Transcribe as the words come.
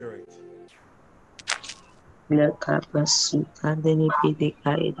Lakabasu Kandani Pidi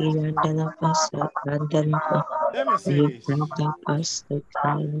Kairi Andala Pasa Kandala Let me say this. Likada Pasu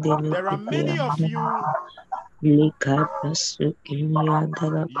Kandini There are Pidi many of Andala you, Likabasu Kini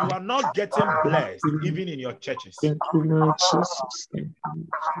Andala. you are not getting blessed even in your churches. Thank you, Lord Jesus. Thank you, Jesus.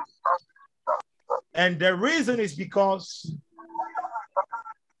 And the reason is because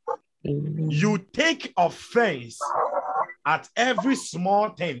you take offense at every small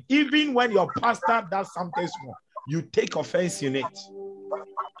thing. Even when your pastor does something small, you take offense in it.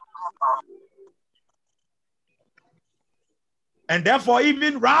 And therefore,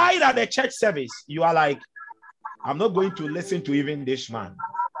 even right at the church service, you are like, I'm not going to listen to even this man.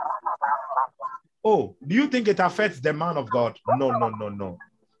 Oh, do you think it affects the man of God? No, no, no, no.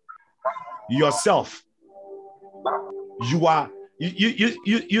 Yourself.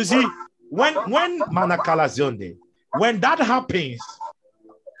 You see, when Manakala Zonde, when that happens,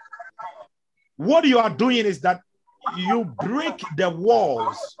 what you are doing is that you break the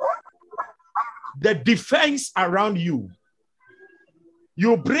walls, the defense around you.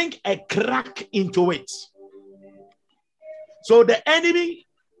 You bring a crack into it. So the enemy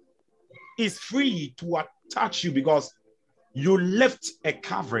is free to attack you because you lift a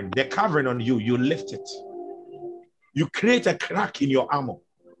covering, the covering on you, you lift it. You create a crack in your armor.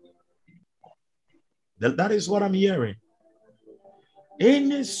 That is what I'm hearing.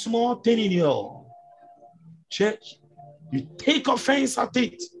 Any small thing in your church, you take offense at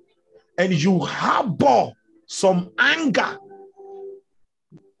it and you harbor some anger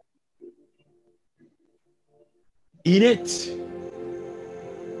in it.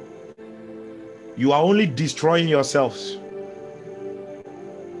 You are only destroying yourselves.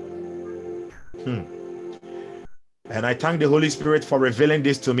 And I thank the Holy Spirit for revealing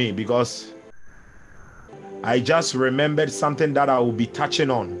this to me, because I just remembered something that I will be touching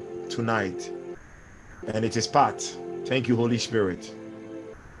on tonight. And it is part. Thank you, Holy Spirit.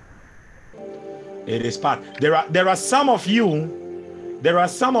 It is part. There are some of you,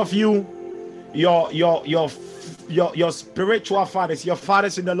 your spiritual fathers, your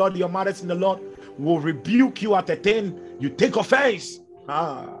fathers in the Lord, your mothers in the Lord will rebuke you at a thing. You take offense.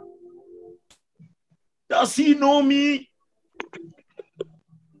 Does he know me?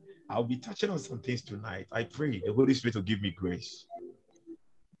 I'll be touching on some things tonight. I pray the Holy Spirit will give me grace.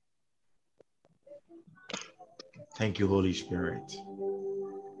 Thank you, Holy Spirit.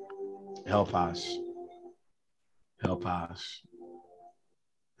 Help us. Help us.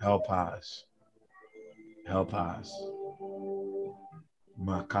 Help us. Help us.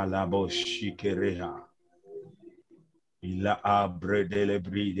 Makalabo shikereha. Ila abre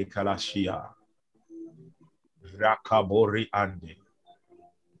delebri de kalashia. Rakabori ande.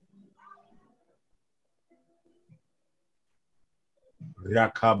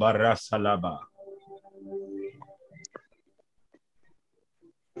 Rakabara salaba.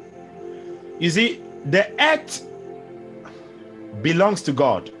 You see, the earth belongs to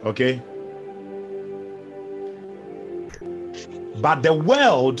God, okay? But the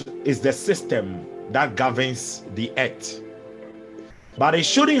world is the system that governs the earth. But it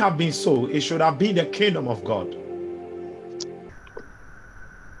shouldn't have been so. It should have been the kingdom of God.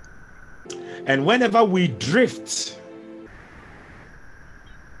 And whenever we drift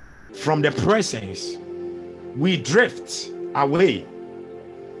from the presence, we drift away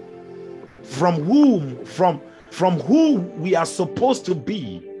from who we are supposed to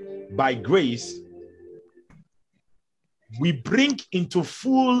be by grace. We bring into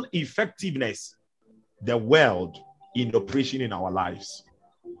full effectiveness the world in operation in our lives.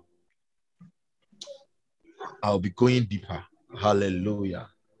 I'll be going deeper. Hallelujah.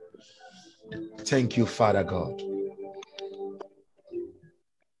 Thank you, Father God.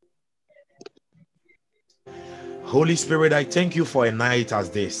 Holy Spirit, I thank you for a night as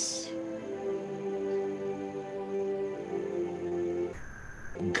this.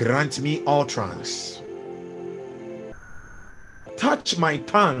 Grant me utterance. Touch my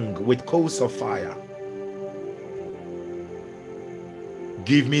tongue with coals of fire.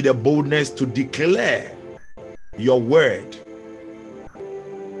 Give me the boldness to declare your word.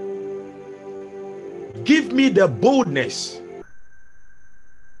 Give me the boldness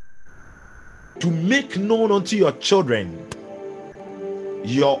to make known unto your children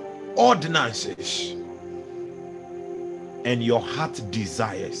your ordinances and your heart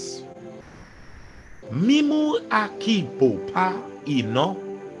desires. Mimu akipo pa ino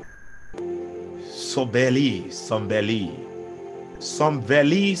sobeli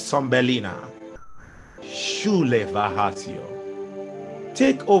sombelina shule vahasio.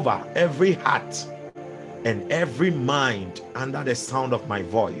 Take over every heart and every mind under the sound of my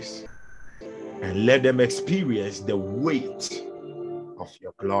voice. and let them experience the weight of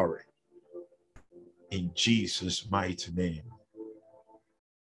your glory. In Jesus' mighty name.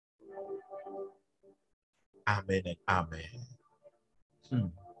 Amen and amen.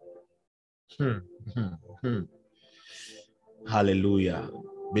 Hallelujah.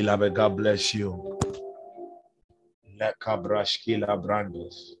 Beloved, God bless you. Lekabrashkila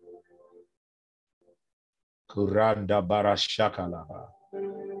brandos. Kuranda barashakalaba.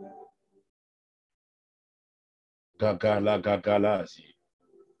 Gagala gagalazi.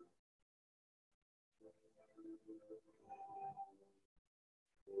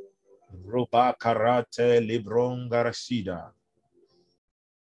 Roba karate libron garasida.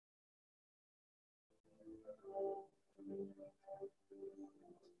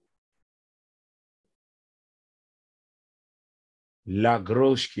 La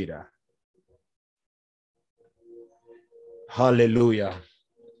groshkida. Hallelujah.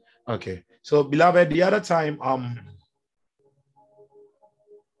 Okay. So beloved, the other time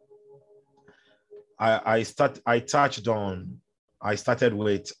I started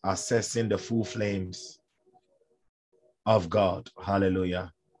with assessing the full flames of God.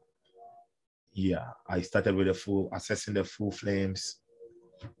 Hallelujah. Yeah, I started with assessing the full flames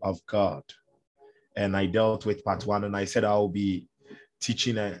of God. And I dealt with part 1, and I said I'll be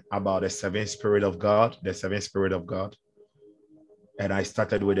teaching about the seventh spirit of God, And I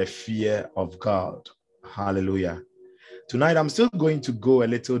started with the fear of God. Hallelujah. Tonight, I'm still going to go a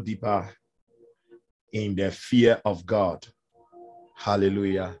little deeper in the fear of God.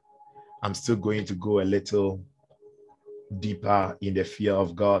 Hallelujah. I'm still going to go a little deeper in the fear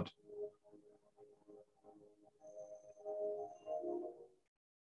of God.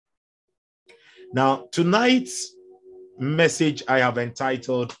 Now, tonight's message I have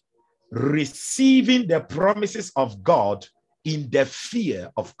entitled, Receiving the Promises of God in the Fear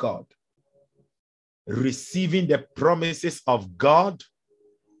of God. Receiving the promises of God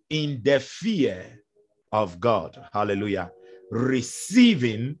in the fear of God. Hallelujah.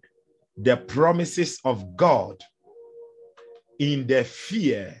 Receiving the promises of God in the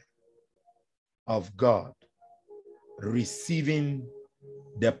fear of God. Receiving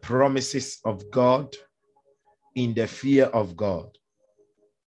the promises of God in the fear of God.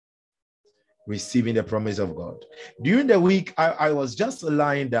 Receiving the promise of God. During the week, I was just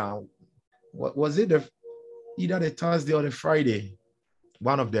lying down. What was it? Either the Thursday or the Friday,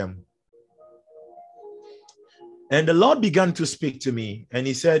 one of them. And the Lord began to speak to me, and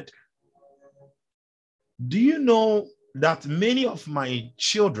he said, do you know that many of my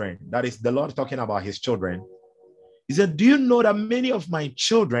children, that is the Lord talking about his children, he said, do you know that many of my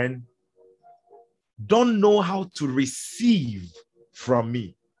children don't know how to receive from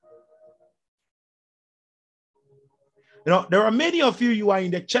me? You know, there are many of you are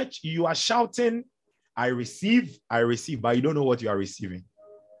in the church, you are shouting, I receive, but you don't know what you are receiving.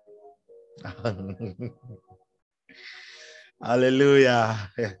 Hallelujah.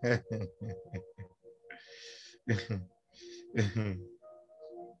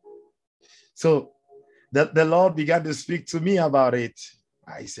 So the Lord began to speak to me about it.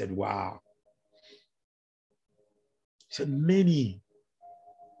 I said, wow. He said, many,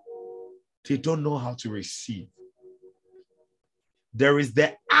 they don't know how to receive. There is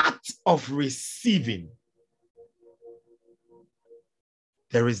the act of receiving.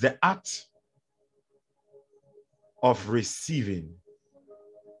 There is the act of receiving.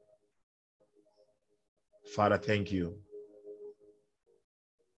 Father, thank you.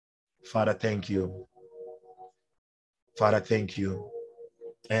 Father, thank you. Father, thank you.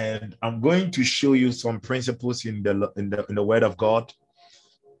 And I'm going to show you some principles in the Word of God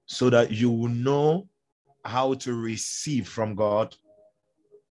so that you will know how to receive from God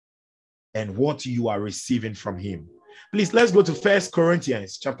and what you are receiving from him. Please, let's go to 1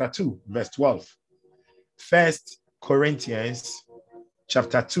 Corinthians chapter 2, verse 12. 1 Corinthians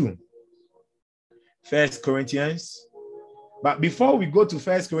chapter 2. 1 Corinthians. But before we go to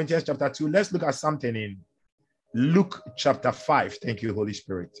 1 Corinthians chapter 2, let's look at something in Luke chapter 5. Thank you, Holy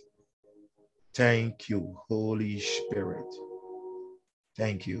Spirit. Thank you, Holy Spirit.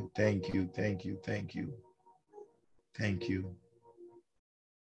 Thank you, thank you, thank you, thank you. Thank you.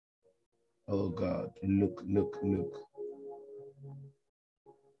 Oh God, look.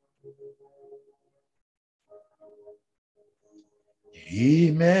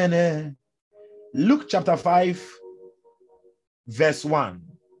 Amen. Luke chapter 5, verse 1.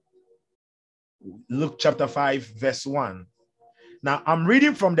 Luke chapter 5, verse 1. Now, I'm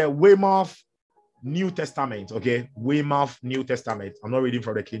reading from the Weymouth New Testament, okay? Weymouth New Testament. I'm not reading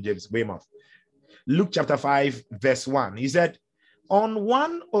from the King James, Weymouth. Luke chapter 5, verse 1. He said, on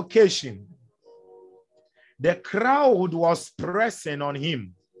one occasion, The crowd was pressing on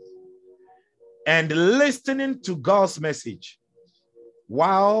him and listening to God's message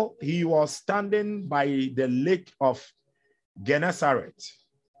while he was standing by the lake of Gennesaret.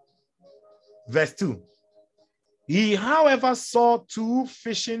 Verse 2. He, however, saw two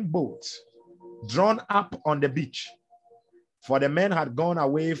fishing boats drawn up on the beach, for the men had gone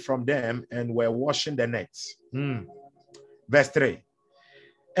away from them and were washing the nets. Verse 3.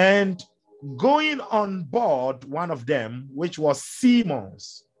 And going on board one of them, which was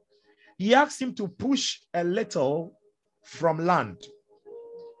Simon's, he asked him to push a little from land.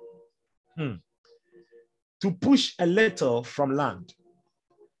 To push a little from land.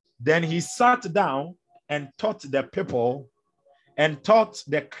 Then he sat down and taught the people and taught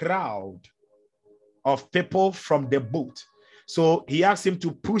the crowd of people from the boat. So he asked him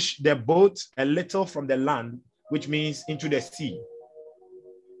to push the boat a little from the land, which means into the sea.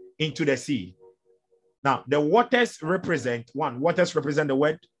 Into the sea. Now, the waters represent, one, waters represent the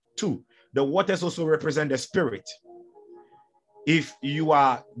word. Two, the waters also represent the spirit. If you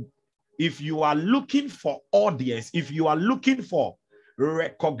are looking for audience, if you are looking for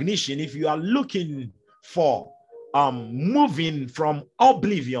recognition, if you are looking for moving from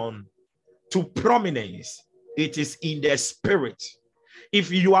oblivion to prominence, it is in the spirit.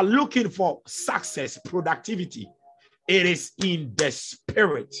 If you are looking for success, productivity, it is in the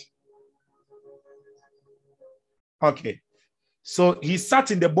spirit. Okay, so he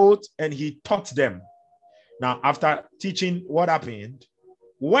sat in the boat and he taught them. Now, after teaching, what happened?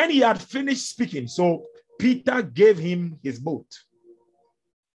 When he had finished speaking, so Peter gave him his boat.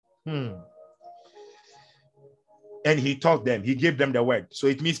 And he taught them, he gave them the word. So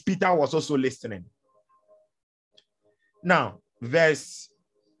it means Peter was also listening. Now, verse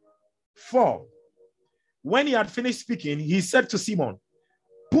 4. When he had finished speaking, he said to Simon,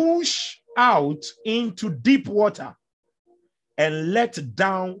 push out into deep water and let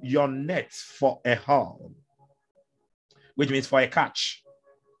down your nets for a haul, which means for a catch.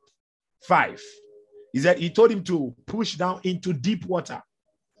 5. He told him to push down into deep water.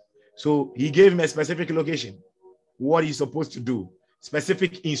 So he gave him a specific location, what he's supposed to do,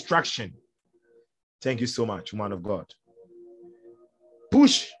 specific instruction. Thank you so much, man of God.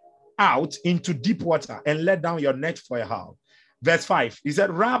 Push out into deep water and let down your net for a haul. Verse 5, he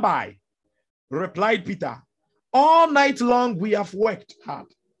said, Rabbi, replied Peter, all night long we have worked hard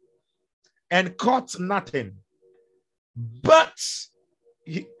and caught nothing. But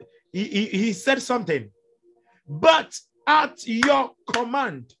he said something. But at your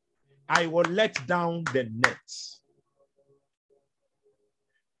command, I will let down the nets.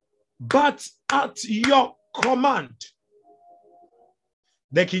 But at your command.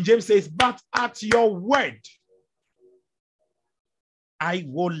 The King James says, but at your word, I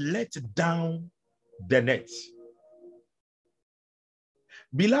will let down the nets.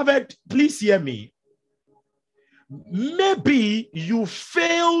 Beloved, please hear me. Maybe you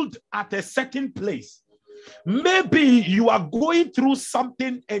failed at a certain place. Maybe you are going through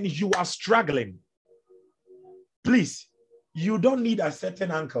something and you are struggling. Please, you don't need a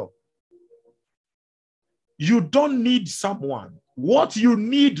certain uncle. You don't need someone. What you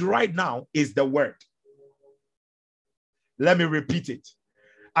need right now is the word. Let me repeat it.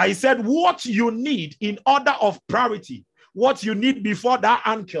 I said what you need in order of priority. What you need before that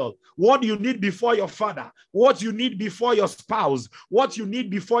uncle, what you need before your father, what you need before your spouse, what you need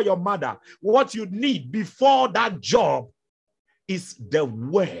before your mother, what you need before that job is the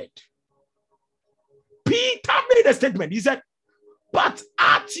word. Peter made a statement. He said, but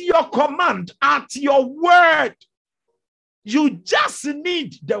at your command, at your word, you just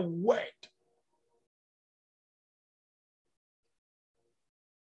need the word.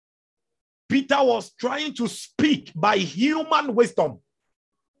 Peter was trying to speak by human wisdom.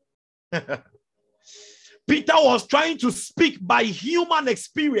 Peter was trying to speak by human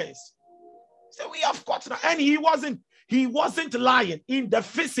experience. So we have got now, and he wasn't lying. In the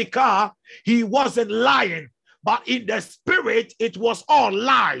physical, he wasn't lying, but in the spirit, it was all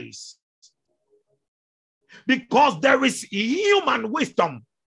lies. Because there is human wisdom,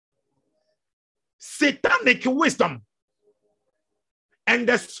 satanic wisdom, and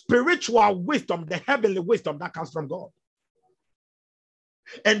the spiritual wisdom, the heavenly wisdom that comes from God.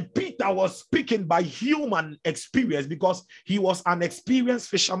 And Peter was speaking by human experience because he was an experienced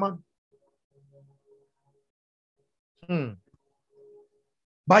fisherman.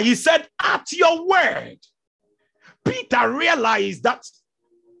 But he said, at your word. Peter realized that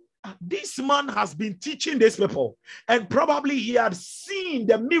this man has been teaching these people, and probably he had seen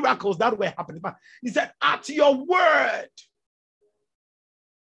the miracles that were happening. But he said, at your word.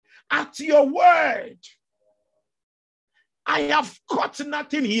 At your word. I have caught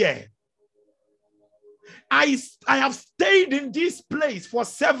nothing here. I have stayed in this place for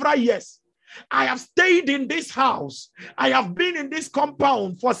several years. I have stayed in this house. I have been in this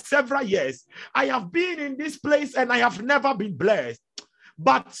compound for several years. I have been in this place and I have never been blessed.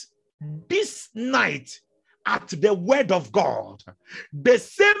 But this night, at the word of God, the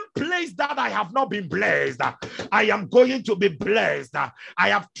same place that I have not been blessed, I am going to be blessed. I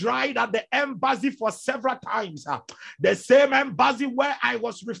have tried at the embassy for several times, the same embassy where I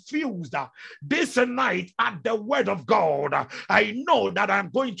was refused. This night, at the word of God, I know that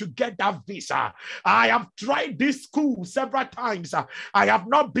I'm going to get that visa. I have tried this school several times. I have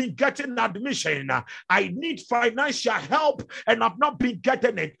not been getting admission. I need financial help and I've not been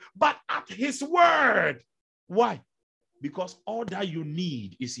getting it. But at his word, why? Because all that you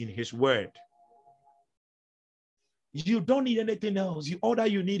need is in his word. You don't need anything else. All that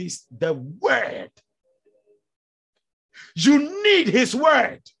you need is the word. You need his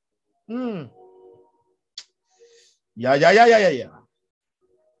word. Yeah.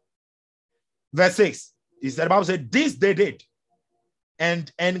 Verse 6. He said, the Bible said, this they did,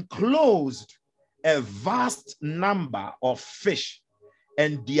 and enclosed a vast number of fish,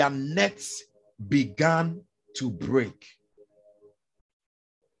 and their nets began to break.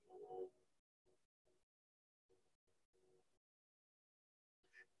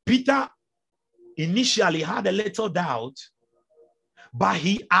 Peter initially had a little doubt, but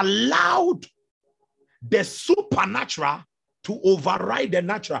he allowed the supernatural to override the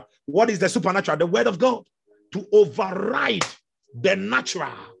natural. What is the supernatural? The word of God. To override the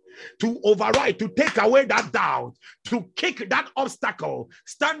natural. To override, to take away that doubt, to kick that obstacle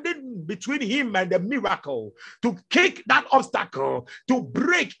standing between him and the miracle, to kick that obstacle, to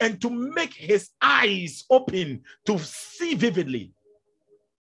break and to make his eyes open to see vividly.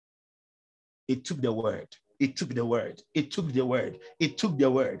 It took the word. It took the word. It took the word. It took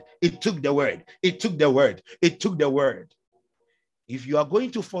the word. It took the word. It took the word. It took the word. If you are going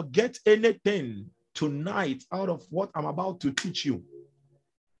to forget anything tonight out of what I'm about to teach you,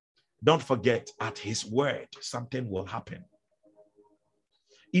 don't forget, at his word, something will happen.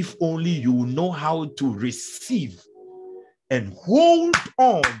 If only you know how to receive and hold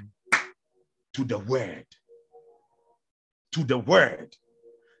on to the word, to the word,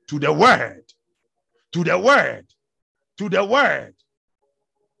 to the word, to the word, to the word,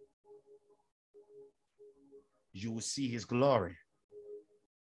 you will see his glory.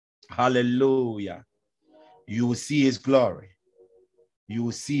 Hallelujah. You will see his glory. You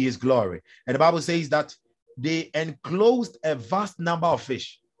will see his glory. And the Bible says that they enclosed a vast number of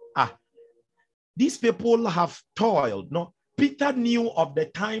fish. These people have toiled. No, Peter knew of the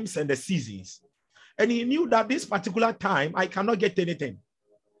times and the seasons. And he knew that this particular time, I cannot get anything.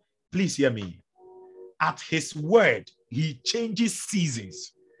 Please hear me. At his word, he changes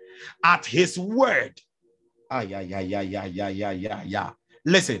seasons. At his word.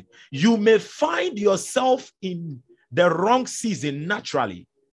 Listen, you may find yourself in the wrong season naturally.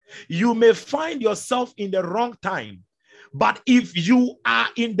 You may find yourself in the wrong time. But if you are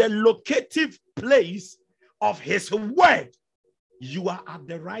in the locative place of his word, you are at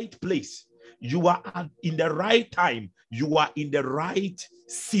the right place. You are in the right time. You are in the right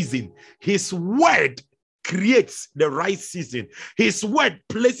season. His word creates the right season. His word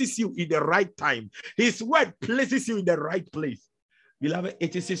places you in the right time. His word places you in the right place. Beloved,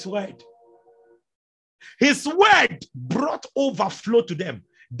 it is his word. His word brought overflow to them.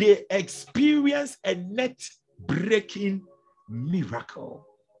 They experienced a net-breaking miracle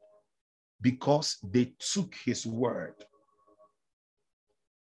because they took his word.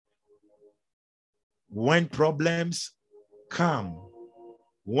 When problems come,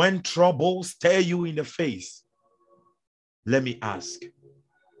 when troubles stare you in the face, let me ask,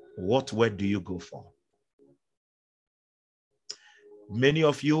 what word do you go for? Many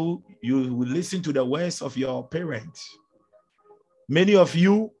of you, you will listen to the words of your parents. Many of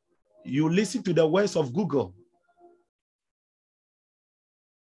you, you listen to the words of Google.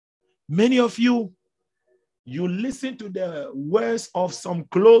 Many of you, you listen to the words of some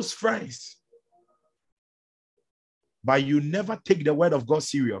close friends. But you never take the word of God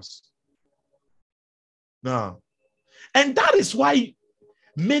serious. No. And that is why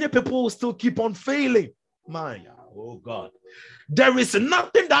many people still keep on failing. Oh God. There is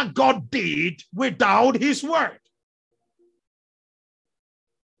nothing that God did without his word.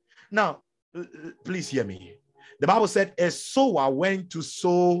 Now, please hear me. The Bible said a sower went to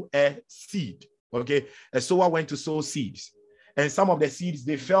sow a seed. Okay. A sower went to sow seeds. And some of the seeds,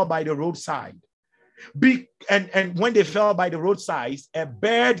 they fell by the roadside. And when they fell by the roadside, a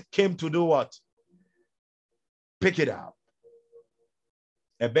bird came to do what? Pick it up.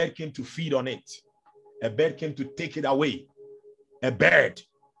 A bird came to feed on it. A bird came to take it away. A bird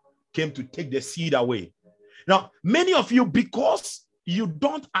came to take the seed away. Now, many of you, because you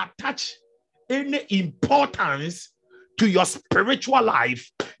don't attach any importance to your spiritual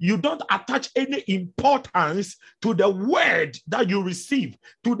life, you don't attach any importance to the word that you receive,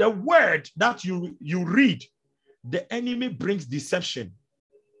 to the word that you read. The enemy brings deception.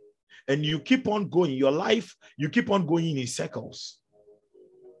 And you keep on going. Your life, you keep on going in circles.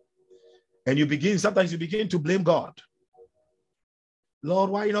 And sometimes you begin to blame God.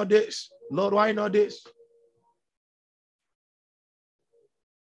 Lord, why not this? Lord, why not this?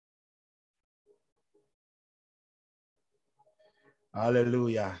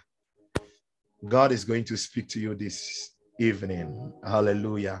 Hallelujah. God is going to speak to you this evening.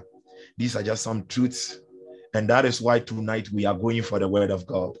 Hallelujah. These are just some truths. And that is why tonight we are going for the word of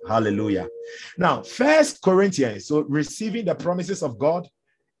God. Hallelujah. Now, 1 Corinthians, so receiving the promises of God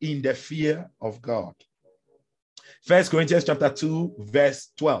in the fear of God. 1 Corinthians chapter 2,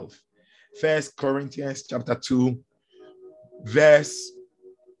 verse 12. 1 Corinthians chapter 2, verse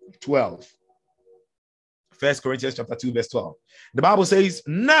 12. 1 Corinthians chapter 2, verse 12. The Bible says,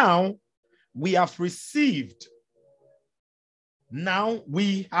 now we have received. Now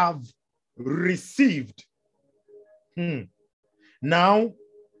we have received. Now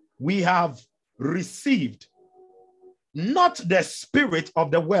we have received not the spirit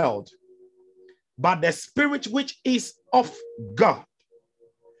of the world, but the spirit which is of God,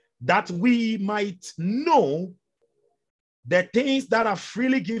 that we might know the things that are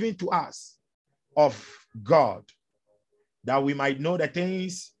freely given to us of God, that we might know the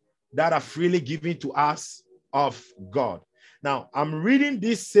things that are freely given to us of God. Now, I'm reading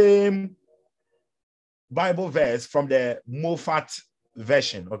this same Bible verse from the Moffat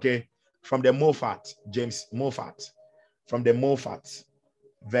version, okay? From the Moffat, James Moffat, from the Moffat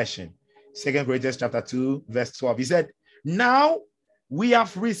version. 2 Corinthians chapter 2, verse 12. He said, now we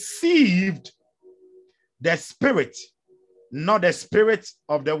have received the spirit, not the spirit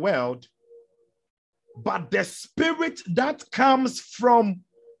of the world, but the spirit that comes from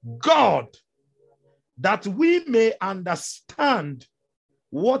God, that we may understand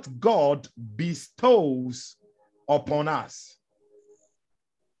what God bestows upon us.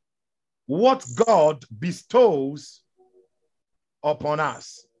 What God bestows upon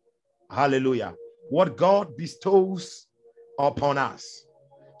us. Hallelujah. What God bestows upon us.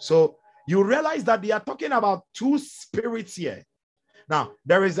 So you realize that they are talking about two spirits here. Now,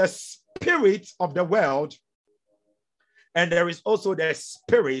 there is a spirit of the world, and there is also the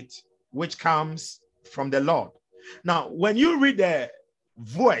spirit which comes from the Lord. Now, when you read the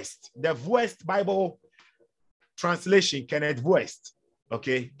Vuest Bible translation, Kenneth Vuest,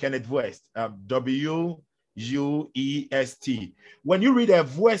 okay, Kenneth Vuest, W-U-E-S-T. When you read a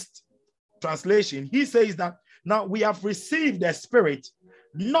Vuest translation, he says that now we have received the spirit,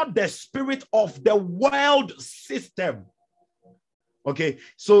 not the spirit of the world system. Okay,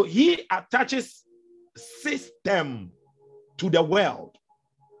 so he attaches system to the world.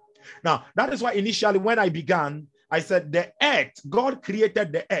 Now, that is why initially when I began, I said the earth, God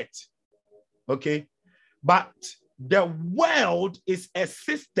created the earth. Okay, but the world is a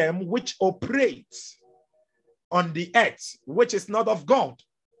system which operates on the earth, which is not of God.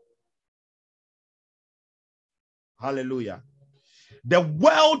 Hallelujah. The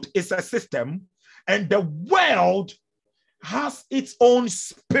world is a system, and the world has its own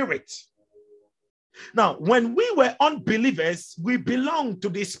spirit. Now, when we were unbelievers, we belonged to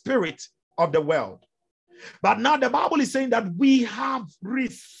the spirit of the world. But now the Bible is saying that we have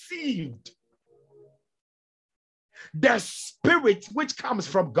received the spirit which comes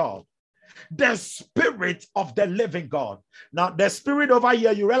from God, the spirit of the living God. Now, the spirit over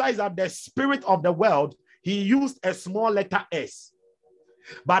here, you realize that the spirit of the world, he used a small letter S.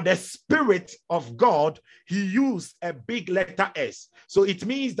 But the spirit of God, he used a big letter S. So it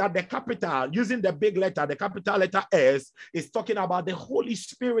means that the capital, using the big letter, the capital letter S, is talking about the Holy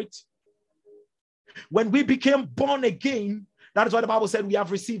Spirit. When we became born again, that is what the Bible said, we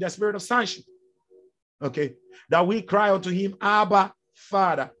have received the spirit of sonship. Okay, that we cry unto him, Abba,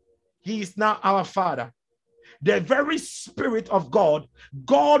 Father. He is now our Father. The very spirit of God,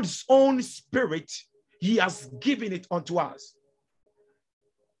 God's own spirit, he has given it unto us.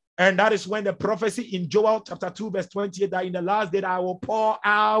 And that is when the prophecy in Joel chapter 2, verse 28, that in the last day I will pour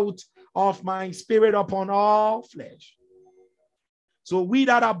out of my spirit upon all flesh. So we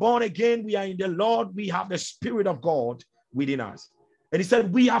that are born again, we are in the Lord, we have the spirit of God within us. And he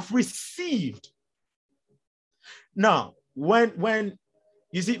said, we have received. Now, when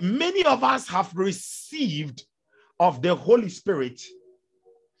you see, many of us have received of the Holy Spirit,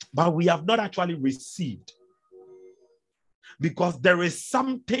 but we have not actually received, because there is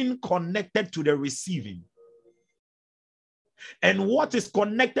something connected to the receiving. And what is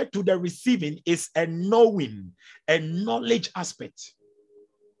connected to the receiving is a knowing, a knowledge aspect.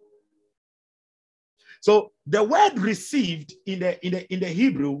 So the word received in the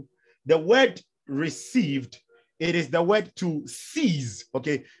Hebrew, the word received, it is the word to seize.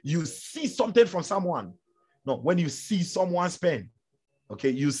 Okay, you see something from someone. No, when you see someone's pen, okay,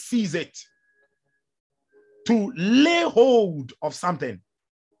 you seize it. To lay hold of something,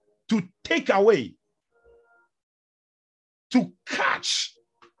 to take away, to catch,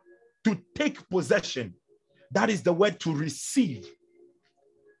 to take possession. That is the word to receive.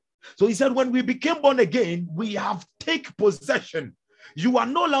 So he said, when we became born again, we have take possession. You are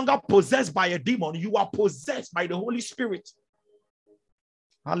no longer possessed by a demon. You are possessed by the Holy Spirit.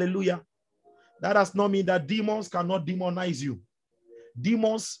 Hallelujah. That does not mean that demons cannot demonize you.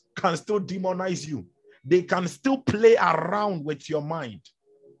 Demons can still demonize you. They can still play around with your mind.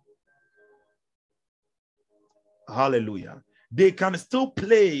 Hallelujah. They can still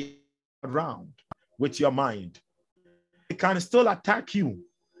play around with your mind. They can still attack you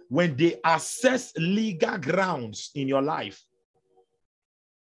when they access legal grounds in your life.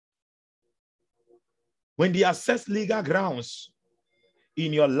 When they access legal grounds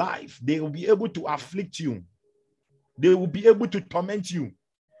in your life, they will be able to afflict you. They will be able to torment you.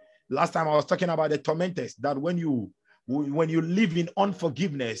 Last time I was talking about the tormentors, that when you live in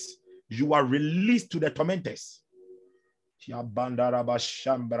unforgiveness, you are released to the tormentors.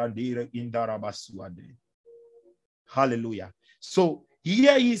 Hallelujah. So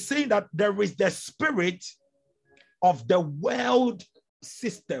here he's saying that there is the spirit of the world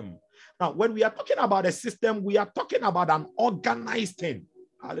system. Now, when we are talking about a system, we are talking about an organized thing.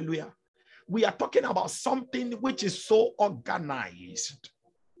 Hallelujah. We are talking about something which is so organized.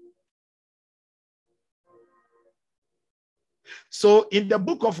 So in the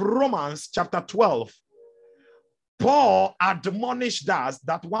book of Romans, chapter 12, Paul admonished us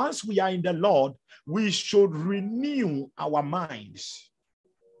that once we are in the Lord, we should renew our minds.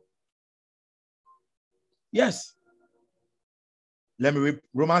 Yes. Let me read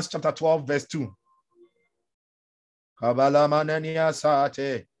Romans chapter 12, verse 2. The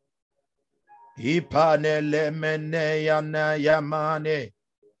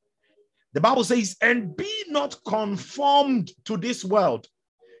Bible says, and be not conformed to this world.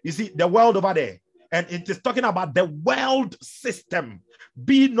 You see, the world over there. And it is talking about the world system.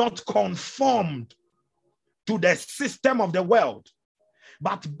 Be not conformed to the system of the world,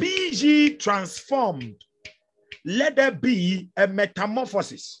 but be ye transformed. Let there be a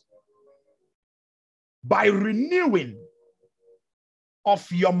metamorphosis by renewing of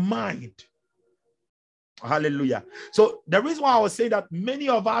your mind. Hallelujah. So the reason why I was saying that many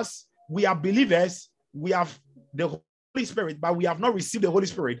of us, we are believers, we have the Holy Spirit, but we have not received the Holy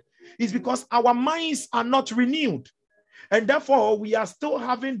Spirit, is because our minds are not renewed. And therefore, we are still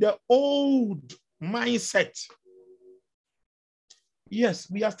having the old mindset. Yes,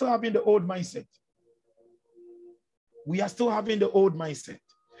 we are still having the old mindset. We are still having the old mindset.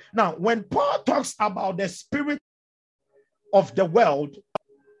 Now, when Paul talks about the spirit of the world,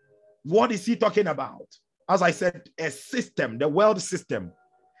 what is he talking about? As I said, a system, the world system.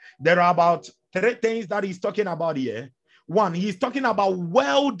 There are about 3 things that he's talking about here. One, he's talking about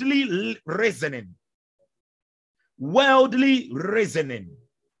worldly reasoning. Worldly reasoning.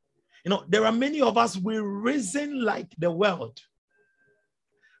 You know, there are many of us, we reason like the world.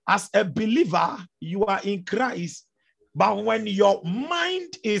 As a believer, you are in Christ, but when your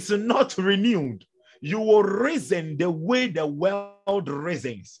mind is not renewed, you will reason the way the world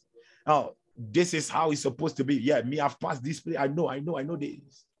reasons. Now, this is how it's supposed to be. Yeah, me, I've passed this place. I know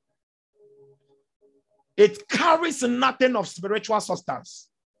this. It carries nothing of spiritual substance.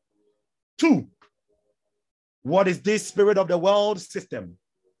 2, what is this spirit of the world system?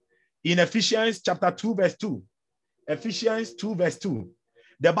 In Ephesians chapter 2, verse 2, Ephesians 2, verse 2,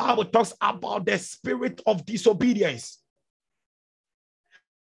 the Bible talks about the spirit of disobedience.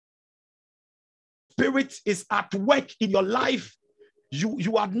 Spirit is at work in your life.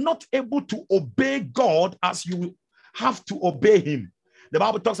 You are not able to obey God as you have to obey him. The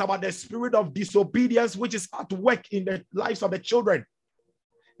Bible talks about the spirit of disobedience, which is at work in the lives of the children.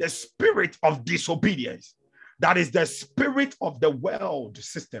 The spirit of disobedience. That is the spirit of the world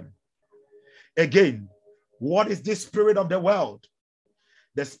system. Again, what is this spirit of the world?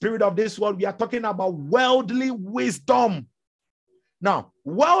 The spirit of this world, we are talking about worldly wisdom. Now,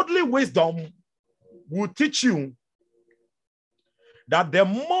 worldly wisdom will teach you that the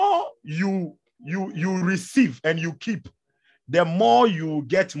more you receive and you keep, the more you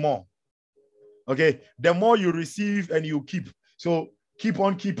get more. Okay, the more you receive and you keep. So keep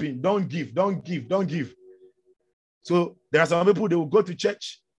on keeping. Don't give, don't give, don't give. So there are some people, they will go to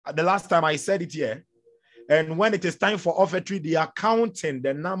church. The last time I said it here, and when it is time for offertory, they are counting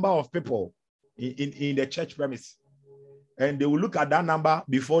the number of people in the church premise. And they will look at that number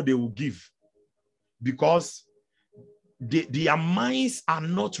before they will give. Because their minds are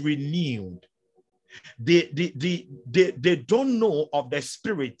not renewed. They don't know of the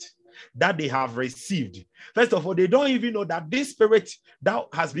spirit that they have received. First of all, they don't even know that this spirit that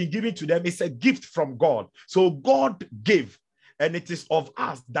has been given to them is a gift from God. So God gave, and it is of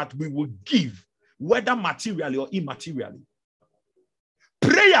us that we will give, whether materially or immaterially.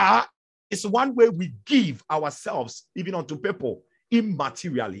 Prayer is one way we give ourselves, even unto people,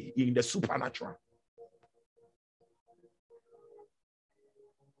 immaterially, in the supernatural.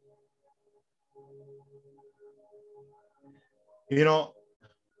 You know,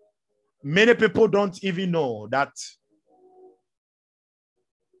 many people don't even know that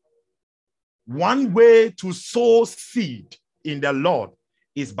one way to sow seed in the Lord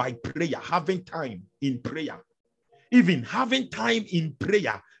is by prayer, having time in prayer. Even having time in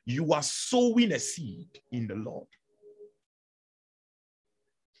prayer, you are sowing a seed in the Lord.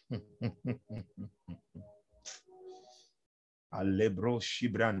 Alebro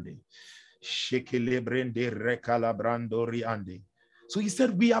shibrande. So he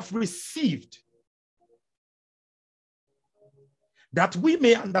said, we have received that we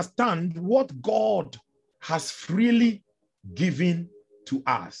may understand what God has freely given to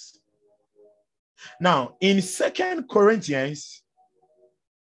us. Now, in 2 Corinthians,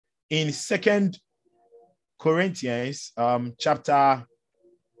 chapter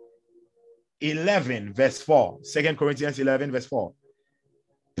 11, verse 4, 2 Corinthians 11, verse 4,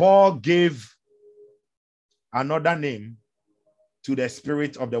 Paul gave another name to the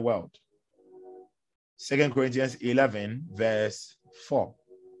spirit of the world. 2 Corinthians 11, verse 4.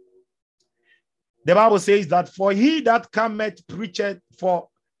 The Bible says that for he that cometh preacheth, for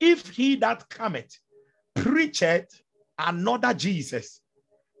if he that cometh preacheth another Jesus,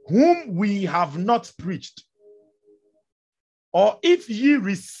 whom we have not preached, or if ye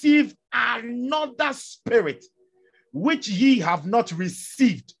receive another spirit, which ye have not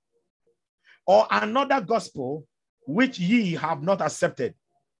received, or another gospel, which ye have not accepted,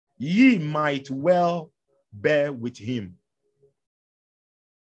 ye might well bear with him.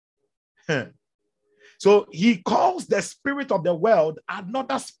 So he calls the spirit of the world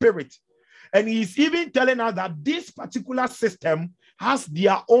another spirit. And he's even telling us that this particular system has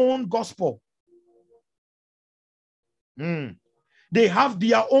their own gospel. They have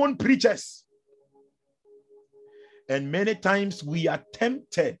their own preachers. And many times we are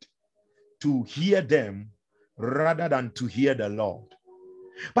tempted to hear them rather than to hear the Lord.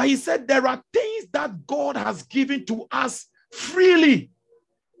 But he said there are things that God has given to us freely.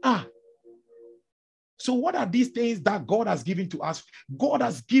 So what are these things that God has given to us? God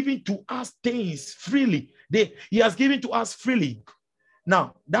has given to us things freely. He has given to us freely.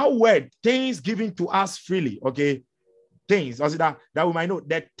 Now, that word, things given to us freely, okay? Things, also that we might know,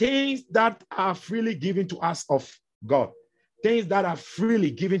 the things that are freely given to us of God, things that are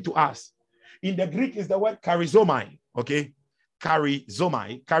freely given to us. In the Greek is the word charizomai, okay?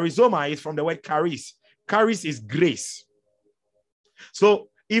 Charizomai. Charizomai is from the word charis. Charis is grace. So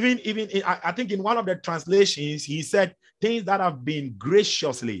even I think in one of the translations, he said things that have been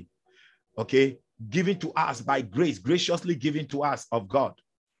graciously, okay, given to us by grace, graciously given to us of God.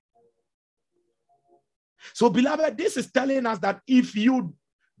 So, beloved, this is telling us that if you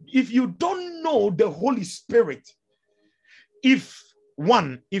don't know the Holy Spirit, if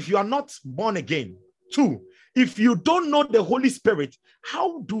you are not born again, 2, if you don't know the Holy Spirit,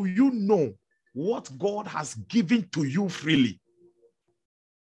 how do you know what God has given to you freely?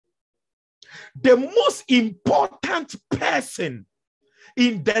 The most important person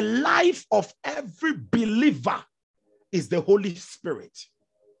in the life of every believer is the Holy Spirit.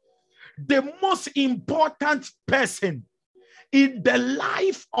 The most important person in the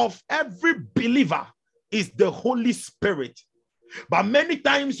life of every believer is the Holy Spirit. But many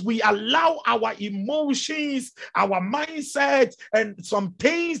times we allow our emotions, our mindset, and some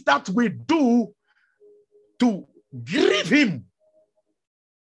things that we do to grieve him.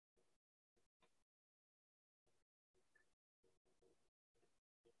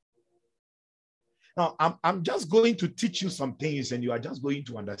 Now, I'm just going to teach you some things, and you are just going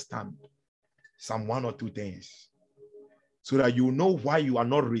to understand some 1 or 2 things, so that you know why you are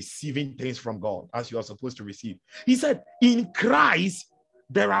not receiving things from God as you are supposed to receive. He said, in Christ,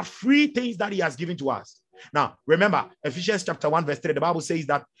 there are 3 things that he has given to us. Now, remember, Ephesians chapter 1, verse 3, the Bible says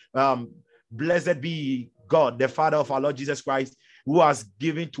that blessed be God, the Father of our Lord Jesus Christ, who has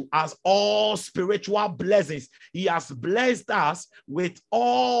given to us all spiritual blessings. He has blessed us with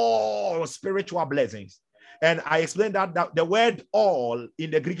all spiritual blessings. And I explained that the word all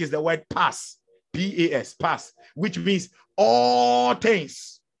in the Greek is the word pas, P-A-S, pas, which means all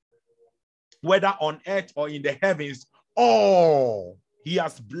things, whether on earth or in the heavens, all. He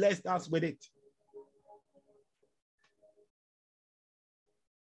has blessed us with it.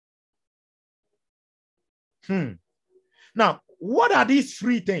 Now, what are these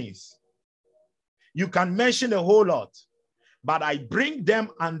three things? You can mention a whole lot, but I bring them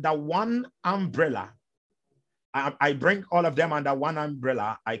under one umbrella. I bring all of them under one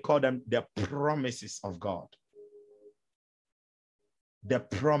umbrella. I call them the promises of God. The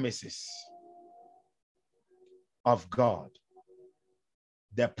promises of God.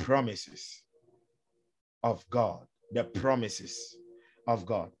 The promises of God. The promises of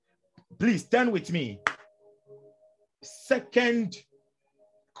God. Please turn with me. 2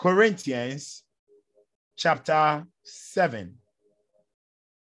 Corinthians chapter 7.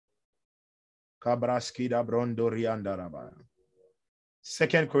 2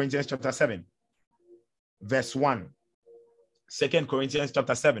 Corinthians chapter 7, verse 1. 2 Corinthians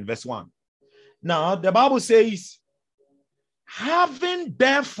chapter 7, verse 1. Now, the Bible says, having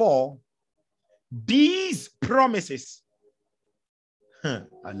therefore these promises.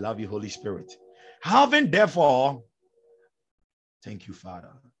 I love you, Holy Spirit. Having therefore, thank you,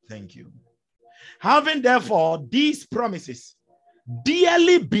 Father. Thank you. Having therefore these promises,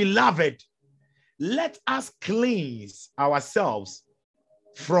 dearly beloved, let us cleanse ourselves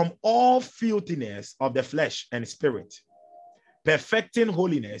from all filthiness of the flesh and spirit, perfecting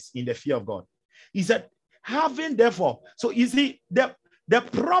holiness in the fear of God. He said, having therefore, so you see, the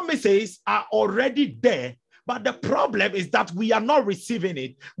promises are already there, but the problem is that we are not receiving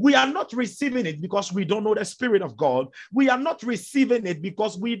it. We are not receiving it because we don't know the Spirit of God. We are not receiving it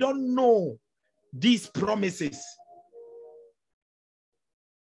because we don't know these promises.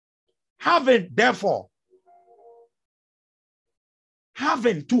 Having, therefore,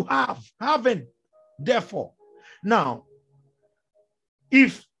 having, to have, having, therefore. Now,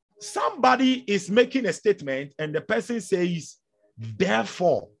 if somebody is making a statement and the person says,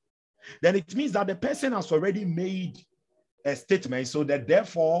 therefore, then it means that the person has already made a statement, so that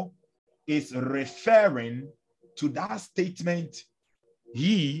therefore is referring to that statement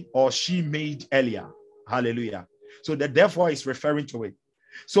he or she made earlier. Hallelujah. So the therefore is referring to it.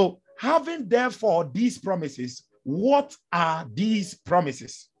 So having therefore these promises, what are these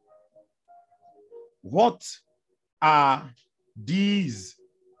promises? What are these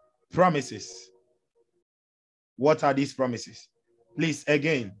promises? What are these promises? Please,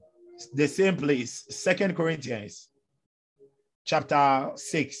 again, the same place, 2 Corinthians chapter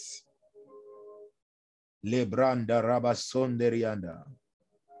 6. Lebranda Rabasonderianda.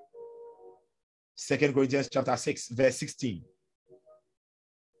 2 Corinthians chapter 6, verse 16.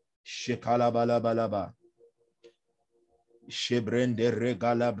 Shekalabalabalaba. Shebrende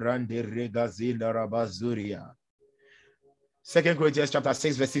regala brande regazinda rabazuria. 2 Corinthians chapter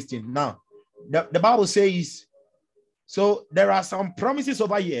 6, verse 16. Now, the Bible says, so there are some promises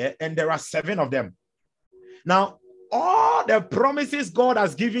over here, and there are 7 of them. Now, all the promises God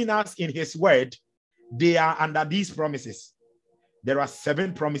has given us in his word, they are under these promises. There are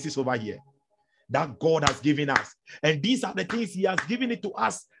 7 promises over here that God has given us. And these are the things he has given it to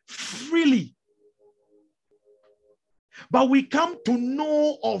us freely. But we come to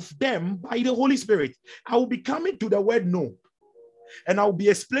know of them by the Holy Spirit. I will be coming to the word know. And I'll be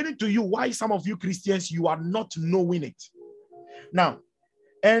explaining to you why some of you Christians, you are not knowing it. Now,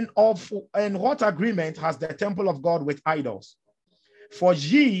 and what agreement has the temple of God with idols? For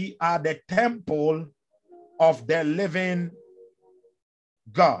ye are the temple of the living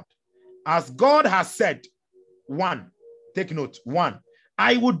God. As God has said, 1, take note, 1,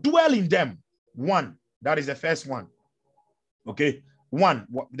 I will dwell in them. 1, that is the first one. Okay, 1,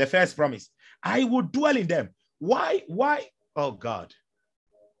 the first promise. I will dwell in them. Why? Oh God.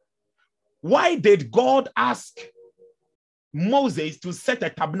 Why did God ask Moses to set a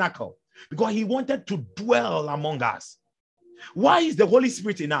tabernacle? Because he wanted to dwell among us. Why is the Holy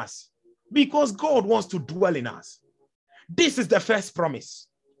Spirit in us? Because God wants to dwell in us. This is the first promise.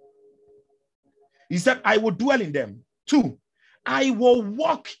 He said, I will dwell in them. 2, I will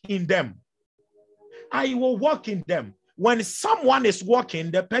walk in them. I will walk in them. When someone is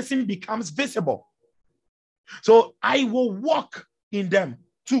walking, the person becomes visible. So I will walk in them.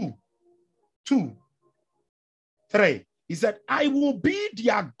 2, 3. He said, I will be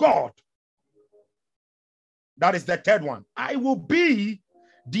their God. That is the third one. I will be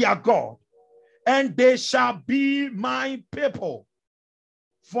their God, and they shall be my people.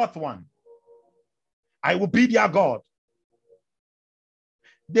 Fourth one. I will be their God.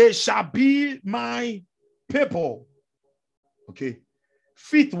 They shall be my people. Okay.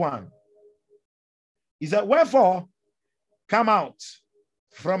 Fifth one. He said, wherefore, come out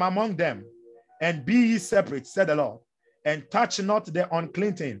from among them, and be ye separate, said the Lord, and touch not the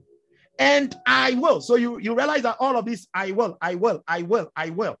unclean thing. And I will. So you realize that all of this, I will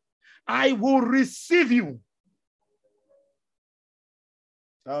receive you.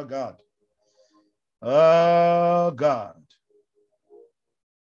 Oh God. Oh God.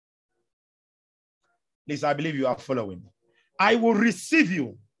 Please, I believe you are following. I will receive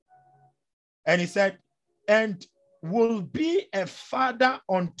you. And he said, and will be a father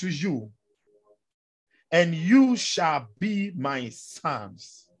unto you, and you shall be my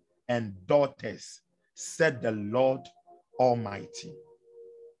sons and daughters, said the Lord Almighty.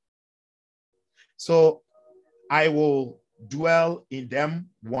 So I will dwell in them,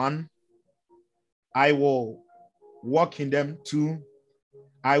 1. I will walk in them, 2.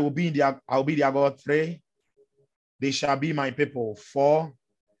 I'll be their God, 3. They shall be my people, 4.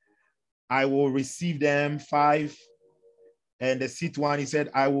 I will receive them, 5. And the 6th one, he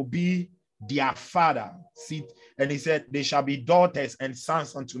said, I will be their father. And he said, they shall be daughters and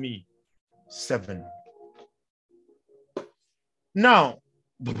sons unto me, 7. Now,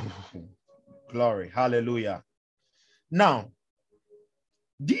 glory, hallelujah. Now,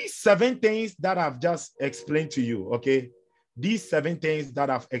 these 7 things that I've just explained to you, okay? These 7 things that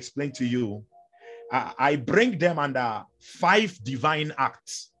I've explained to you, I bring them under 5 divine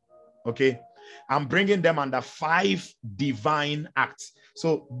acts. Okay, I'm bringing them under 5 divine acts.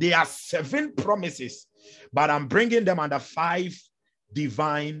 So there are 7 promises, but I'm bringing them under 5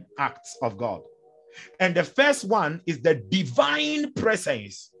 divine acts of God. And the first one is the divine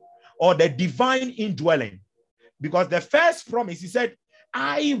presence or the divine indwelling. Because the first promise, he said,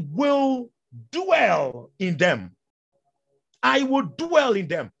 I will dwell in them. I will dwell in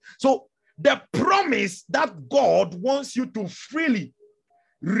them. So the promise that God wants you to freely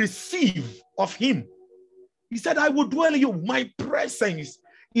receive of him. He said, I will dwell in you. My presence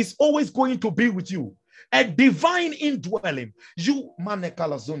is always going to be with you. A divine indwelling. You,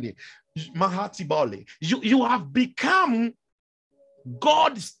 Manekalazunde, Mahatibale, you have become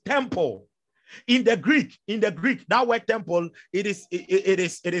God's temple. In the Greek, that word temple, it is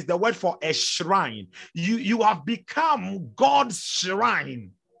the word for a shrine. You have become God's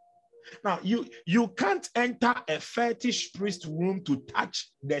shrine. Now, you can't enter a fetish priest room to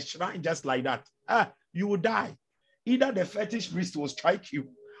touch the shrine just like that. You will die. Either the fetish priest will strike you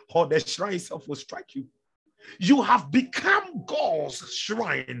or the shrine itself will strike you. You have become God's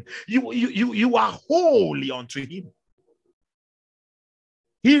shrine. You are holy unto him.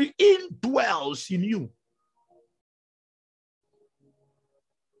 He indwells in you.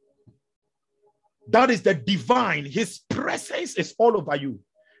 That is the divine. His presence is all over you.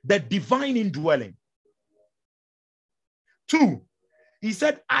 The divine indwelling. 2, he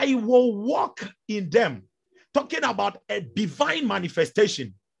said, I will walk in them. Talking about a divine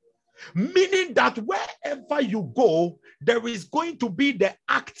manifestation. Meaning that wherever you go, there is going to be the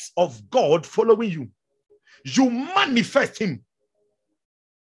acts of God following you. You manifest him.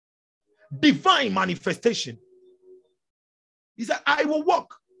 Divine manifestation. He said, I will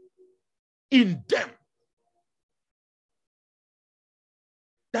walk in them.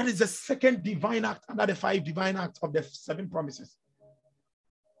 That is the second divine act under the 5 divine acts of the 7 promises.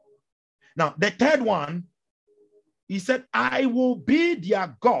 Now, the third one, he said, I will be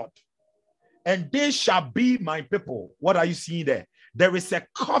their God, and they shall be my people. What are you seeing there? There is a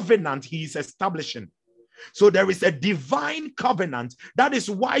covenant he is establishing. So there is a divine covenant. That is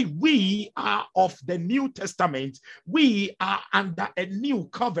why we are of the New Testament. We are under a new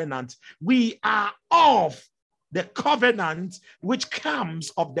covenant. We are of the covenant which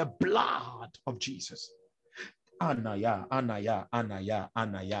comes of the blood of Jesus. Anaya, Anaya, Anaya,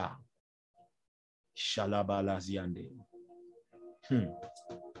 Anaya. Shalabalaziande.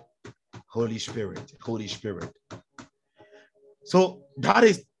 Holy Spirit, Holy Spirit. So that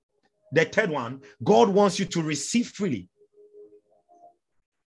is the third one. God wants you to receive freely.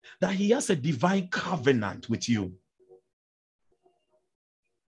 That he has a divine covenant with you.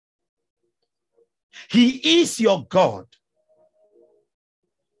 He is your God.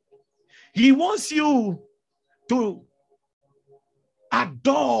 He wants you to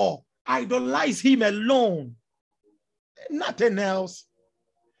adore, idolize him alone. Nothing else.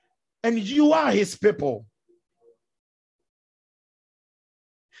 And you are his people.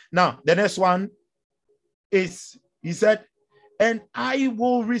 Now, the next one, is, he said, and I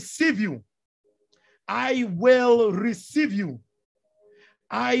will receive you. I will receive you.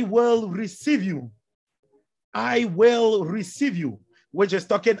 I will receive you. I will receive you, which is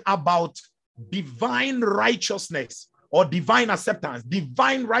talking about divine righteousness or divine acceptance,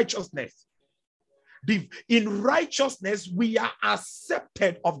 divine righteousness. In righteousness, we are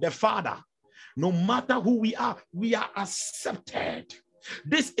accepted of the Father. No matter who we are accepted.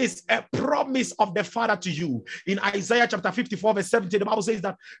 This is a promise of the Father to you. In Isaiah chapter 54 verse 17, the Bible says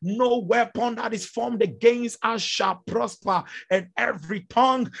that no weapon that is formed against us shall prosper, and every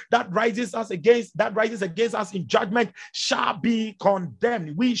tongue that rises against us in judgment shall be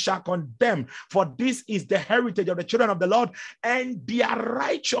condemned. We shall condemn, for this is the heritage of the children of the Lord, and their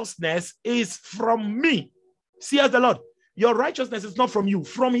righteousness is from me. See as the Lord, your righteousness is not from you,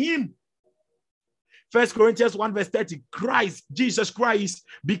 from him. 1 Corinthians 1 verse 30, Jesus Christ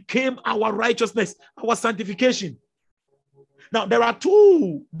became our righteousness, our sanctification. Now, there are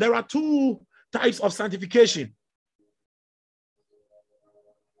two types of sanctification.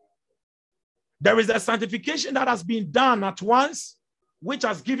 There is a sanctification that has been done at once, which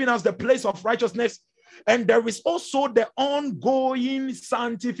has given us the place of righteousness. And there is also the ongoing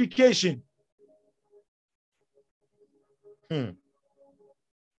sanctification.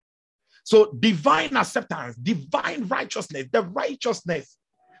 So divine acceptance, divine righteousness, the righteousness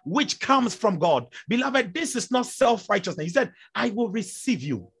which comes from God. Beloved, this is not self-righteousness. He said, I will receive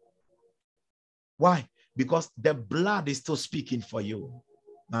you. Why? Because the blood is still speaking for you.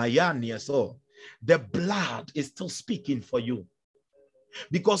 The blood is still speaking for you.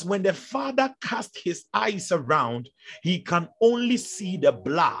 Because when the Father cast his eyes around, he can only see the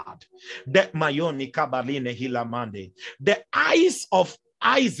blood. The eyes of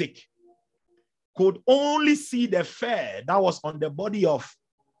Isaac could only see the fur that was on the body of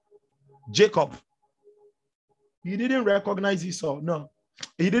Jacob. He didn't recognize Esau. No,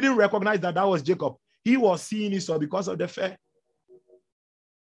 he didn't recognize that was Jacob. He was seeing Esau because of the fur.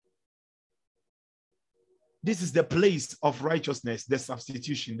 This is the place of righteousness, the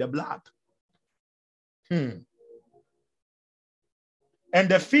substitution, the blood. And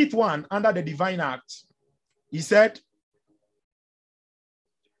the fifth one, under the divine act, he said,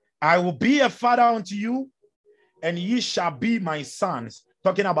 I will be a father unto you, and ye shall be my sons.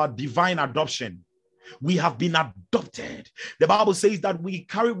 Talking about divine adoption. We have been adopted. The Bible says that we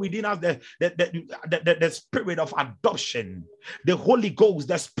carry within us the spirit of adoption, the Holy Ghost,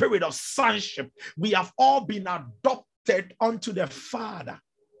 the spirit of sonship. We have all been adopted unto the Father.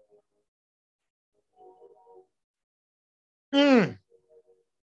 It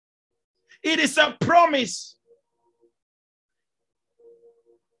is a promise.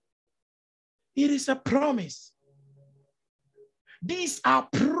 It is a promise. These are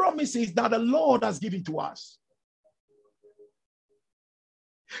promises that the Lord has given to us,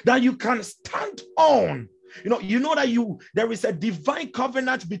 that you can stand on. You know that there is a divine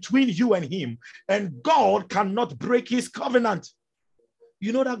covenant between you and him, and God cannot break his covenant.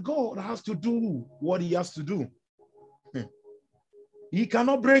 You know that God has to do what he has to do. He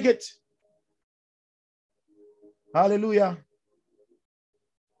cannot break it. Hallelujah.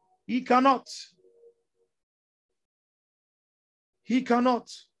 He cannot. He cannot.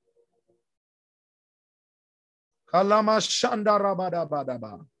 Kalama shanda rabada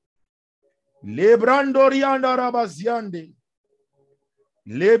badaba. Lebrandorianda rabaziande.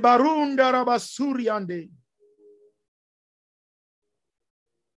 Lebarunda rabasuriande.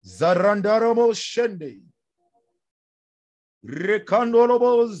 Zarandaramo shende.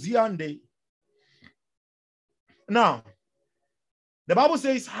 Rekandolobo ziande. Now, the Bible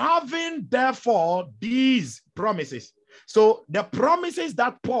says, having therefore these promises. So the promises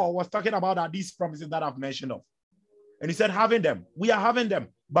that Paul was talking about are these promises that I've mentioned of. And he said, having them. We are having them,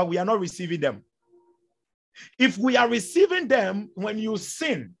 but we are not receiving them. If we are receiving them, when you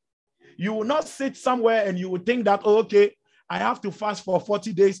sin, you will not sit somewhere and you will think that, oh, okay, I have to fast for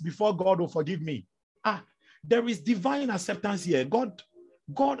 40 days before God will forgive me. There is divine acceptance here. God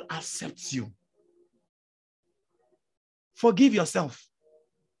accepts you. Forgive yourself.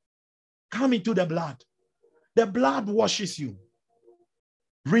 Come into the blood. The blood washes you.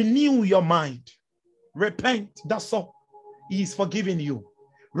 Renew your mind. Repent. That's all. He is forgiving you.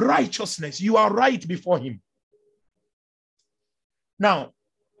 Righteousness. You are right before him. Now,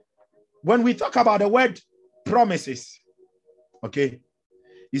 when we talk about the word promises, okay,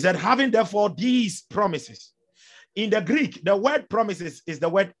 he said, having therefore these promises. In the Greek, the word promises is the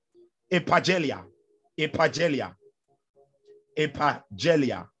word epagelia. Epagelia.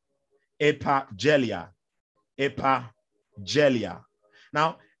 Epagelia. Epagelia. Epagelia.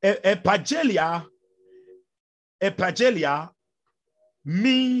 Now, epagelia Epagelia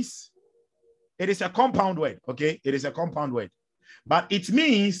means, it is a compound word, okay? It is a compound word. But it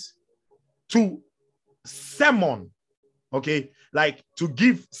means to sermon, okay? Like to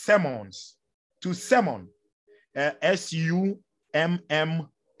give sermons, to sermon. S-U-M-M-O-N-S,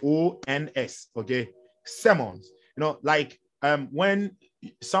 okay? Sermons. You know, like when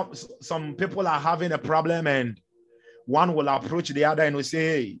some people are having a problem and one will approach the other and will say,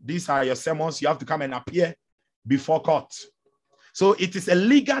 hey, these are your sermons. You have to come and appear before court. So it is a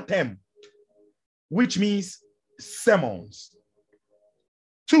legal term, which means sermons.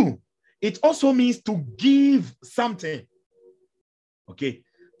 2, it also means to give something. Okay,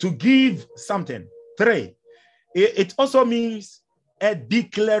 to give something. 3, it also means a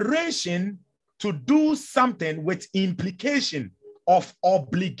declaration to do something with implication of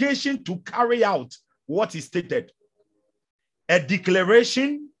obligation to carry out what is stated. A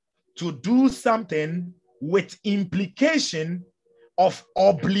declaration to do something with implication of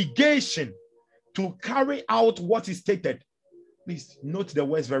obligation to carry out what is stated. Please note the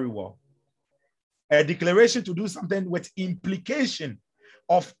words very well. A declaration to do something with implication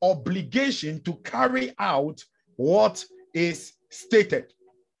of obligation to carry out what is stated.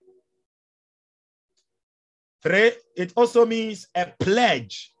 3, it also means a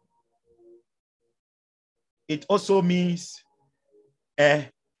pledge. It also means a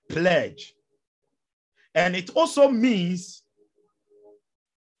pledge. And it also means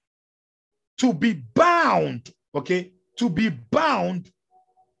to be bound, okay? To be bound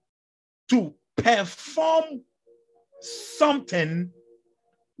to perform something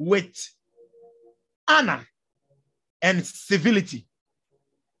with honor and civility.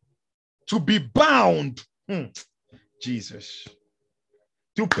 To be bound, Jesus.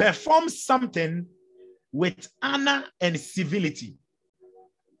 To perform something with honor and civility.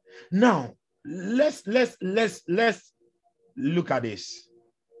 Now, let's look at this.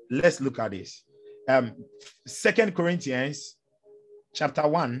 Let's look at this. 2 Corinthians chapter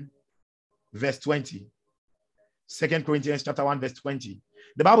 1, verse 20. 2 Corinthians chapter 1, verse 20.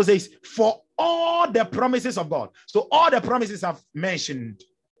 The Bible says, for all the promises of God. So all the promises I've mentioned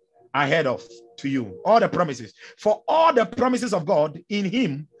ahead of to you, all the promises. For all the promises of God in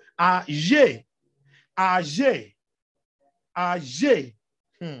him are yea, are yea, are yea.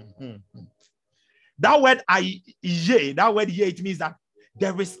 That word yea, that word yea, it means that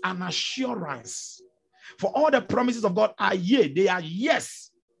there is an assurance. For all the promises of God are yea, they are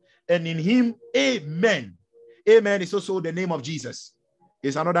yes. And in him, amen. Amen is also the name of Jesus.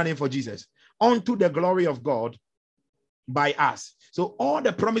 It's another name for Jesus. Unto the glory of God by us. So all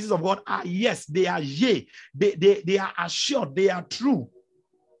the promises of God are yes, they are yea. They are assured, they are true.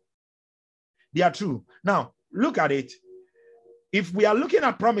 They are true. Now, look at it. If we are looking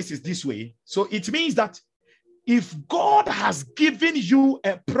at promises this way, so it means that if God has given you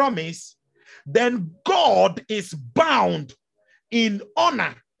a promise, then God is bound in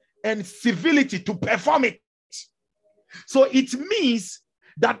honor and civility to perform it. So it means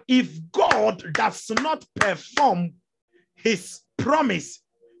that if God does not perform his promise,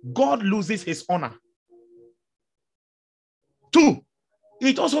 God loses his honor. 2,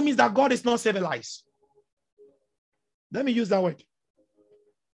 it also means that God is not civilized. Let me use that word.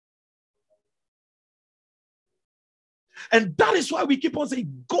 And that is why we keep on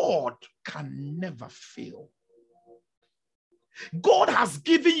saying God can never fail. God has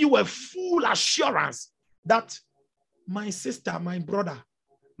given you a full assurance that my sister, my brother,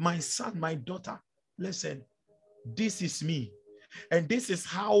 my son, my daughter, listen, this is me. And this is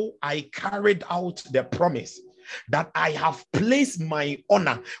how I carried out the promise, that I have placed my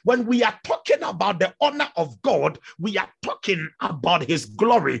honor. When we are talking about the honor of God, we are talking about his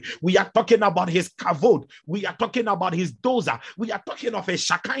glory. We are talking about his kavod. We are talking about his doza. We are talking of his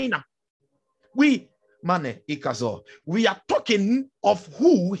shakina. We are talking of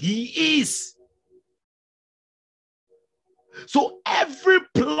who he is. So every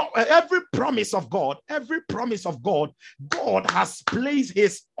promise of God, God has placed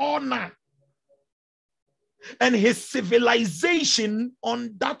his honor and his civilization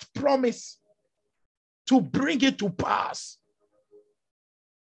on that promise to bring it to pass.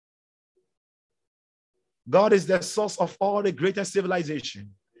 God is the source of all the greatest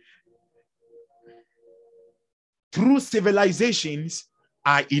civilization. True civilizations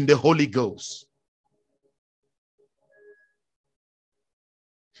are in the Holy Ghost.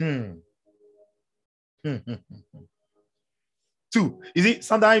 2, you see,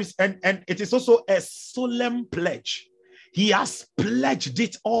 sometimes, and it is also a solemn pledge. He has pledged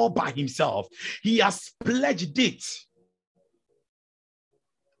it all by himself. He has pledged it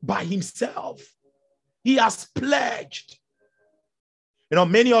by himself. He has pledged. You know,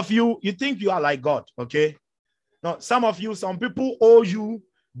 many of you, you think you are like God, okay? No, some of you, some people owe you.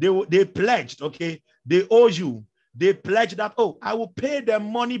 They pledged, okay? They owe you. They pledged that, oh, I will pay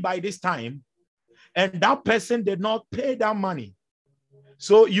them money by this time. And that person did not pay that money.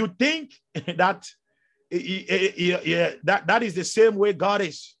 So you think that that is the same way God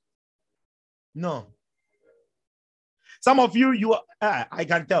is. No. Some of you, I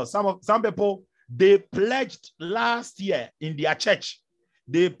can tell, some people, they pledged last year in their church.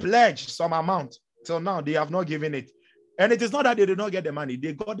 They pledged some amount. So now they have not given it. And it is not that they did not get the money.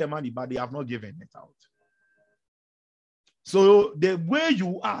 They got the money, but they have not given it out. So the way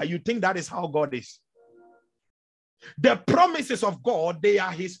you are, you think that is how God is. The promises of God, they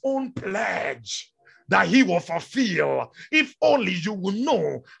are his own pledge that he will fulfill. If only you will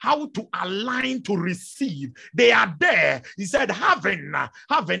know how to align to receive. They are there. He said, heaven,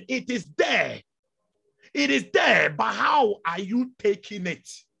 it is there. It is there, but how are you taking it?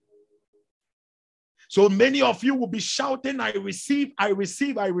 So many of you will be shouting, I receive, I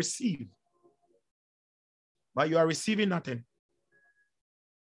receive, I receive. But you are receiving nothing.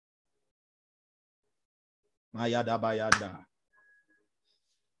 Now,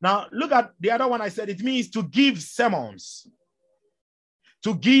 look at the other one I said. It means to give sermons.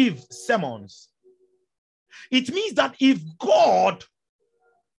 To give sermons. It means that if God,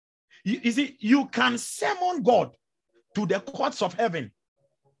 you see, you can summon God to the courts of heaven.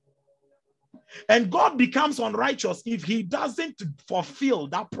 And God becomes unrighteous if he doesn't fulfill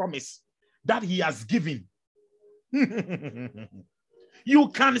that promise that he has given. You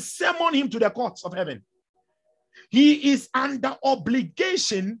can summon him to the courts of heaven. He is under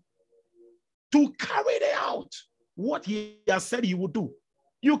obligation to carry out what he has said he would do.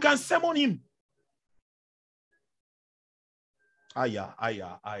 You can summon him. Aya.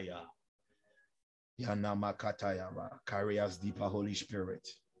 Carry us deeper, Holy Spirit.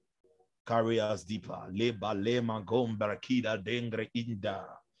 Carry us deeper. Leba lema gomba kida dengre inda.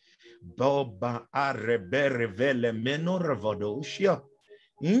 Boba arebere vele menor vodoshia.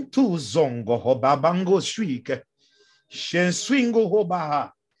 Into zongo hobabango shwike. Shen swingo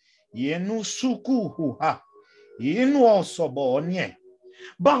hobaha. Yenu suku huha. Yenu osobonye.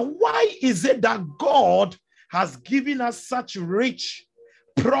 But why is it that God has given us such rich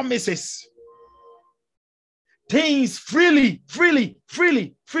promises? Things freely,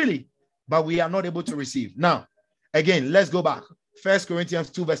 but we are not able to receive. Now, again, let's go back. 1 Corinthians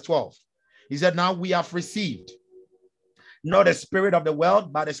 2 verse 12. He said, now we have received not the spirit of the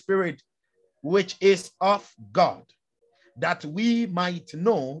world, but the spirit which is of God, that we might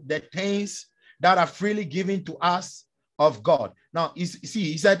know the things that are freely given to us of God. Now, you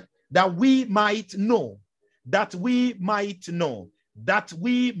see, he said that we might know, that we might know, that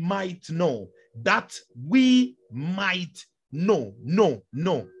we might know, that we might know. No.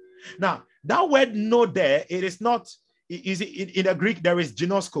 Now, that word know there, it is not, in the Greek, there is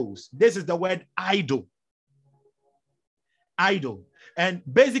ginoskos. This is the word idol. Idol. And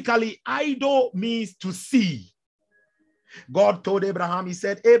basically, idol means to see. God told Abraham, he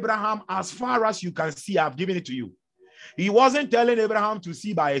said, Abraham, as far as you can see, I've given it to you. He wasn't telling Abraham to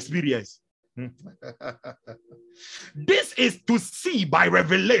see by experience. This is to see by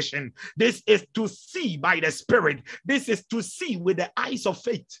revelation. This is to see by the Spirit. This is to see with the eyes of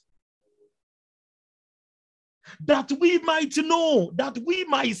faith. That we might know, that we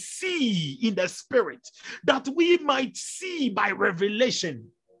might see in the Spirit, that we might see by revelation.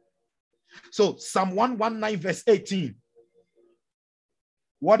 So Psalm 119 verse 18.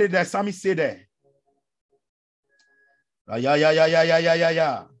 What did the psalmist say there?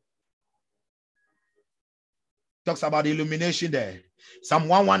 Yeah. Talks about illumination there. Psalm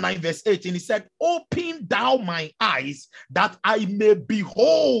 119 verse 18, he said, open thou my eyes that I may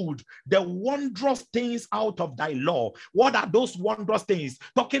behold the wondrous things out of thy law. What are those wondrous things?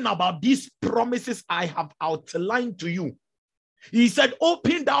 Talking about these promises I have outlined to you. He said,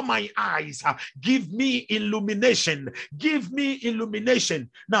 open thou my eyes, give me illumination, give me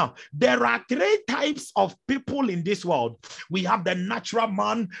illumination. Now, there are three types of people in this world. We have the natural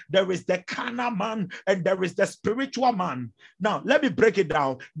man, there is the carnal man, and there is the spiritual man. Now, let me break it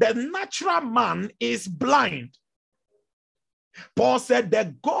down. The natural man is blind. Paul said,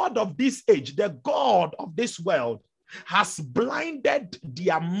 the God of this age, the God of this world has blinded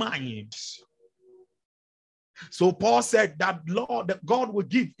their minds. So Paul said that God will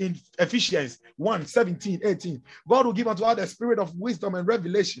give in Ephesians 1:17-18. God will give unto us the spirit of wisdom and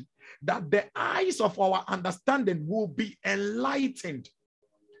revelation, that the eyes of our understanding will be enlightened.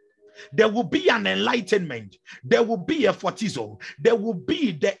 There will be an enlightenment. There will be a fortizo. There will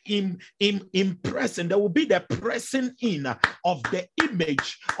be the impressing. There will be the pressing in of the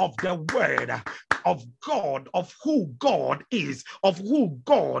image of the word of God, of who God is, of who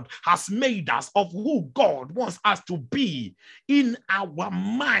God has made us, of who God wants us to be in our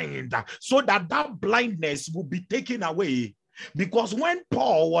mind, so that that blindness will be taken away. Because when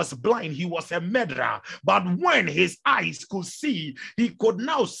Paul was blind, he was a murderer. But when his eyes could see, he could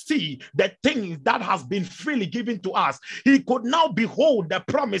now see the things that has been freely given to us. He could now behold the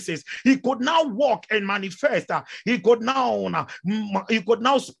promises. He could now walk and manifest. He could now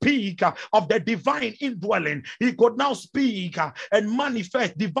speak of the divine indwelling. He could now speak and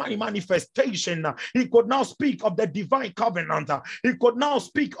manifest divine manifestation. He could now speak of the divine covenant. He could now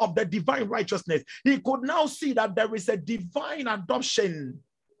speak of the divine righteousness. He could now see that there is a divine adoption.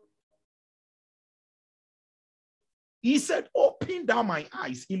 He said, open down my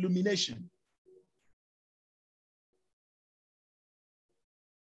eyes, illumination.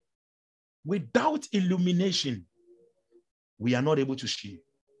 Without illumination, we are not able to see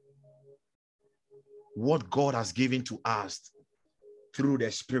what God has given to us through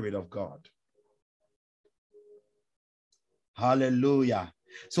the Spirit of God. Hallelujah.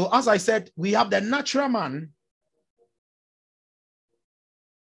 So as I said, we have the natural man.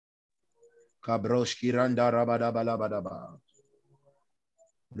 We have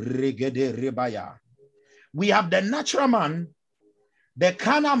the natural man, the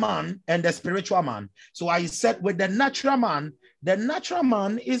carnal man, and the spiritual man. So I said with the natural man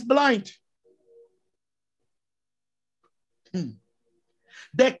is blind.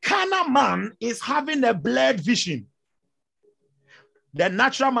 The carnal man is having a blurred vision. The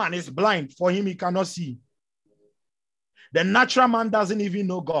natural man is blind. For him, he cannot see. The natural man doesn't even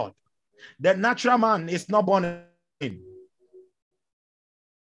know God. The natural man is not born again.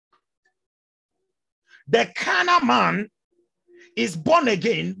 The carnal man is born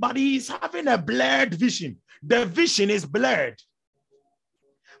again, but he is having a blurred vision. The vision is blurred.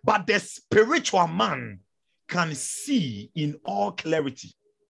 But the spiritual man can see in all clarity.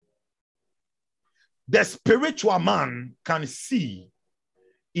 The spiritual man can see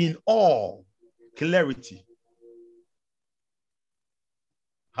in all clarity.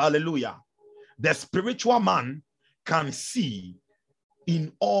 Hallelujah. The spiritual man can see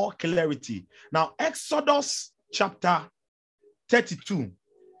in all clarity. Now, Exodus chapter 32.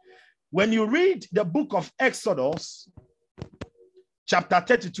 When you read the book of Exodus chapter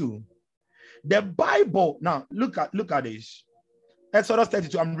 32, the Bible, now look at this. Exodus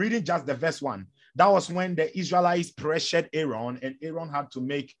 32, I'm reading just the verse 1. That was when the Israelites pressured Aaron, and Aaron had to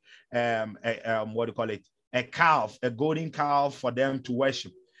make a calf, a golden calf for them to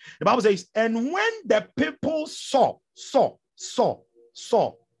worship. The Bible says, and when the people saw,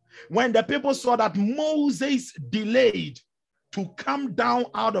 when the people saw that Moses delayed to come down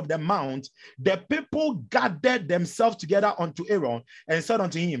out of the mount, the people gathered themselves together unto Aaron and said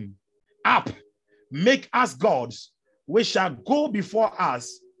unto him, up, make us gods, which shall go before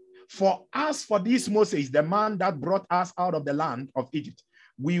us. For as for this Moses, the man that brought us out of the land of Egypt,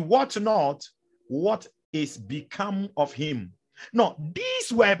 we wot not what is become of him. No,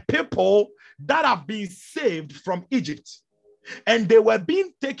 these were people that have been saved from Egypt, and they were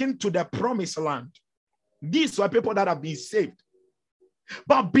being taken to the promised land. These were people that have been saved.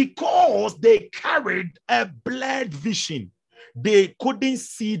 But because they carried a blurred vision, they couldn't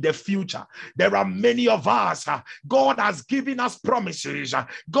see the future. There are many of us, God has given us promises.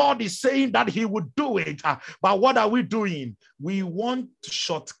 God is saying that he would do it. But what are we doing? We want to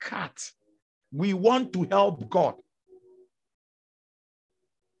shortcut. We want to help God.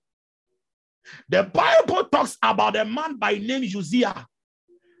 The Bible talks about a man by name Uzziah.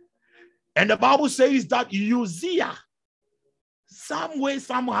 And the Bible says that Uzziah, some way,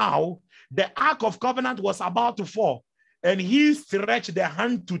 somehow, the Ark of Covenant was about to fall, and he stretched the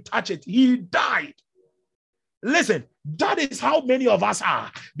hand to touch it. He died. Listen, that is how many of us are,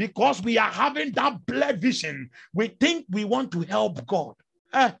 because we are having that blurred vision. We think we want to help God.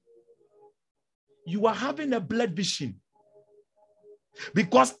 You are having a blurred vision.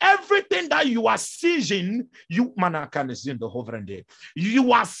 Because everything that you are seizing, you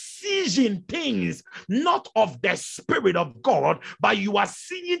are seizing things not of the Spirit of God, but you are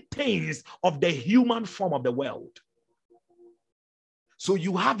seeing things of the human form of the world. So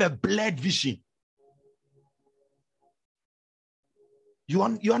you have a blurred vision. You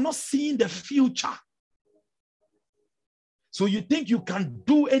are not seeing the future. So you think you can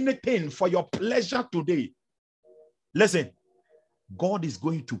do anything for your pleasure today. Listen. God is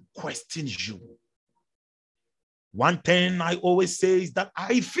going to question you. One thing I always say is that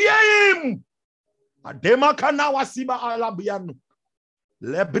I fear him. Adema kana wasiba alabianu.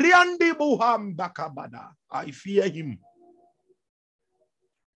 Lebriandi buham bakabada. I fear him.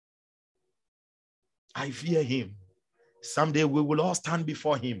 I fear him. Someday we will all stand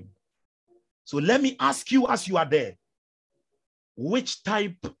before him. So let me ask you as you are there, which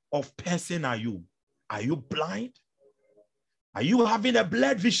type of person are you? Are you blind? Are you having a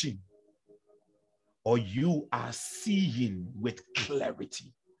blurred vision? Or you are seeing with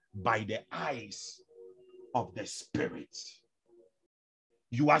clarity by the eyes of the Spirit?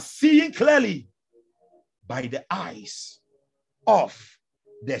 You are seeing clearly by the eyes of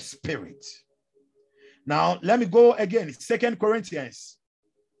the Spirit. Now, let me go again. 2 Corinthians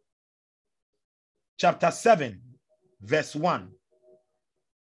chapter 7, verse 1.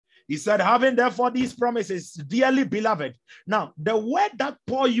 He said, having therefore these promises, dearly beloved. Now, the word that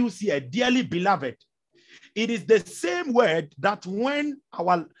Paul used here, dearly beloved, it is the same word that when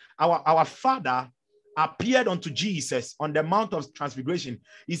our Father appeared unto Jesus on the Mount of Transfiguration,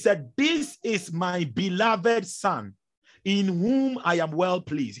 he said, this is my beloved Son, in whom I am well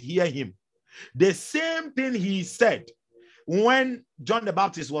pleased. Hear him. The same thing he said when John the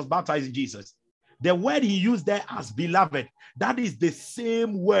Baptist was baptizing Jesus. The word he used there as beloved, that is the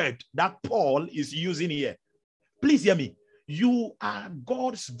same word that Paul is using here. Please hear me. You are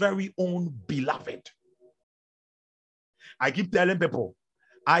God's very own beloved. I keep telling people,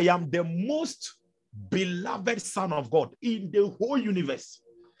 I am the most beloved Son of God in the whole universe.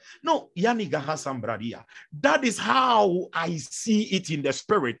 No, that is how I see it in the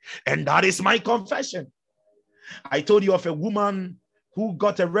spirit, and that is my confession. I told you of a woman who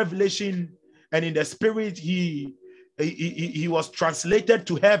got a revelation, and in the spirit he was translated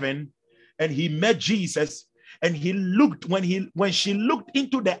to heaven, and he met Jesus. And he looked, when she looked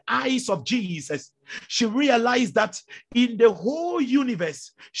into the eyes of Jesus, she realized that in the whole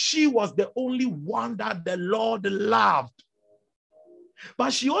universe, she was the only one that the Lord loved.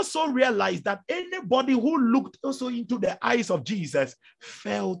 But she also realized that anybody who looked also into the eyes of Jesus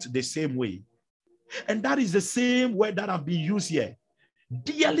felt the same way. And that is the same word that have been used here.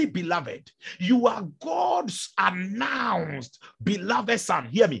 Dearly beloved, you are God's announced beloved Son.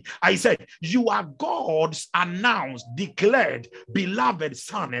 Hear me. I said, you are God's announced, declared beloved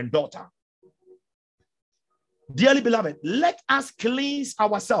son and daughter. Dearly beloved, let us cleanse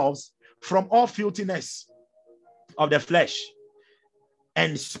ourselves from all filthiness of the flesh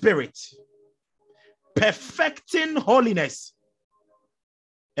and spirit, perfecting holiness,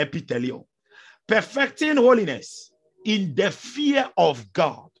 epithelio, perfecting holiness in the fear of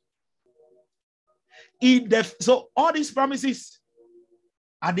God. So all these promises,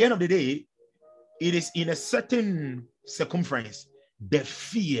 at the end of the day, it is in a certain circumference, the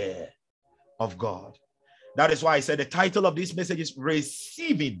fear of God. That is why I said the title of this message is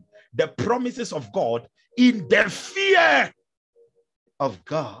Receiving the Promises of God in the Fear of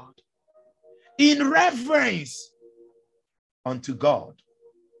God, in reverence unto God.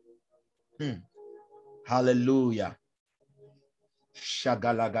 Hallelujah.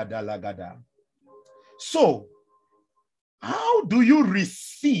 Shagalagadalagada. So, how do you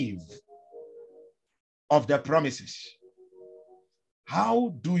receive of the promises?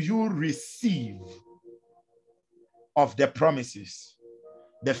 How do you receive of the promises?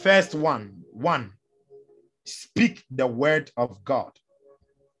 The first one, speak the word of God.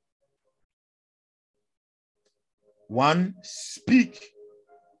 Speak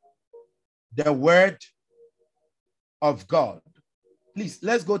the word of God. Please,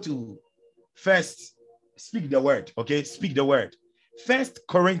 let's go to first, speak the word, okay? Speak the word. 1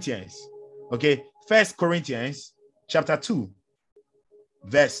 Corinthians, okay? 1 Corinthians chapter 2,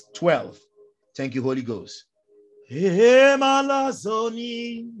 verse 12. Thank you, Holy Ghost. 1 Corinthians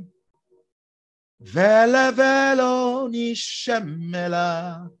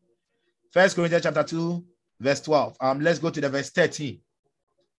chapter 2, verse 12. Let's go to the verse 13.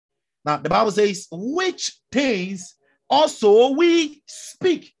 Now, the Bible says, which things also we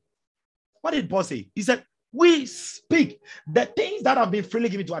speak. What did Paul say? He said, we speak. The things that have been freely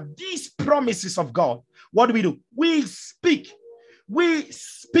given to us, these promises of God. What do? We speak. We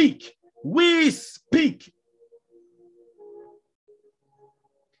speak. We speak.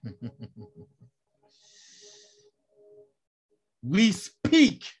 We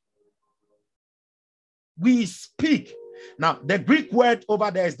speak. We speak. Now, the Greek word over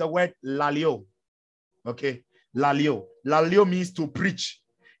there is the word lalio. Okay, lalio. Lalio means to preach.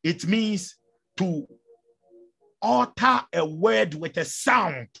 It means to utter a word with a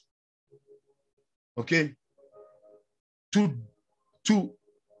sound. Okay, to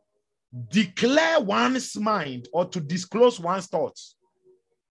declare one's mind or to disclose one's thoughts.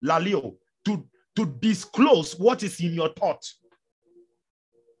 Lalio, to disclose what is in your thought.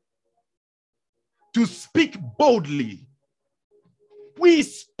 To speak boldly. We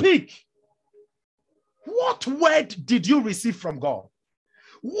speak. What word did you receive from God?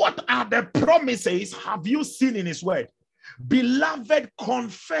 What are the promises have you seen in his word? Beloved,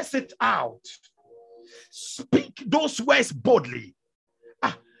 confess it out. Speak those words boldly.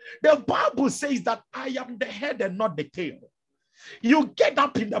 The Bible says that I am the head and not the tail. You get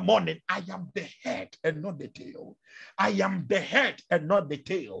up in the morning, I am the head and not the tail. I am the head and not the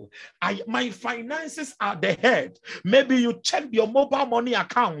tail. My finances are the head. Maybe you checked your mobile money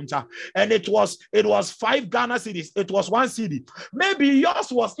account and it was 5 Ghana cedis. It was 1 cedi. Maybe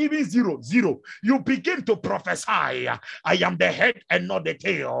yours was even zero. You begin to prophesy. I am the head and not the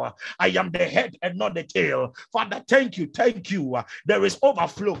tail. I am the head and not the tail. Father, thank you. There is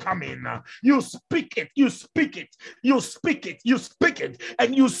overflow coming. You speak it. You speak it. You speak it. You speak it,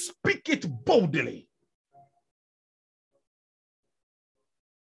 and you speak it boldly.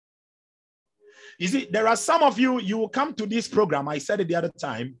 You see, there are some of you, you will come to this program, I said it the other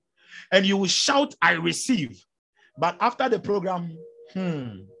time, and you will shout, I receive. But after the program,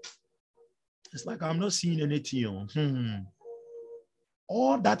 it's like I'm not seeing anything.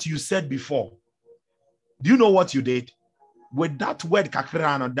 All that you said before, do you know what you did? With that word,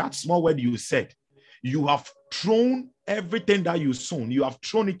 kakrana, that small word you said, you have thrown everything that you sown. You have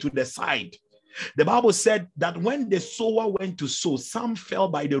thrown it to the side. The Bible said that when the sower went to sow, some fell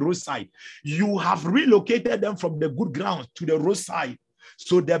by the roadside. You have relocated them from the good ground to the roadside.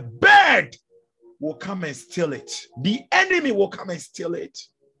 So the bird will come and steal it. The enemy will come and steal it.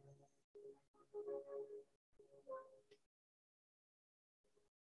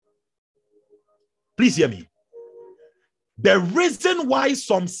 Please hear me. The reason why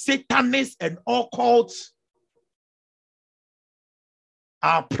some Satanists and occults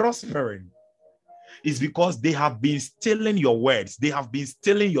are prospering is because they have been stealing your words. They have been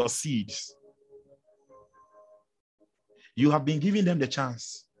stealing your seeds. You have been giving them the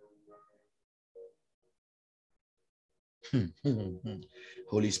chance.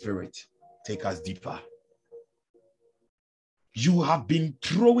 Holy Spirit, take us deeper. You have been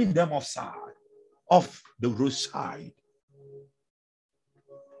throwing them off the roadside.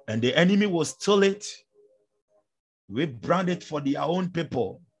 And the enemy will steal it. We brand it for their own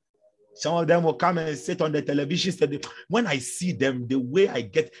people. Some of them will come and sit on the television set. When I see them, the way I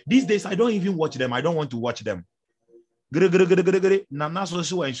get these days, I don't even watch them. I don't want to watch them.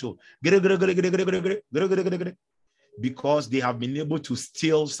 Because they have been able to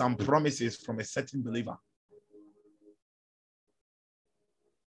steal some promises from a certain believer.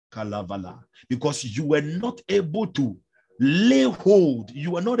 Because you were not able to lay hold, you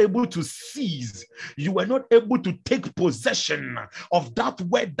were not able to seize, you were not able to take possession of that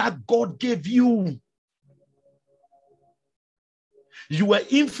word that God gave you. You were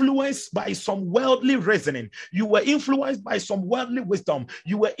influenced by some worldly reasoning. You were influenced by some worldly wisdom.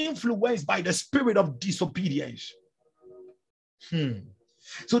 You were influenced by the spirit of disobedience.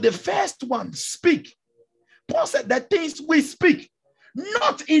 So the first one, speak. Paul said the things we speak,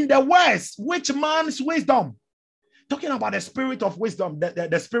 not in the words which man's wisdom. Talking about the spirit of wisdom,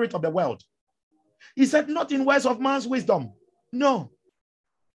 the spirit of the world. He said, not in words of man's wisdom. No.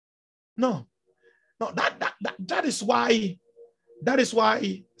 That is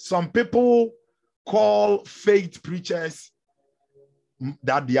why some people call faith preachers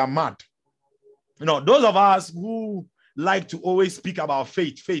that they are mad. Those of us who like to always speak about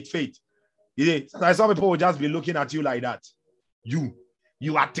faith. You see, some people will just be looking at you like that. You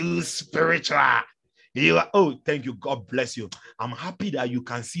are too spiritual. Oh, thank you. God bless you. I'm happy that you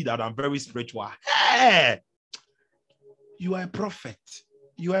can see that I'm very spiritual. Hey, you are a prophet.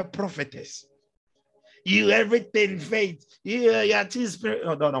 You are a prophetess. You everything faith. You are too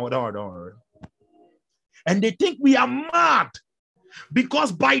spiritual. Don't worry. And they think we are mad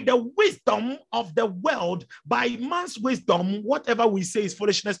because by the wisdom of the world, by man's wisdom, whatever we say is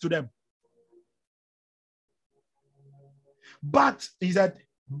foolishness to them. But he said,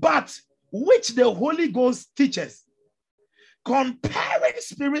 which the Holy Ghost teaches, comparing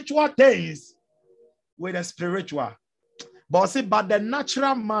spiritual things with the spiritual. But the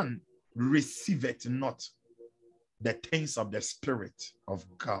natural man receiveth not the things of the Spirit of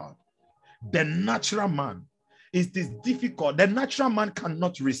God. The natural man, it is difficult. The natural man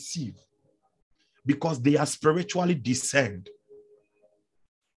cannot receive because they are spiritually discerned.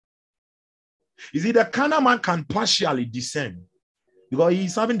 You see, the carnal man can partially discern because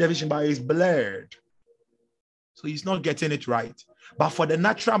he's having the vision, but he's blurred. So he's not getting it right. But for the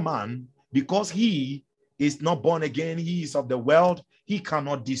natural man, because he is not born again, he is of the world, he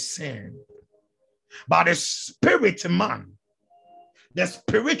cannot discern. But the spirit man, the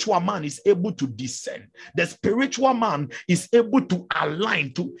spiritual man is able to discern. The spiritual man is able to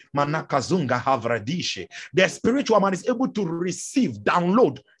align to Manakazunga Havradishe. The spiritual man is able to receive,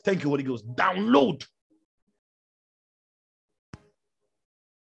 download. Thank you, Holy Ghost. Download.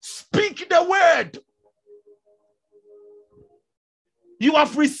 Speak the word. You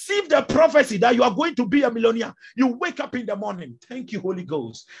have received a prophecy that you are going to be a millionaire. You wake up in the morning. Thank you, Holy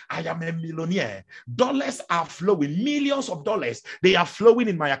Ghost. I am a millionaire. Dollars are flowing. Millions of dollars. They are flowing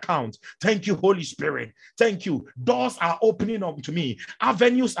in my account. Thank you, Holy Spirit. Thank you. Doors are opening up to me.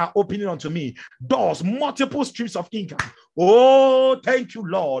 Avenues are opening unto me. Doors, multiple streams of income. Oh, thank you,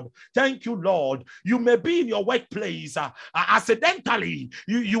 Lord. Thank you, Lord. You may be in your workplace. Accidentally,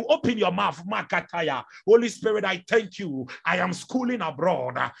 you open your mouth. Makataya. Holy Spirit, I thank you. I am schooling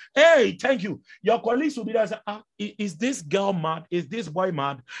abroad. Hey, thank you. Your colleagues will be there and say, is this girl mad? Is this boy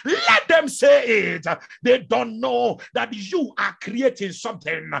mad? Let them say it. They don't know that you are creating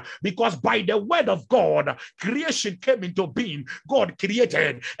something, because by the word of God, creation came into being. God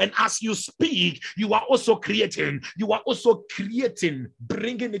created. And as you speak, you are also creating. You are also creating,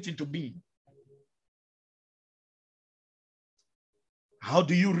 bringing it into being. How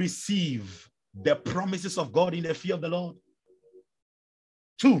do you receive the promises of God in the fear of the Lord?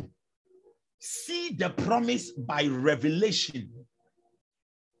 2, see the promise by revelation.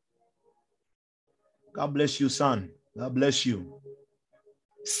 God bless you, son. God bless you.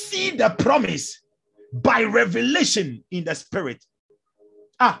 See the promise by revelation in the spirit.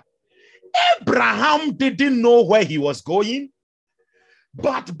 Abraham didn't know where he was going,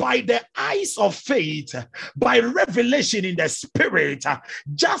 but by the eyes of faith, by revelation in the spirit,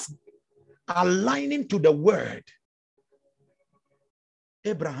 just aligning to the word,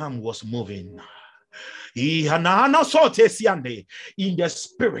 Abraham was moving. In the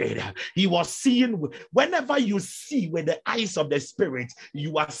spirit, he was seeing. Whenever you see with the eyes of the spirit,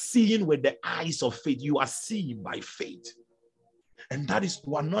 you are seeing with the eyes of faith. You are seeing by faith. And that is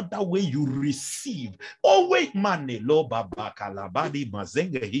another way you receive. Oh, wait, money.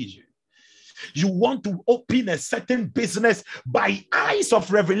 You want to open a certain business by eyes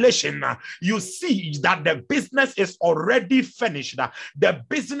of revelation. You see that the business is already finished. The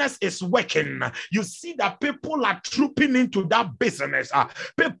business is working. You see that people are trooping into that business.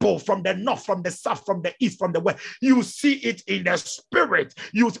 People from the north, from the south, from the east, from the west. You see it in the spirit.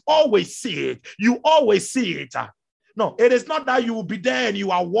 You always see it. You always see it. No, it is not that you will be there and you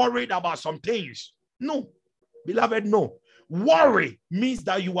are worried about some things. No, beloved, no. Worry means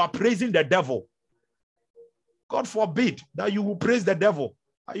that you are praising the devil. God forbid that you will praise the devil.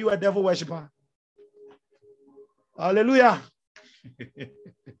 Are you a devil worshiper? Hallelujah.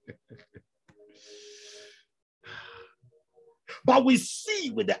 But we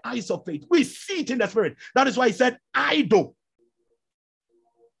see with the eyes of faith. We see it in the spirit. That is why he said, idle.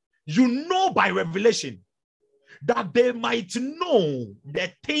 You know by revelation, that they might know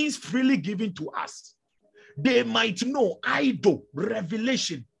the things freely given to us. They might know, idol,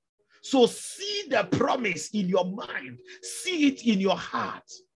 revelation. So see the promise in your mind. See it in your heart.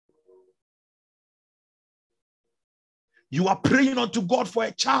 You are praying unto God for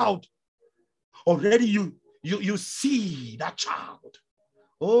a child. Already you see that child.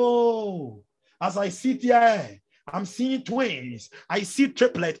 Oh, as I sit here, I'm seeing twins. I see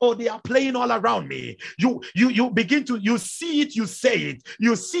triplets. Oh, they are playing all around me. You begin to, you see it, you say it.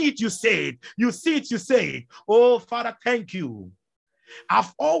 You see it, you say it. You see it, you say it. Oh, Father, thank you.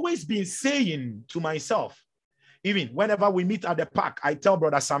 I've always been saying to myself, even whenever we meet at the park, I tell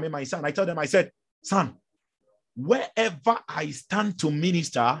Brother Sammy, my son, I tell them, I said, son, wherever I stand to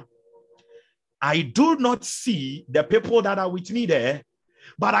minister, I do not see the people that are with me there,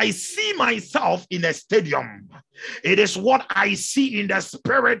 but I see myself in a stadium. It is what I see in the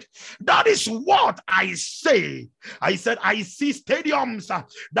spirit. That is what I say. I said, I see stadiums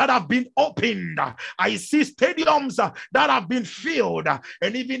that have been opened. I see stadiums that have been filled.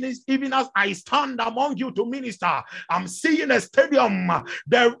 And even as I stand among you to minister, I'm seeing a stadium.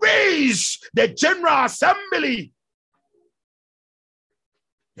 There is the General Assembly.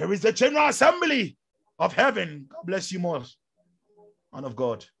 There is the General Assembly of heaven. God bless you most. Man of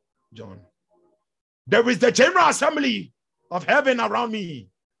God, John. There is the General Assembly of heaven around me.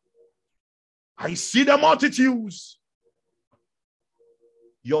 I see the multitudes.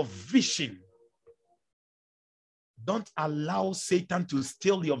 Your vision. Don't allow Satan to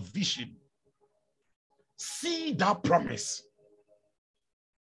steal your vision. See that promise.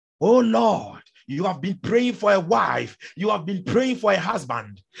 Oh Lord, You have been praying for a wife. You have been praying for a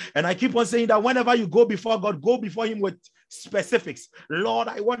husband. And I keep on saying that whenever you go before God, go before him with specifics. Lord,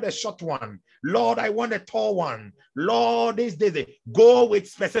 I want a short one. Lord, I want a tall one. Lord, this. Go with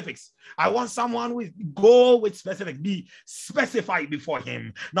specifics. I want someone with go with specifics. Be specified before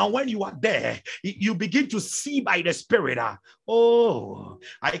him. Now, when you are there, you begin to see by the Spirit. Oh,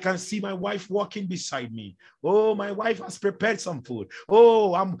 I can see my wife walking beside me. Oh, my wife has prepared some food.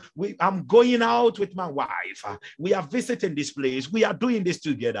 Oh, I'm going out with my wife. We are visiting this place. We are doing this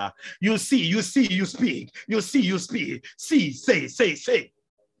together. You see, you speak. You see, you speak. See, say.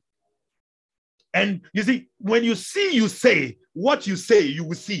 And you see, when you see, you say, what you say, you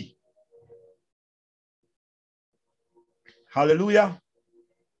will see. Hallelujah.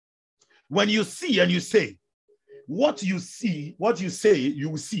 When you see and you say, what you see, what you say,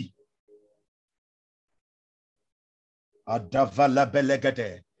 you will see.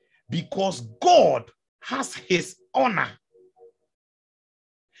 Because God has his honor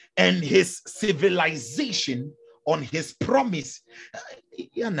and his civilization on his promise.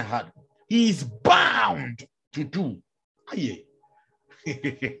 He is bound to do. The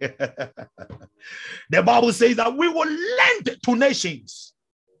Bible says that we will lend to nations.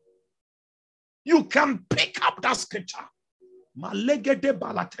 You can pick up that scripture. But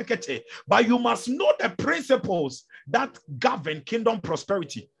you must know the principles that govern kingdom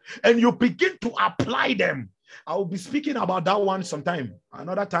prosperity, and you begin to apply them. I will be speaking about that one sometime.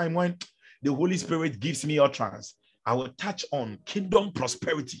 Another time when the Holy Spirit gives me utterance, I will touch on kingdom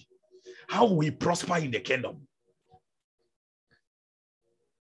prosperity. How we prosper in the kingdom.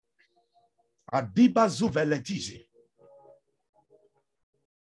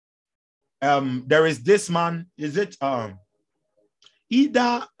 There is this man, is it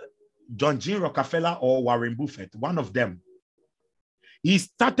either John G. Rockefeller or Warren Buffett, one of them. He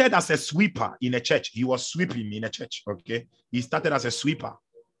started as a sweeper in a church. He was sweeping in a church, okay? He started as a sweeper.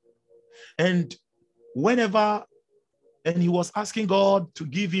 And he was asking God to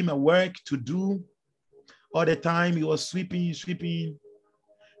give him a work to do. All the time he was sweeping,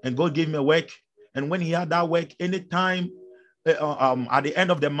 and God gave him a work. And when he had that work, anytime at the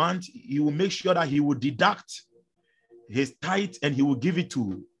end of the month, he will make sure that he would deduct his tithe and he will give it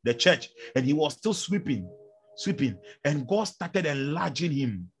to the church. And he was still sweeping. And God started enlarging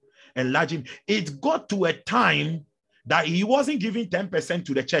him. It got to a time that he wasn't giving 10%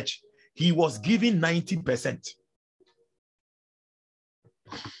 to the church. He was giving 90%.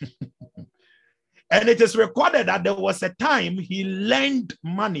 And it is recorded that there was a time he lent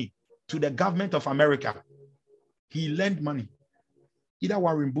money to the government of America. He lent money. Either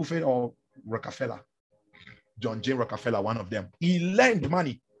Warren Buffett or Rockefeller. John J. Rockefeller, one of them. He lent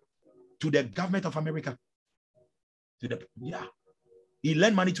money to the government of America. He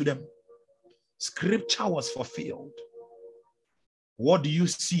lent money to them. Scripture was fulfilled. What do you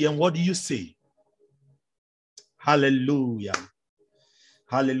see and what do you say? Hallelujah.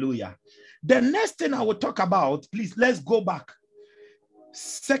 Hallelujah. The next thing I will talk about, please, let's go back.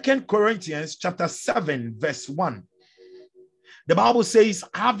 2 Corinthians chapter 7, verse 1. The Bible says,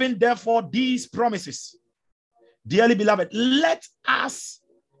 having therefore these promises, dearly beloved, let us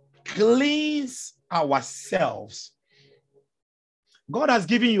cleanse ourselves. God has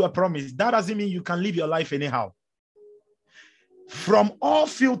given you a promise. That doesn't mean you can live your life anyhow. From all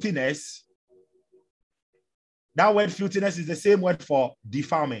filthiness. That word filthiness is the same word for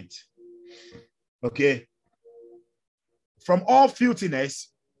defilement. Okay. From all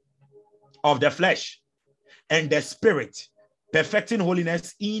filthiness of the flesh and the spirit, perfecting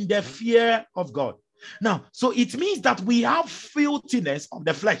holiness in the fear of God. Now, so it means that we have filthiness of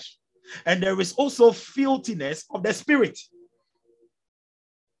the flesh, and there is also filthiness of the spirit.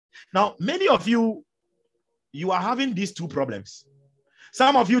 Now, many of you are having these two problems.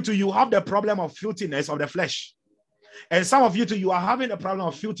 Some of you too, you have the problem of filthiness of the flesh. And some of you too, you are having the problem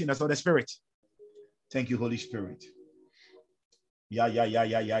of filthiness of the spirit. Thank you, Holy Spirit. Yeah.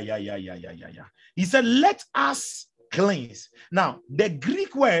 He said, let us cleanse. Now, the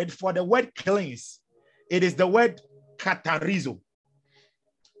Greek word for the word cleanse, it is the word katarizo.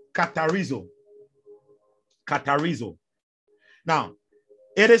 Katarizo. Now,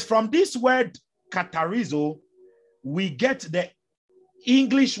 it is from this word katarizo we get the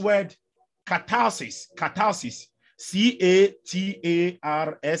English word catharsis. Catharsis. C-A-T-A-R-S-I-S.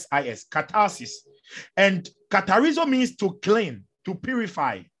 Catharsis. And katarizo means to clean, to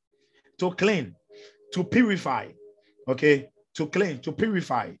purify, to clean, to purify. Okay? To clean, to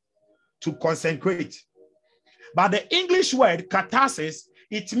purify, to consecrate. But the English word catharsis,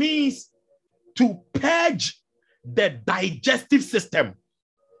 it means to purge the digestive system,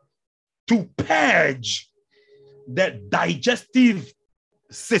 to purge the digestive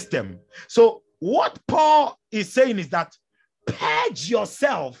system. So what Paul is saying is that purge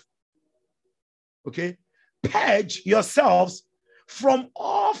yourself, okay? Purge yourselves from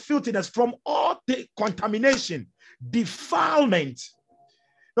all filthiness, from all the contamination, defilement.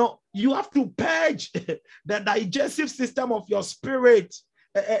 No, you have to purge the digestive system of your spirit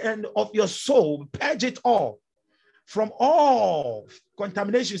and of your soul. Purge it all from all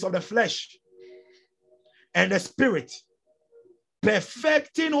contaminations of the flesh and the spirit,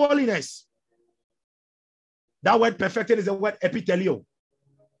 perfecting holiness. That word perfecting is the word epitelio.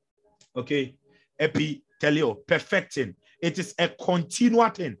 Okay, epitelio, perfecting. It is a continual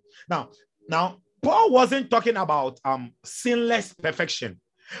thing. Now, Paul wasn't talking about sinless perfection,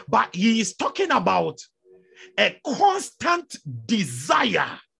 but he is talking about a constant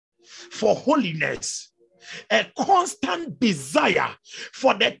desire for holiness, a constant desire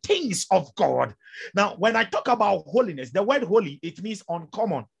for the things of God. Now, when I talk about holiness, the word holy, it means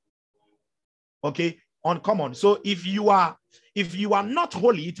uncommon. Okay, uncommon. So if you are not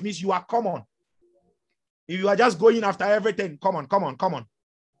holy, it means you are common. If you are just going after everything, come on.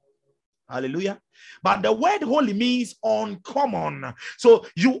 Hallelujah. But the word holy means uncommon. So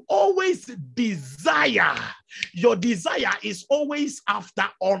you always desire. Your desire is always after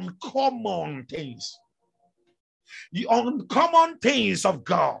uncommon things. The uncommon things of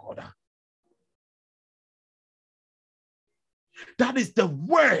God. That is the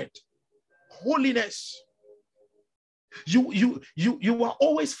word holiness. You are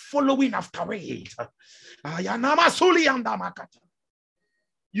always following after it.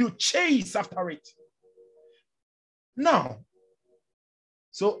 You chase after it. Now,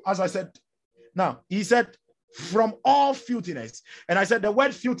 so as I said, now he said from all filthiness. And I said the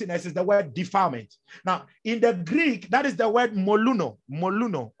word filthiness is the word defilement. Now, in the Greek, that is the word moluno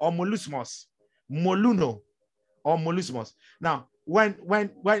or molusmos. Moluno or molusmos. Now, when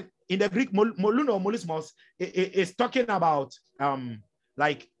in the Greek, moluno or molusmos is talking about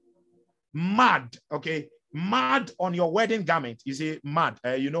like mud, okay? Mud on your wedding garment. You see, mud,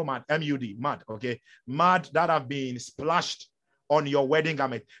 mud, M-U-D, mud, okay? Mud that have been splashed on your wedding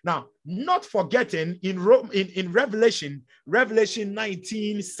garment. Now, not forgetting in Revelation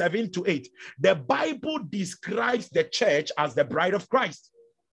 19, 7-8, the Bible describes the church as the bride of Christ.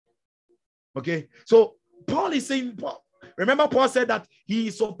 Okay, so Paul is saying, remember Paul said that he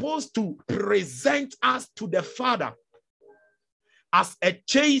is supposed to present us to the Father as a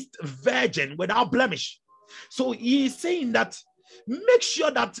chaste virgin without blemish. So he is saying that make sure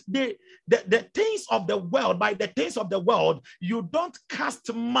that the things of the world, by the things of the world, you don't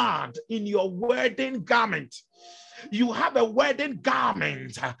cast mud in your wedding garment. You have a wedding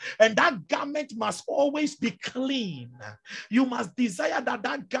garment, and that garment must always be clean. You must desire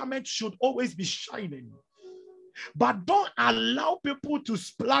that garment should always be shining. But don't allow people to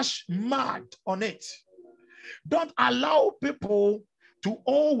splash mud on it. Don't allow people to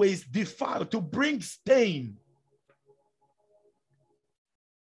always defile, to bring stain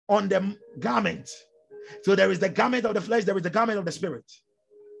on the garment. So there is the garment of the flesh, there is the garment of the spirit.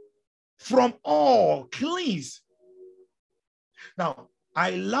 From all, cleanse. Now, I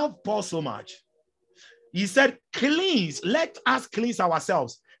love Paul so much. He said, cleanse, let us cleanse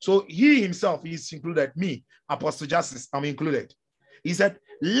ourselves. So he himself is included, me, Apostle Justice, I'm included. He said,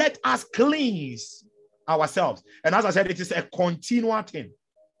 let us cleanse ourselves. And as I said, it is a continual thing.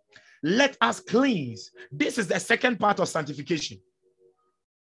 Let us cleanse. This is the second part of sanctification.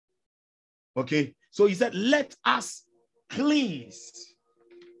 Okay, so he said, let us cleanse.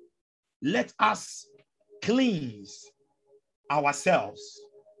 Let us cleanse ourselves.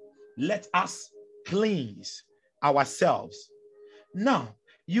 Let us cleanse ourselves. Now,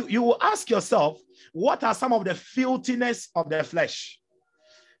 you will ask yourself, what are some of the filthiness of the flesh?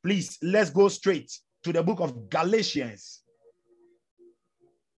 Please, let's go straight to the book of Galatians.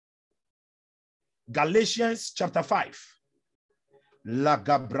 Galatians chapter 5.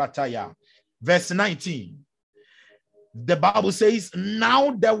 Lagabrataya. Verse 19. The Bible says,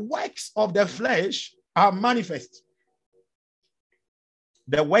 now the works of the flesh are manifest.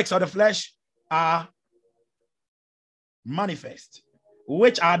 The works of the flesh are manifest.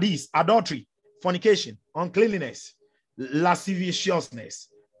 Which are these? Adultery, fornication, uncleanness, lasciviousness,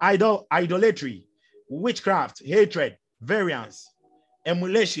 idolatry, witchcraft, hatred, variance,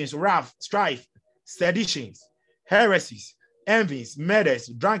 emulations, wrath, strife, seditions, heresies, envies, murders,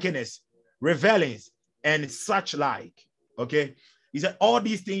 drunkenness, revelings, and such like. Okay, he said all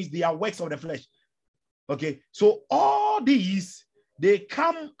these things, they are works of the flesh. Okay, so all these, they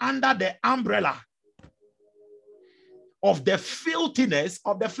come under the umbrella of the filthiness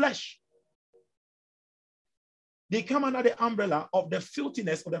of the flesh. They come under the umbrella of the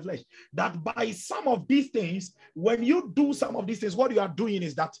filthiness of the flesh. That by some of these things, when you do some of these things, what you are doing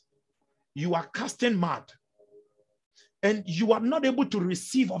is that you are casting mad. And you are not able to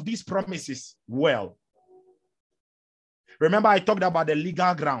receive of these promises well. Remember, I talked about the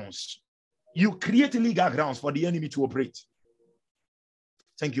legal grounds. You create legal grounds for the enemy to operate.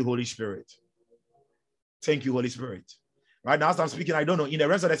 Thank you, Holy Spirit. Thank you, Holy Spirit. Right now, as I'm speaking, I don't know. In the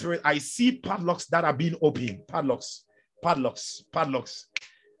rest of the Spirit, I see padlocks that are being opened. Padlocks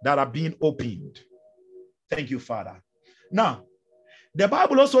that are being opened. Thank you, Father. Now, the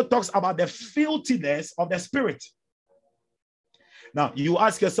Bible also talks about the filthiness of the spirit. Now, you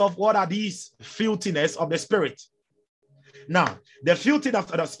ask yourself, what are these filthiness of the spirit? Now, the filthiness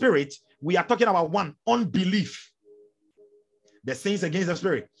of the spirit, we are talking about one, unbelief. The sins against the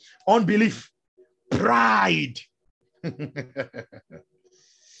spirit. Unbelief. Pride.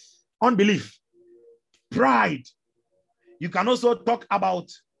 Unbelief. Pride. You can also talk about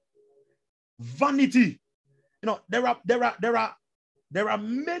vanity. You know, there are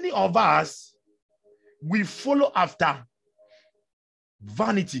many of us, we follow after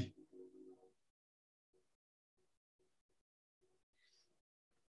vanity.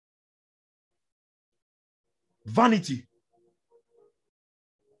 Vanity.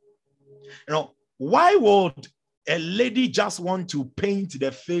 You know, why would a lady just want to paint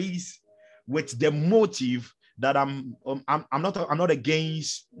the face with the motive that I'm not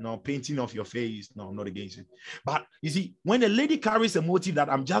against, you know, painting of your face. No, I'm not against it. But you see, when a lady carries a motive that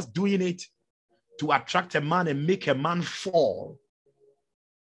I'm just doing it to attract a man and make a man fall,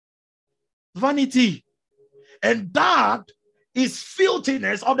 vanity, and that is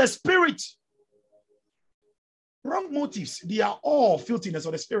filthiness of the spirit. Wrong motives, they are all filthiness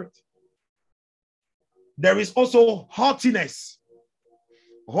of the spirit. There is also haughtiness.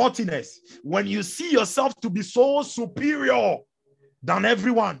 Haughtiness, when you see yourself to be so superior than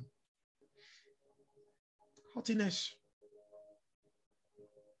everyone. Haughtiness.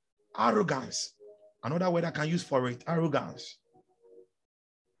 Arrogance, another word I can use for it, arrogance.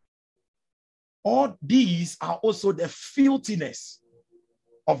 All these are also the filthiness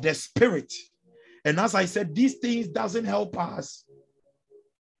of the spirit. And as I said, these things doesn't help us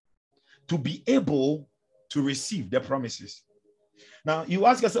to be able to receive the promises. Now, you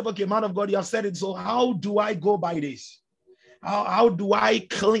ask yourself, okay, man of God, you have said it, so how do I go by this? How do I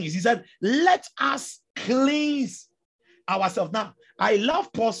cleanse? He said, let us cleanse ourselves. Now, I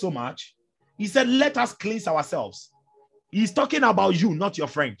love Paul so much. He said, let us cleanse ourselves. He's talking about you, not your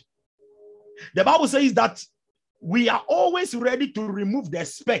friend. The Bible says that we are always ready to remove the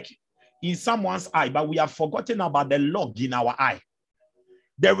speck in someone's eye, but we have forgotten about the log in our eye.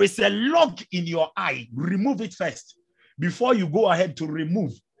 There is a log in your eye. Remove it first before you go ahead to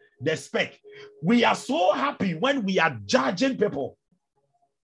remove the speck. We are so happy when we are judging people.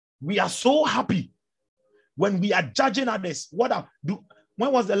 We are so happy when we are judging others. When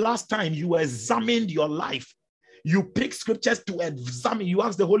was the last time you examined your life? You pick scriptures to examine. You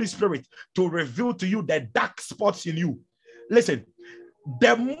ask the Holy Spirit to reveal to you the dark spots in you. Listen,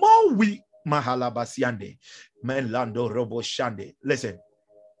 the more we listen,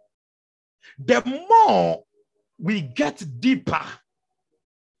 the more we get deeper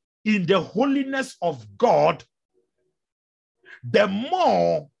in the holiness of God, the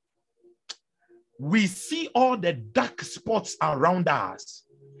more we see all the dark spots around us,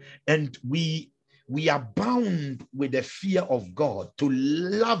 and we are bound with the fear of God to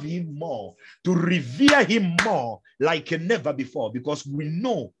love him more, to revere him more like never before, because we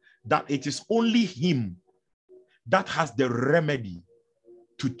know that it is only him that has the remedy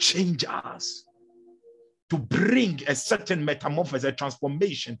to change us, to bring a certain metamorphosis, a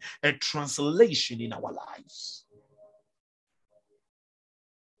transformation, a translation in our lives.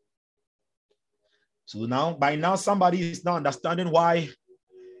 So now, by now, somebody is now understanding why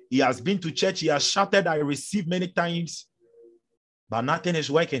he has been to church, he has shouted, I received many times, but nothing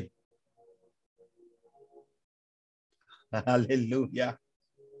is working. Hallelujah.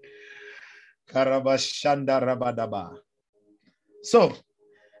 So,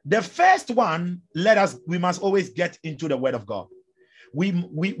 the first one, we must always get into the word of God.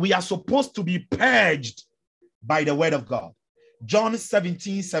 We are supposed to be purged by the word of God. John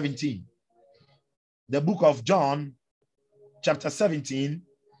 17:17. The book of John, chapter 17,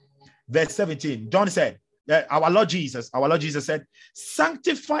 verse 17. John said, our Lord Jesus said,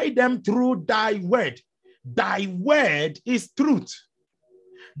 sanctify them through thy word. Thy word is truth.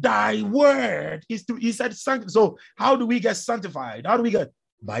 Thy word is truth. He said, so how do we get sanctified? How do we get?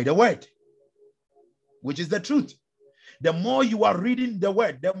 By the word, which is the truth. The more you are reading the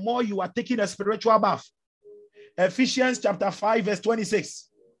word, the more you are taking a spiritual bath. Ephesians chapter 5, verse 26.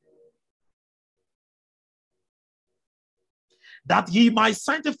 That he might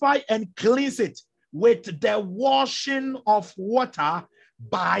sanctify and cleanse it with the washing of water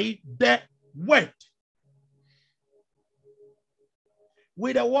by the word.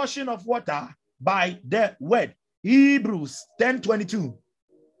 With the washing of water by the word. Hebrews 10:22.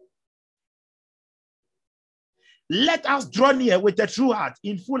 Let us draw near with a true heart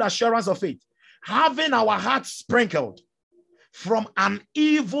in full assurance of faith, having our hearts sprinkled from an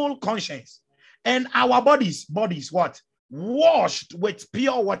evil conscience and our bodies what? Washed with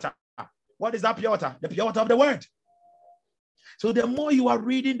pure water. What is that pure water? The pure water of the word. So the more you are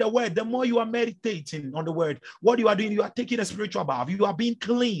reading the word, the more you are meditating on the word, what you are doing, you are taking a spiritual bath. You are being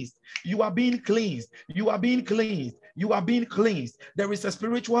cleansed. You are being cleansed. You are being cleansed. You are being cleansed. There is a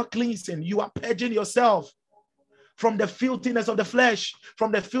spiritual cleansing. You are purging yourself from the filthiness of the flesh,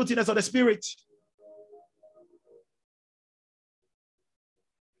 from the filthiness of the spirit.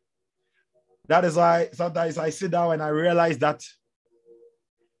 That is why sometimes I sit down and I realize that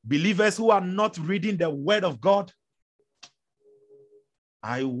believers who are not reading the word of God,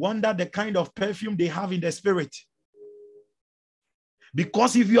 I wonder the kind of perfume they have in the spirit.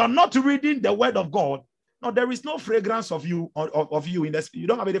 Because if you are not reading the word of God, no, there is no fragrance of you in the spirit. You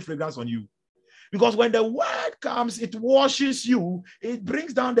don't have any fragrance on you. Because when the word comes, it washes you, it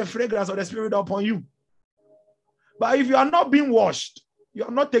brings down the fragrance of the spirit upon you. But if you are not being washed, you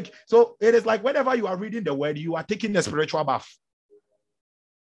are not taking. So it is like whenever you are reading the word, you are taking the spiritual bath.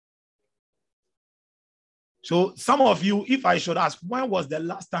 So some of you, if I should ask, when was the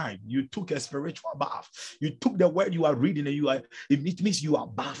last time you took a spiritual bath? You took the word you are reading and it means you are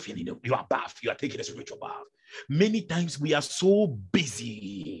bathing. You are taking a spiritual bath. Many times we are so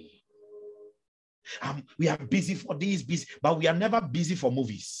busy. We are busy for this, busy, but we are never busy for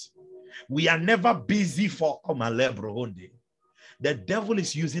movies. We are never busy for the devil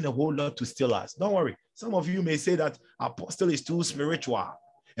is using a whole lot to steal us. Don't worry. Some of you may say that apostle is too spiritual.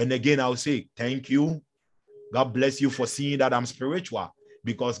 And again, I'll say, thank you. God bless you for seeing that I'm spiritual.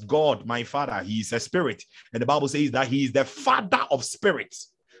 Because God, my Father, he is a spirit. And the Bible says that he is the Father of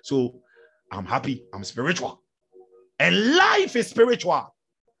spirits. So I'm happy. I'm spiritual. And life is spiritual.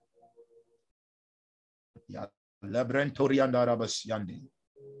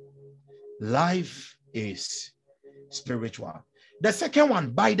 Life is spiritual. The second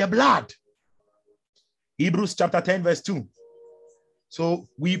one, by the blood. Hebrews chapter 10, verse 2. So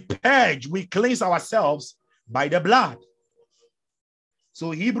we purge, we cleanse ourselves by the blood.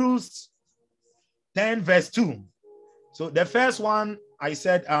 So Hebrews 10, verse 2. So the first one, I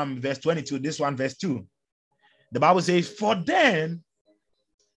said verse 22, this one, verse 2. The Bible says, for then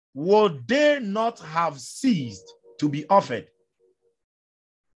would they not have ceased to be offered,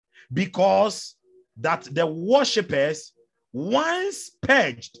 because that the worshippers, once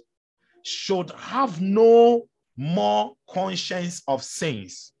purged, should have no more conscience of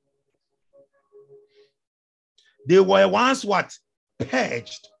sins. They were once what?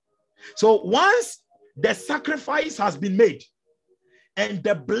 Purged. So once the sacrifice has been made and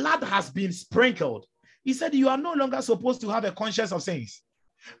the blood has been sprinkled, he said you are no longer supposed to have a conscience of sins.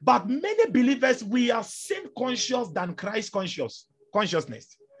 But many believers, we are sin conscious than Christ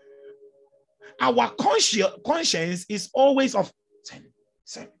consciousness. Our conscience is always of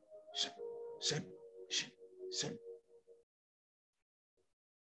sin.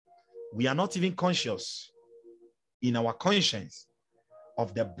 We are not even conscious in our conscience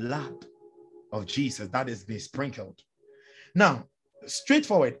of the blood of Jesus that has been sprinkled. Now,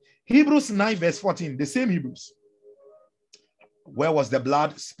 straightforward, Hebrews 9 verse 14, the same Hebrews. Where was the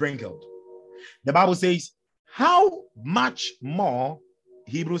blood sprinkled? The Bible says, how much more,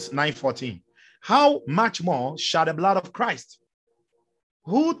 Hebrews 9:14, how much more shall the blood of Christ,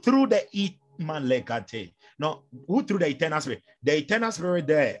 who through the eternal spirit, the eternal spirit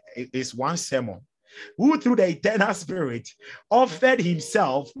there is one sermon, who through the eternal spirit offered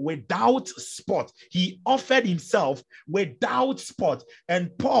himself without spot. He offered himself without spot.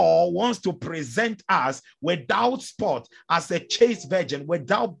 And Paul wants to present us without spot as a chaste virgin,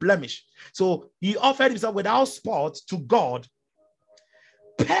 without blemish. So he offered himself without spot to God.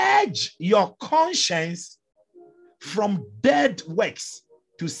 Purge your conscience from dead works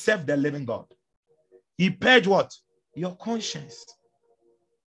to serve the living God. He purged what? Your conscience.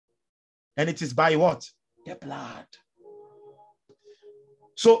 And it is by what? The blood.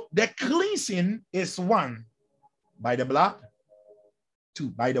 So the cleansing is one, by the blood, two,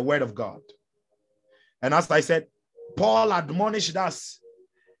 by the word of God. And as I said, Paul admonished us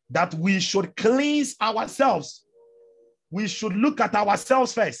that we should cleanse ourselves. We should look at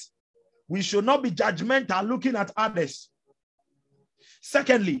ourselves first. We should not be judgmental looking at others.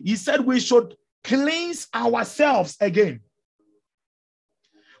 Secondly, he said we should cleanse ourselves again.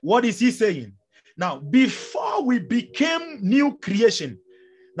 What is he saying? Now, before we became new creation,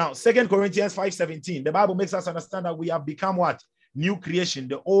 now 2 Corinthians 5:17, the Bible makes us understand that we have become what? New creation.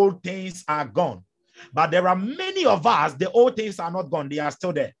 The old things are gone. But there are many of us, the old things are not gone. They are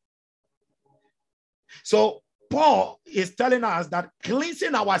still there. So Paul is telling us that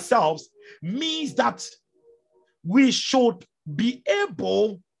cleansing ourselves means that we should be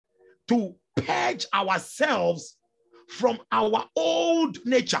able to purge ourselves from our old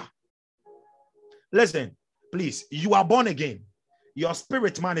nature. Listen, please, you are born again. Your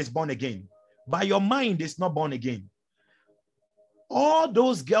spirit man is born again, but your mind is not born again. All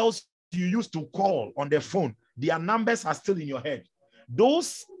those girls you used to call on the phone, their numbers are still in your head.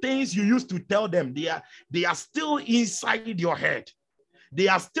 Those things you used to tell them, they are still inside your head. They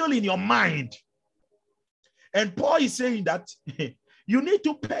are still in your mind. And Paul is saying that you need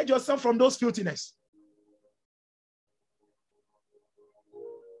to purge yourself from those filthiness.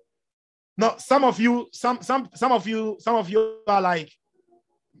 Now, some of you are like,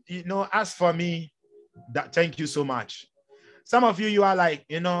 as for me, that thank you so much. Some of you are like,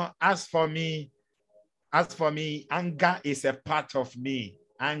 as for me, anger is a part of me.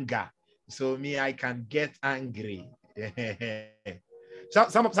 Anger. So me, I can get angry.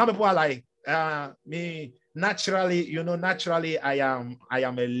 Some people are like, me, naturally, I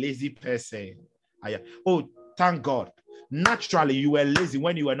am a lazy person. Oh, thank God. Naturally, you were lazy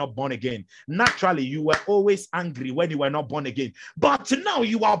when you were not born again. Naturally, you were always angry when you were not born again. But now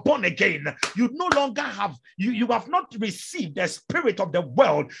you are born again. You no longer have, you have not received the spirit of the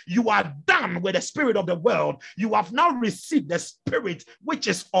world. You are done with the spirit of the world. You have now received the spirit which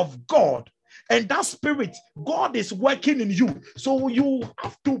is of God. And that spirit, God is working in you. So you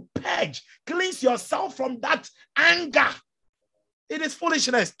have to purge, cleanse yourself from that anger. It is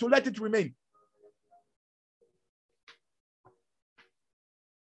foolishness to let it remain.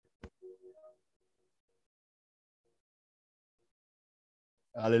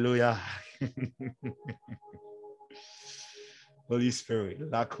 Hallelujah. Holy Spirit.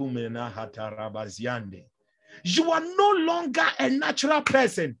 You are no longer a natural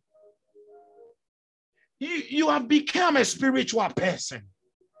person. You have become a spiritual person.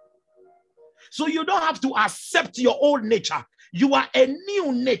 So you don't have to accept your old nature. You are a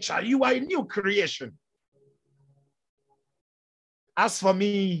new nature. You are a new creation. As for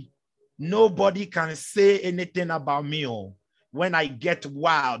me, nobody can say anything about me. When I get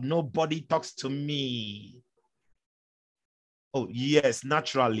wild, nobody talks to me. Oh, yes,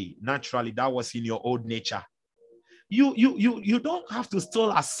 naturally, that was in your old nature. You don't have to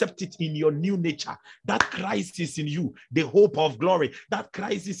still accept it in your new nature. That Christ is in you, the hope of glory. That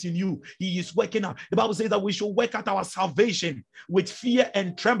Christ is in you. He is working out. The Bible says that we should work out our salvation with fear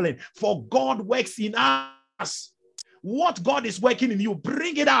and trembling, for God works in us. What God is working in you,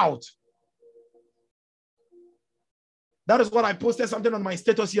 bring it out. That is what I posted something on my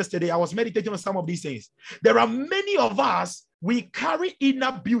status yesterday. I was meditating on some of these things. There are many of us, we carry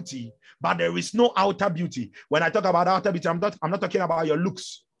inner beauty, but there is no outer beauty. When I talk about outer beauty, I'm not talking about your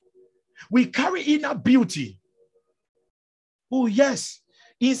looks. We carry inner beauty. Oh, yes.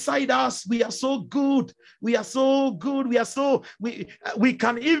 Inside us, we are so good. We are so good. We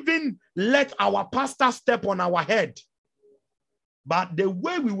can even let our pastor step on our head. But the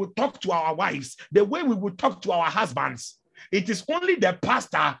way we will talk to our wives, the way we will talk to our husbands, it is only the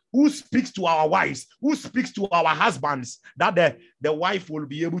pastor who speaks to our wives, who speaks to our husbands, that the wife will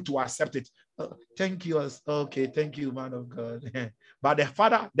be able to accept it. Thank you. Okay, thank you, man of God. But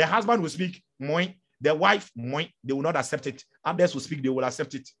the husband will speak, moi. The wife, moi. They will not accept it. Others will speak, they will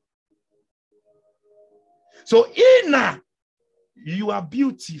accept it. So inner, you are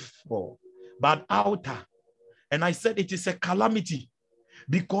beautiful, but outer. And I said it is a calamity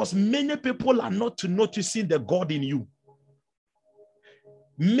because many people are not noticing the God in you.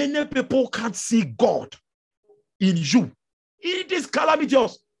 Many people can't see God in you. It is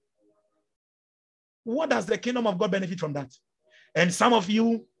calamitous. What does the kingdom of God benefit from that? And some of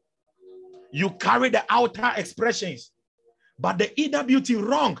you carry the outer expressions, but the inner beauty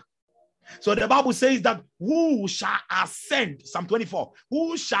wrong. So the Bible says that who shall ascend, Psalm 24,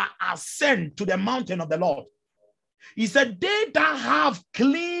 who shall ascend to the mountain of the Lord? He said, they that have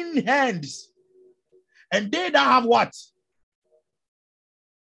clean hands, and they that have what?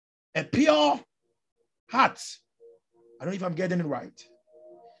 A pure heart. I don't know if I'm getting it right.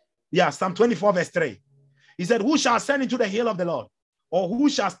 Yeah, Psalm 24 verse 3. He said, who shall ascend into the hill of the Lord? Or who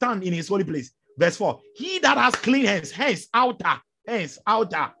shall stand in his holy place? Verse 4. He that has clean hands, hands outer,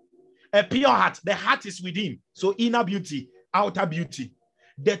 A pure heart. The heart is within. So inner beauty, outer beauty.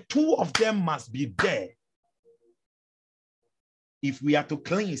 The two of them must be there if we are to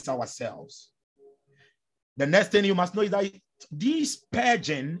cleanse ourselves. The next thing you must know is that this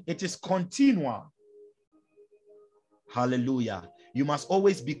purging, it is continual. Hallelujah. You must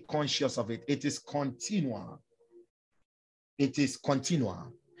always be conscious of it. It is continual. It is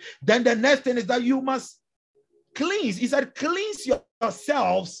continual. Then the next thing is that you must cleanse. He said, cleanse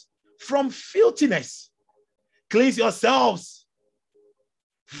yourselves from filthiness. Cleanse yourselves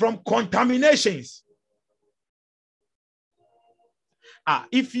from contaminations.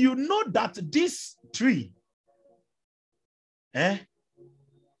 If you know that this tree,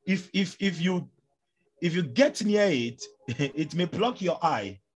 if you get near it, it may block your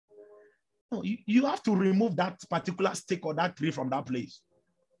eye. No, you have to remove that particular stick or that tree from that place.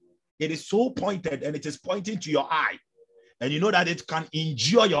 It is so pointed and it is pointing to your eye. And you know that it can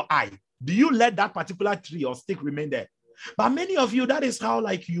injure your eye. Do you let that particular tree or stick remain there? But many of you, that is how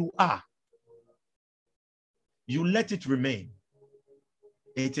like you are. You let it remain.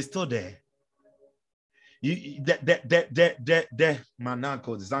 It is still there. You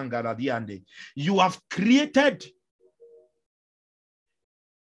have created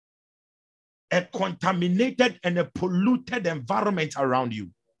a contaminated and a polluted environment around you.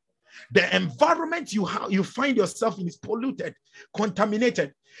 The environment you find yourself in is polluted,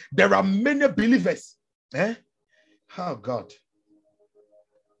 contaminated. There are many believers. Oh God.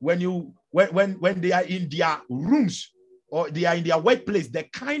 When they are in their rooms or they are in their workplace, the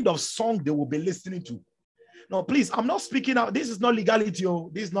kind of song they will be listening to. No, please, I'm not speaking out. This is not legality.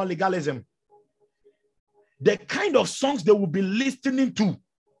 This is not legalism. The kind of songs they will be listening to.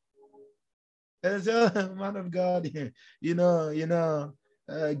 Man of God,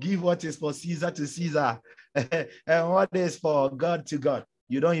 give what is for Caesar to Caesar, and what is for God to God.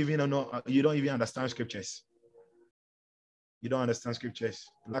 You don't even know. You don't even understand scriptures. You don't understand scriptures.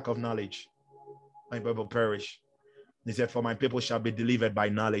 Lack of knowledge. My people perish. He said, "For my people shall be delivered by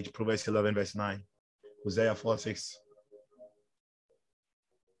knowledge." Proverbs 11, verse 9. Hosea 4:6.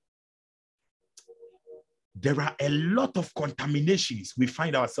 There are a lot of contaminations we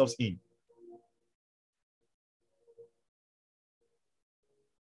find ourselves in.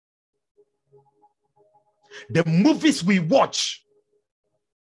 The movies we watch,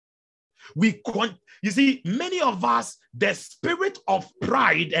 you see, many of us, the spirit of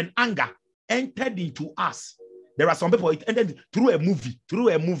pride and anger entered into us. There are some people, it ended through a movie,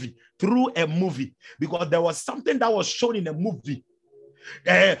 because there was something that was shown in a movie.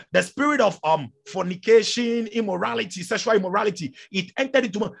 The spirit of fornication, immorality, sexual immorality, it entered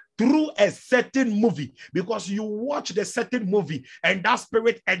into through a certain movie, because you watched a certain movie and that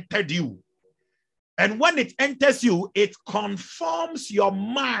spirit entered you. And when it enters you, it conforms your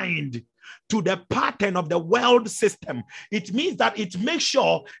mind to the pattern of the world system. It means that it makes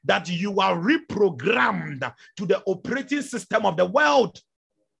sure that you are reprogrammed to the operating system of the world.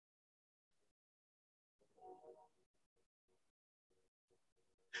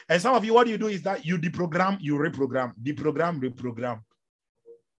 And some of you, what you do is that you deprogram, you reprogram, deprogram, reprogram.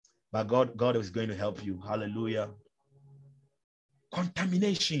 But God is going to help you. Hallelujah.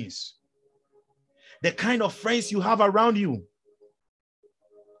 Contaminations. The kind of friends you have around you.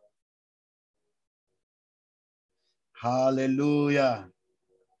 Hallelujah.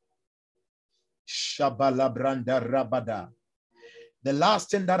 Shabalabranda rabada. The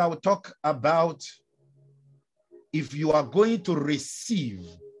last thing that I will talk about, if you are going to receive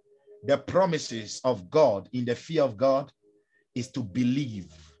the promises of God in the fear of God, is to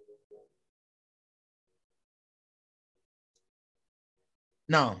believe.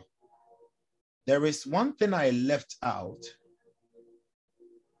 Now, there is one thing I left out.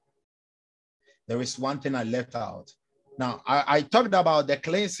 Now, I talked about the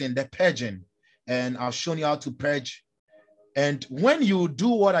cleansing, the purging, and I've shown you how to purge. And when you do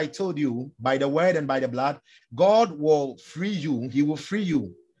what I told you by the word and by the blood, God will free you. He will free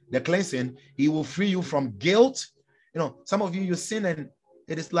you. The cleansing, he will free you from guilt. Some of you sin and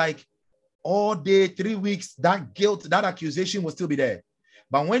it is like all day, 3 weeks, that guilt, that accusation will still be there.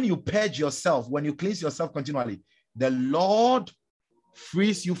 But when you purge yourself, when you cleanse yourself continually, the Lord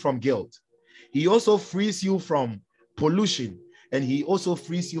frees you from guilt. He also frees you from pollution, and he also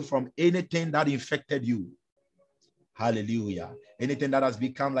frees you from anything that infected you. Hallelujah. Anything that has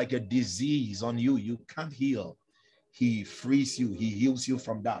become like a disease on you, you can't heal. He frees you. He heals you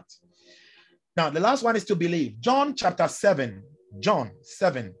from that. Now, the last one is to believe. John chapter 7, John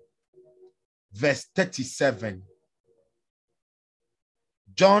 7, verse 37.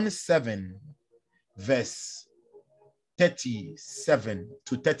 John 7, verse 37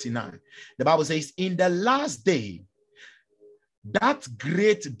 to 39. The Bible says, in the last day, that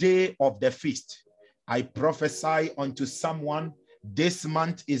great day of the feast, I prophesy unto someone, this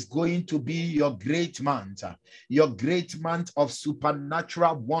month is going to be your great month of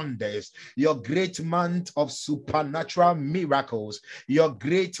supernatural wonders, your great month of supernatural miracles, your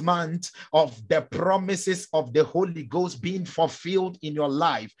great month of the promises of the Holy Ghost being fulfilled in your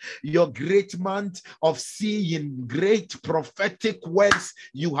life, your great month of seeing great prophetic words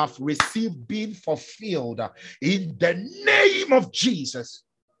you have received being fulfilled in the name of Jesus.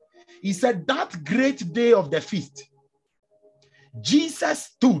 He said that great day of the feast, Jesus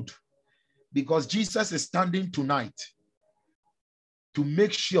stood, because Jesus is standing tonight to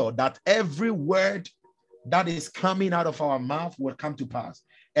make sure that every word that is coming out of our mouth will come to pass,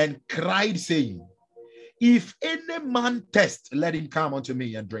 and cried, saying, if any man thirst, let him come unto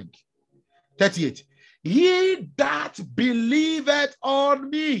me and drink. 38. He that believeth on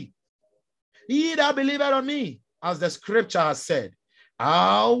me, as the scripture has said,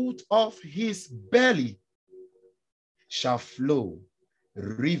 out of his belly shall flow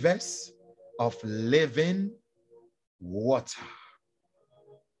rivers of living water.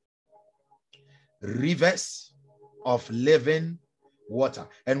 Rivers of living water.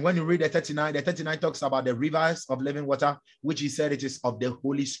 And when you read the 39 talks about the rivers of living water, which he said it is of the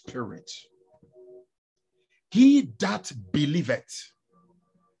Holy Spirit. He that believeth,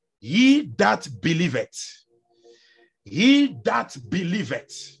 he that believeth, he that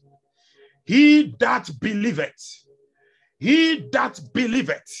believeth, he that believeth, he that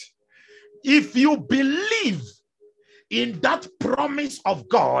believeth. If you believe in that promise of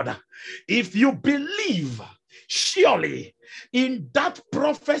God, if you believe surely in that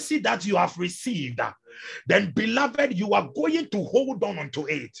prophecy that you have received, then beloved, you are going to hold on to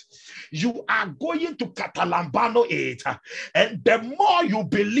it. You are going to katalambano it. And the more you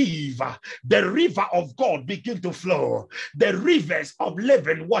believe, the river of God begin to flow. The rivers of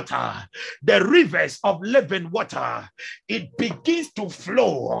living water. The rivers of living water. It begins to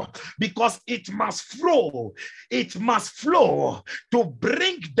flow because it must flow. It must flow to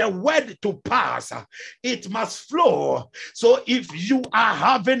bring the word to pass. It must flow. So if you are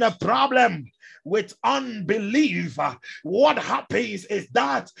having a problem with unbelief, what happens is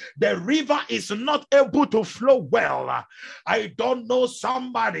that the river is not able to flow well. I don't know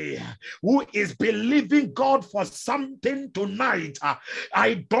somebody who is believing God for something tonight.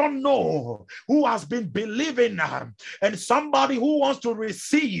 I don't know who has been believing, and somebody who wants to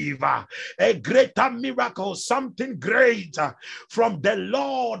receive a greater miracle, something great from the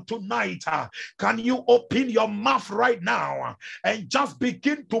Lord tonight. Can you open your mouth right now and just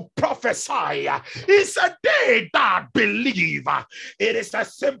begin to prophesy? It's a day that believe. It is a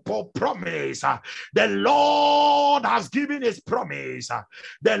simple promise. The Lord has given his promise.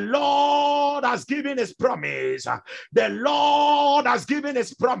 The Lord has given his promise. The Lord has given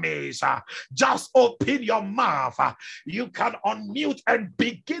his promise. Just open your mouth. You can unmute and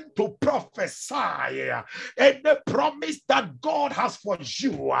begin to prophesy. And the promise that God has for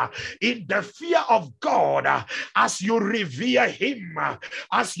you in the fear of God, as you revere him,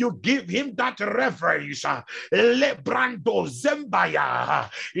 as you give him that reverence, Lebrando Zembaya,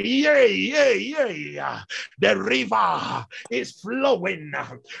 the river is flowing.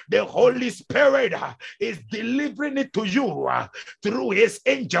 The Holy Spirit is delivering it to you through his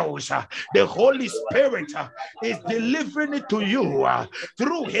angels. The Holy Spirit is delivering it to you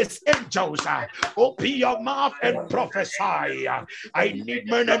through his angels. Open your mouth and prophesy. I need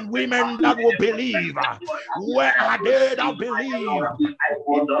men and women that will believe. Where are they that believe?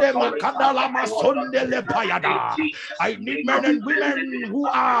 I need men and women who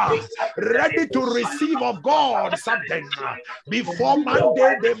are ready to receive of God something. Before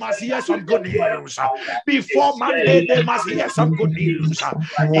Monday, they must hear some good news. Before Monday, they must hear some good news.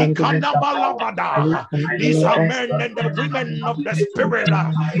 These are men and the women of the Spirit.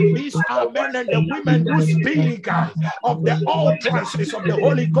 These are men and the women who speak of the utterances of the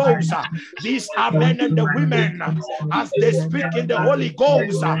Holy Ghost. These are men and the women, as they speak in the Holy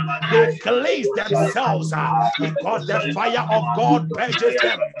Ghost, they cleanse themselves because the fire of God purges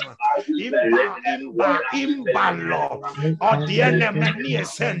them. Imbalo odiene menie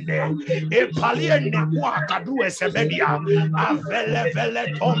sende epaliene kwa kadu esebedia avele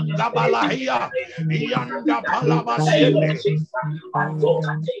vele tonga balahia yanda palabashende.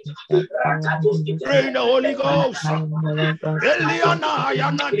 Pray the Holy Ghost. Eliana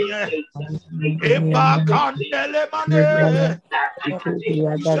yananie eba kandele mane. To the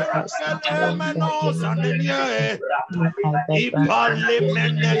other person, menos anenye. Ipale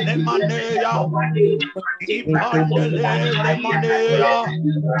menele manea. Ipandele manea.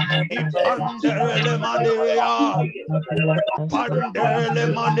 Ipandele manea. Pandele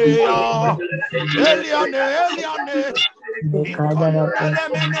manea. Eliane, Eliane. Ipandele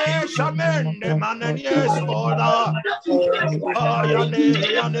mene shamene manenye soda. Ayane,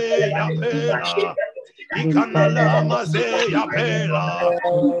 yane, yapela. Ikanala maze yapela.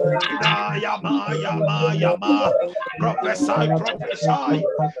 Yama, yama, yama. Prophesy, prophesy,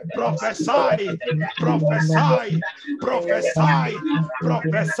 prophesy, prophesy, prophesy,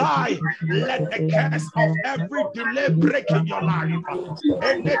 prophesy. Let the curse of every delay break in your life.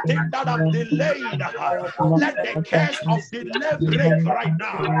 Anything that have delayed, let the curse of delay break right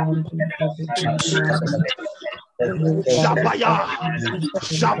now. Japaya,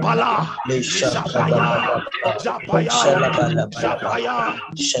 Japala, Japaya, Japaya, Japaya,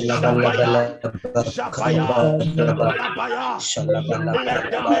 Japaya, Japaya, Japaya.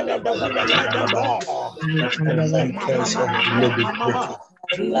 Let the men and the women let them go. Mama.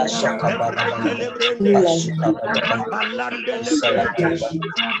 La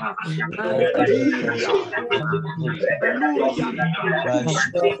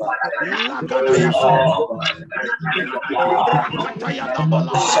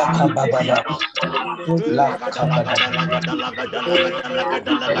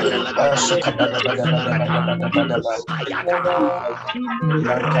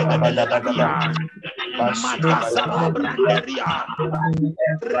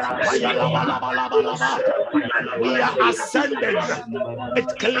we are ascending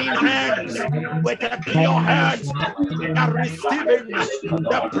with clean hands, with a pure hands. We are receiving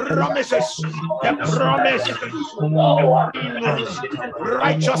the promises, the promise in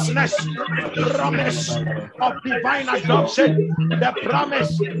righteousness, the promise of divine adoption, the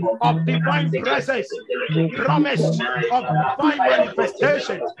promise of divine presence, the promise of divine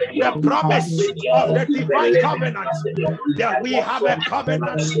manifestation, the promise of the divine covenant. That we have a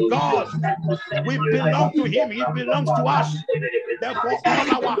covenant with God. We belong to Him. He belongs to us. Therefore,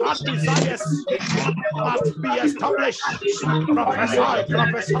 all our heart desires must be established. Prophesy,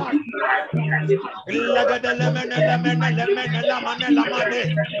 prophesy.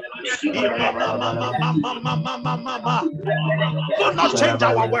 Do not change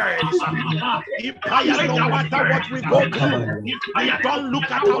our words. No matter what we go through, we don't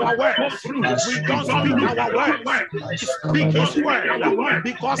look at our words. We don't speak our words. Speak His word,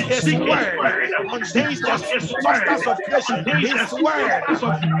 because His word contains the substance of creation. His word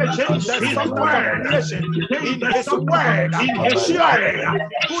contains the substance of creation. In His word, surely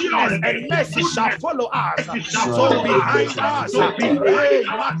goodness and mercy shall follow us. So behind us,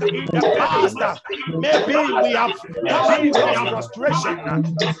 in the past, maybe we have come across frustration.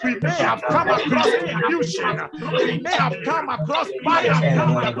 We may have come across confusion. We may have come across bias in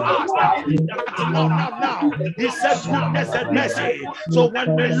the past. But now, He said goodness and mercy. So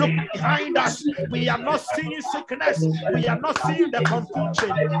when we look behind us, we are not seeing sickness. We are not seeing the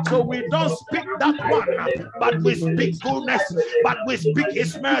confusion. So we don't speak that one, but we speak goodness, but we speak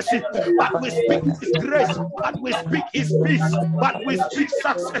His mercy, but we speak His grace, but we speak His peace, but we speak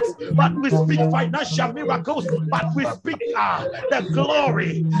success, but we speak financial miracles, but we speak the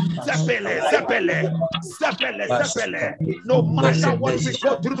glory. Zepele, zepele, zepele, zepele. No matter what we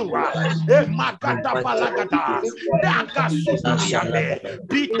go through,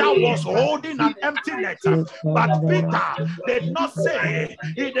 Peter was holding an empty net, but Peter did not say,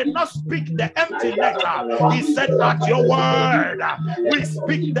 he did not speak the empty net. He said, at your word, we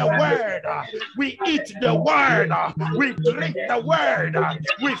speak the word, we eat the word, we drink the word,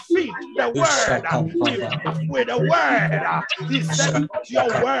 we feed the word, we laugh with the word. He said, at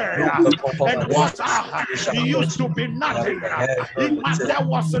your word, and water used to be nothing. There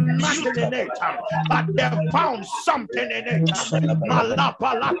was nothing in it, but they found something in it.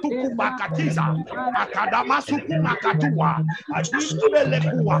 Malapalatukumakatiza, Akadamasukumakatua,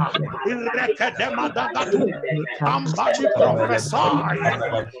 Adibelekua, Irekedemadagatu. Somebody prophesy.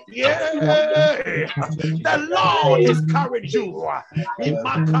 Yeah, the Lord is carrying you.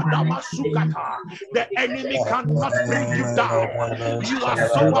 The enemy cannot bring you down. You are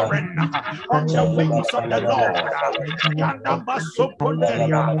sovereign on the wings of the Lord. Yandamba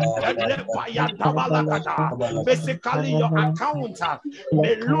Soponeria, and Lepaya Physically, your account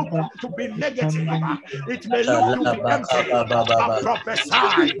may look to be negative. It may look to be empty. But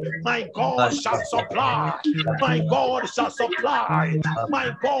prophesy, my God shall supply. My God shall supply.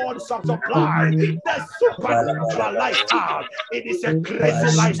 My God shall supply. The supernatural lifestyle. It is a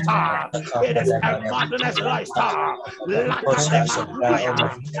crazy lifestyle. It is a madness lifestyle. The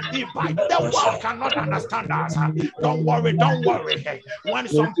world cannot understand us. Don't worry, don't worry. When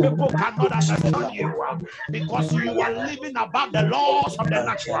some people cannot understand you because you are living above the laws of the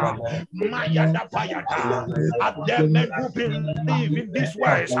natural. Mayada Payada. Are there men who believe in these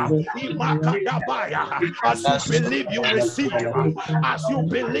words? As you believe, you receive. As you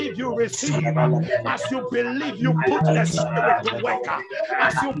believe, you receive. As you believe, you put the spirit to work.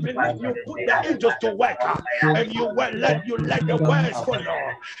 As you believe, you put the angels to work. And you let the words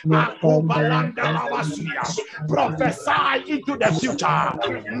follow. Prophesy into the future.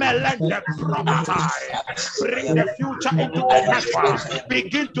 Melende prophesy. Bring the future into the natural.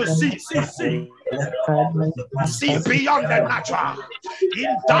 Begin to see. See beyond the natural.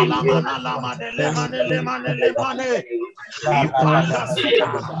 In Talamana Lama de Lemane.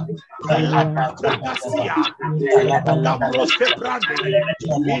 Ipagasuka. Labragasia. Labroske Brande.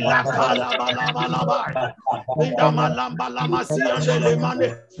 Ilakala Balaba. Indamalamba Lamasia de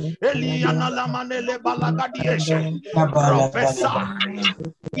Lemane. Eliana Lamane Le Balagadieshe. Prophesy.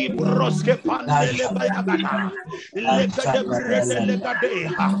 Ibroske Pandele Bayagada.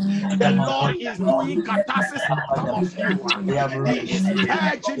 The Lord is doing catharsis on some of you. He is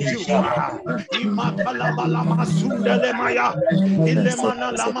purging you. Imakalabalama Sundele Maya.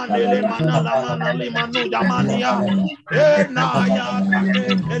 Ilemana Lamanele Mana Limanu Yamania. Enaya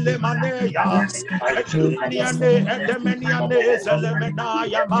Elemanea. Edumaniane Edemaniane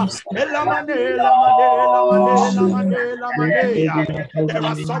Zelemenaya. Elamanea. There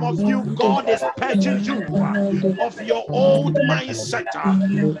are some of you, God is purging you of your old mindset.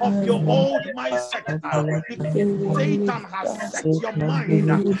 Satan has set your mind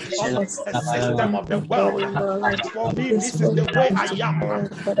on the system of the world. For me, this is the way I am.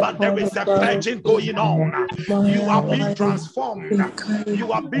 But there is a purging going on. You are being transformed.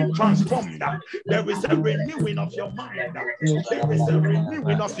 There is a renewing of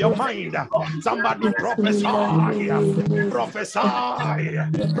your mind. Somebody prophesy.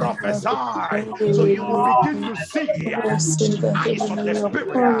 So you will begin to see eyes of the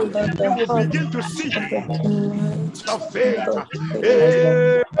spirit. You will begin to see the faith.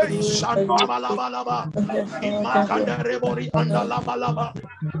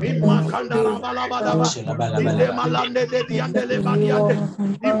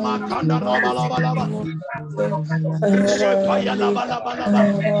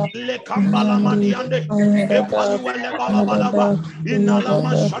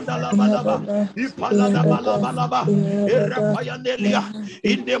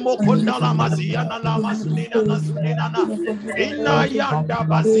 Inayanda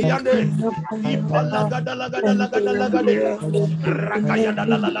Basiande Ipalagadalagadalagadalagade Rakayada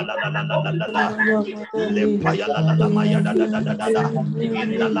la Lempaya la Maya da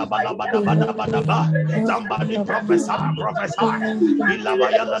Inna la Balabada. Somebody prophesy.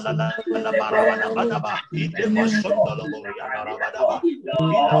 Ilabaya la Barabada Idemoshondolo Rabadaba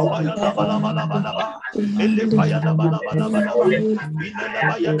Ilabaya la Balabada Ilipaya la Balabada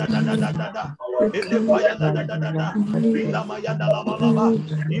Inabaya da Ilipaya la Ilamaya da la Balaba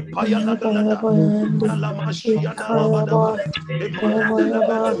Ipaya la Lamashia da Labadaba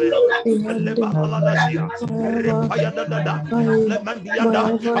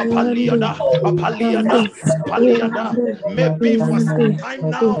Maybe for some time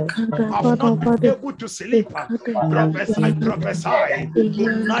now I've not been able to sleep. Prophesy.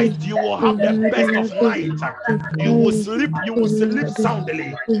 Tonight you will have the best of night. You will sleep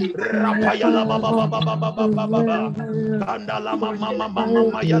soundly. Rapayala baba Kandala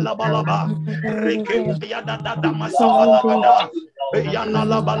mama yala balaba. Reke yada masafala gada. Yana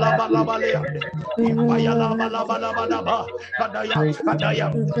la balabale. Ipaya la balaba.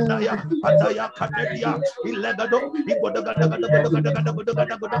 Kadaya kadedia. Ilegado.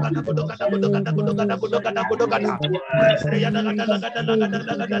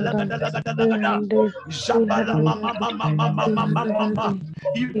 Jabala mama.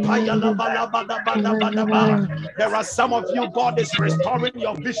 Ipaya la balabada. There are some of you, God is restoring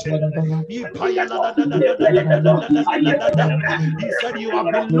your vision. He said, you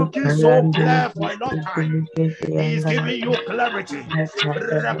have been looking so clear for a long time. He's giving you clarity.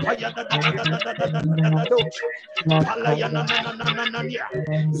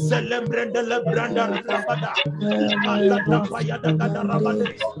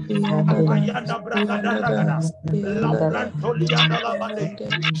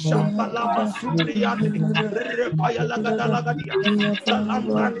 Shambalama Subriande, Repaya Lagadalagadia,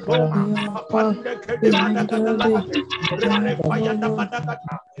 Salambrantoma, Apande Kedemadagadalamate, Repaya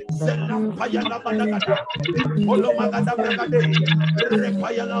Namadagata, Zelampaya Namadagata, Impolo Magada Bragade,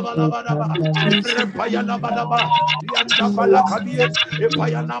 Repaya Labalabadaba, Repaya Labalaba, Yanda Balakadie,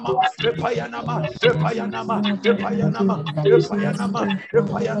 Epayanama, Epayanama, Epayanama, Epayanama, Epayanama,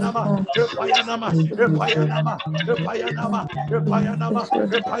 Epayanama, Epayanama, Epayanama, Epayanama, Epayanama,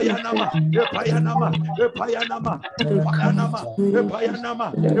 Epayanama, Epayanama, Epayanama, Epayanama, Epayanama,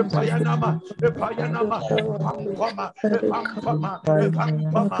 Epayanama, Epayanama, Pampama, Epampama,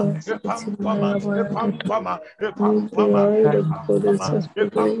 Epampama, Epampama, Epampama, Epampama, Epampama,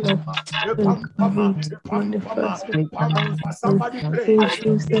 Epampama, Epampama, Epampama. Somebody pray.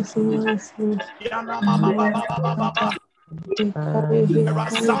 There are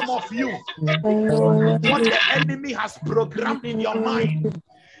some of you, what the enemy has programmed in your mind,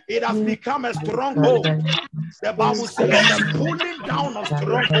 it has become a stronghold. The Bible says the pulling down of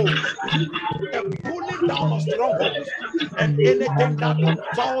strongholds, the pulling down of strongholds, and anything that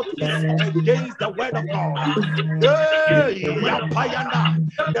thought is against the word of God.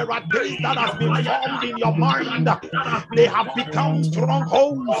 There are things that has been formed in your mind. They have become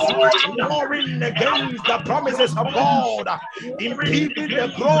strongholds, warring against the promises of God, impeding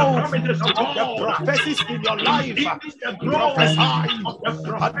the growth of the prophecies in your life. Prophesy.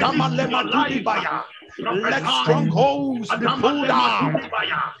 Let strongholds be pulled down.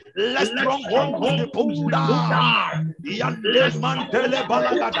 Let strongholds be pulled down. Yande mantele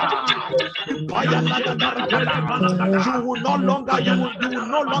balagada. You will no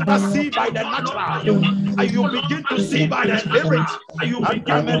longer see by the natural. You begin to see by the spirit.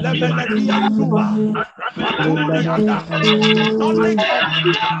 Knowledge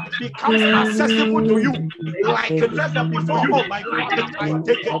becomes accessible to you like never before. Oh my God, I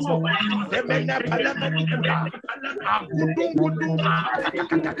take it.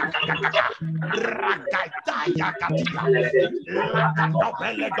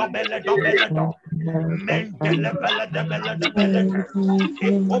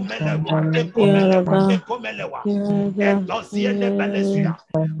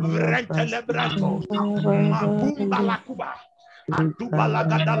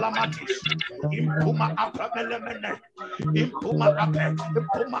 Antubalagadalamatis, impuma apemelemene, impuma ape,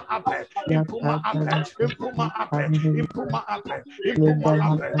 impuma ape, impuma ape, impuma ape, impuma ape, impuma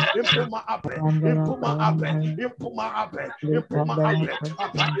ape, impuma ape, impuma ape, impuma ape, impuma ape,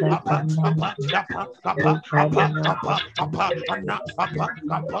 apa apa apa apa apa apa apa apa ana apa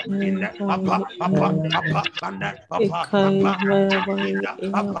apa ine apa apa apa ana apa apa ina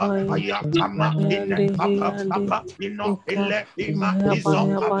apa aya ama ine apa apa ino ile ima izo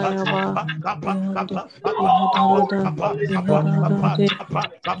apa apa apa apa apa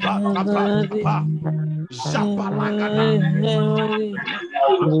apa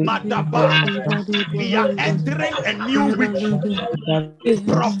Madaba, we are entering a new week.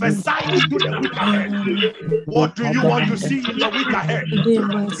 Prophesy into the week ahead. What do you want to see in the week ahead?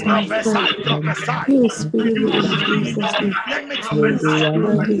 Prophesy. Let me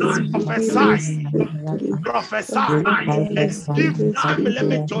prophesy and give time. Let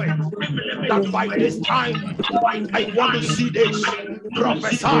me join that by this time I want to see this.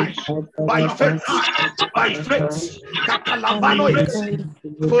 Prophesy by faith. Katalambano it.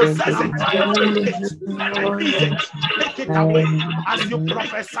 Possess it. Take it away. As you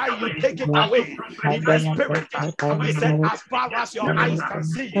prophesy, you take it away in the spirit. He said, as far as your eyes can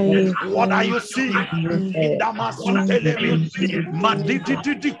see, what are you seeing? In Damasutelevi,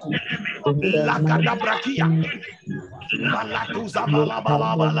 Maditidiku, Lakadabrakia, Malatuza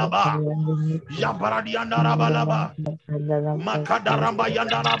Balabalaba, Yabaradiandarabalaba, Makadaramba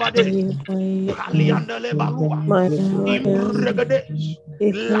Yandarabade, Paliandale Balua, Imregade,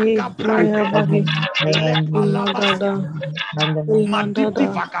 Lakabrande, Lepalabas, Manditi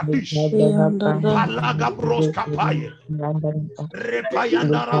Vakadish, Palagabros Kapaye,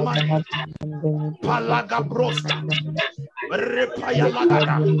 Repayandarama, Palagabroska,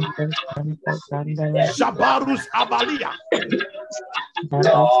 Repayalagada, Jabarus Abalia,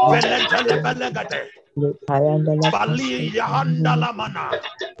 Belegade, Bali Yahanda Lamana.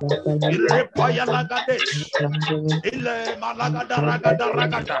 Irepaya Lagadesh. Ile Malagada Ragada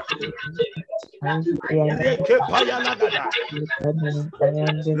Ragada. Reke Paya Lagada.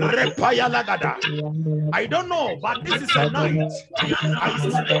 Repaya Lagada. I don't know, but this is a night. I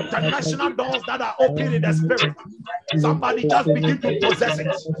see international doors that are open in the spirit. Somebody just begin to possess it.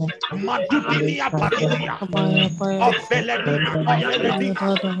 Madudinia Palidia. Oveledina,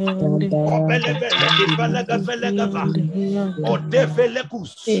 Oveledina. Obelevelegava.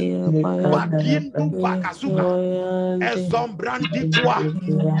 Odevelekus. Bagindu Bakazuba. Ezombrandikwa.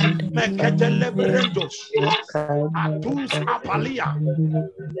 Meketelebrendos. Atus Apalia.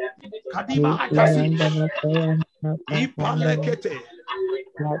 Kadima Atasish. Ipalekete.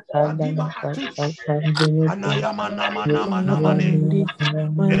 Kadima Atush. Anayama Nama Nama Namane.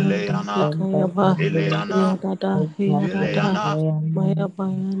 Eleana. Eleana. Eleana.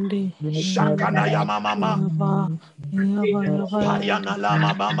 Shakana Yama Mama. Payana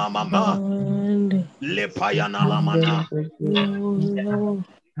Lama Mama Mama. Le Payana Lamana.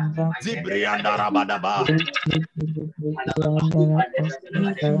 Zibrianda Rabadaba.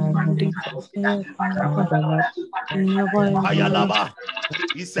 Ayalaba.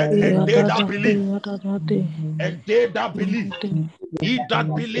 He said, and they that believe, he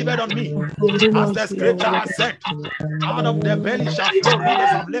that believeth on me, as the scripture has said, out of the belly shall flow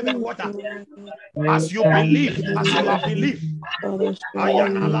rivers of living water. As you believe, as you have believed,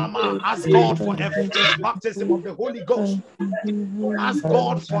 Ayanalama, ask God for a fresh baptism of the Holy Ghost. Ask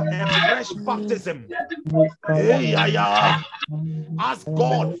God for a fresh baptism. Hey, ask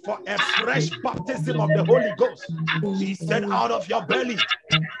God for a fresh baptism of the Holy Ghost. He said, out of your belly,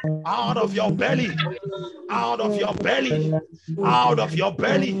 out of your belly, out of your belly, out of your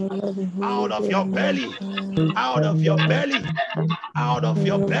belly, out of your belly, out of your belly, out of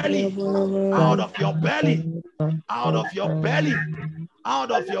your belly, out of your belly, out of your belly,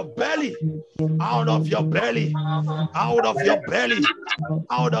 out of your belly, out of your belly, out of your belly,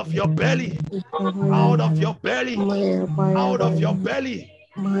 out of your belly, out of your belly, out of your belly,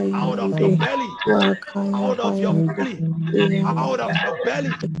 out of your belly, out of your belly, out of your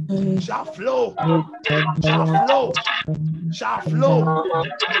belly, shall flow, shall flow, shall flow,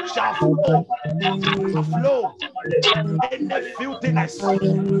 shall flow, shall flow in the filthiness.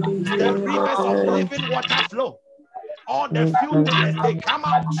 The rivers of living water flow. All the filthiness, they come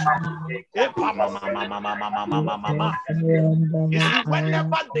out. You see,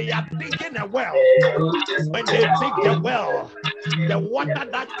 whenever they are digging a well, when they dig the well, the water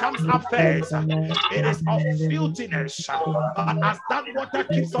that comes up first, it is of filthiness. But as that water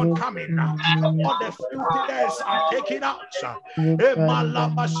keeps on coming, all the filthiness are taken out.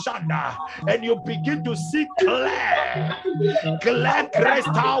 And you begin to see clear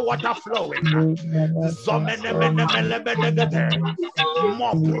crystal water flowing.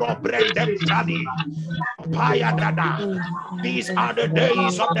 These are the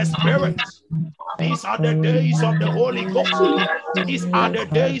days of the Spirit. These are the days of the Holy Ghost. These are the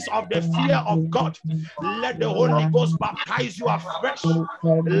days of the fear of God. Let the Holy Ghost baptize you afresh.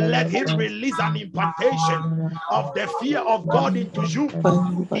 Let Him release an impartation of the fear of God into you.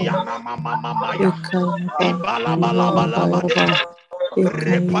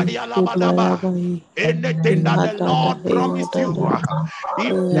 Anything that the Lord promised you,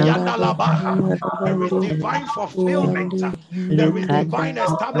 there is divine fulfillment, there is divine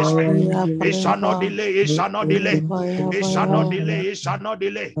establishment. It shall not delay, it shall not delay, it shall not delay, it shall not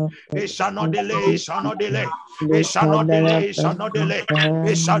delay, it shall not delay, it shall not delay, it shall not delay, it shall not delay,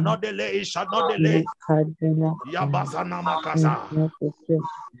 it shall not delay, it shall not delay. Yabazana Makaza.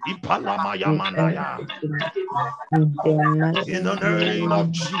 Ipalama Yamanaya. In the name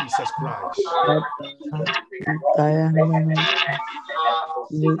of Jesus Christ.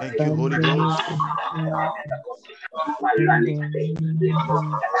 Thank you, Holy Ghost.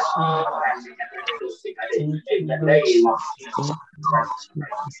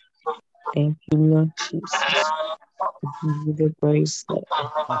 Thank you, Lord Jesus. Give you the praise, Lord.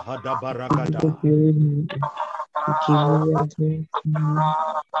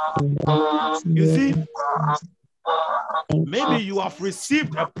 You see, maybe you have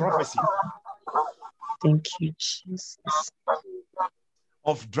received a prophecy. Thank you, Jesus.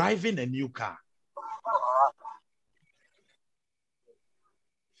 Of driving a new car.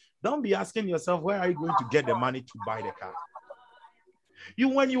 Don't be asking yourself, where are you going to get the money to buy the car?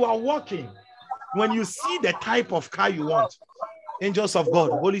 When you are walking, when you see the type of car you want, angels of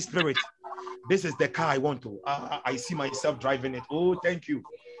God, Holy Spirit, this is the car I want to. I see myself driving it. Oh, thank you.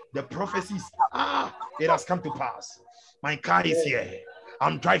 The prophecies, it has come to pass. My car is here.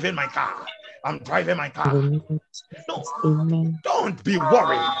 I'm driving my car. I'm driving my car. In the name of Jesus. No, Amen. don't be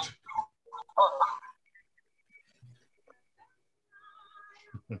worried.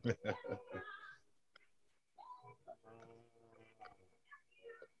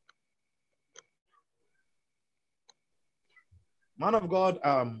 Man of God,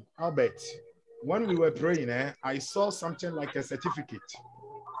 Albert, when we were praying, I saw something like a certificate.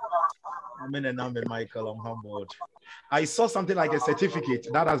 Amen and amen, Michael. I'm humbled. I saw something like a certificate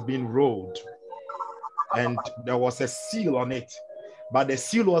that has been rolled, and there was a seal on it, but the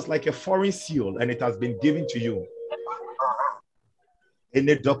seal was like a foreign seal, and it has been given to you.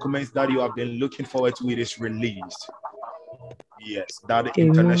 Any documents that you have been looking forward to, it is released. Yes, that the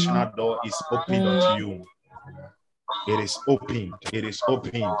international door is opened unto you. It is opened. It is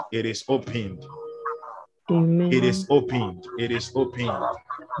opened. It is opened. Amen. It is opened. It is opened.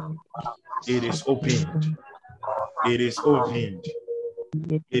 It is opened. It is opened.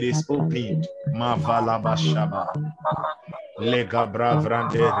 It is opened. Mavala bashaba. Lega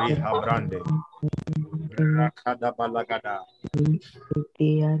bravrande riha brande. Rakada balagada.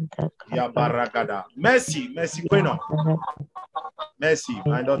 Yabaragada. Mercy, Mercy Queno. Mercy,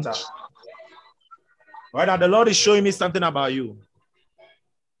 my daughter. Right now, the Lord is showing me something about you.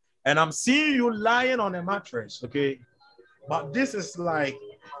 And I'm seeing you lying on a mattress, okay? But this is like,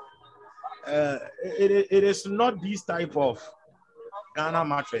 it is not this type of Ghana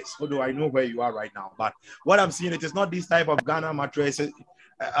mattress. Although I know where you are right now. But what I'm seeing, it is not this type of Ghana mattress.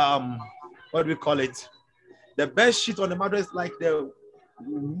 What do we call it? The best sheet on the mattress, like the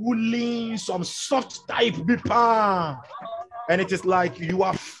woolen, some soft type bipa. And it is like you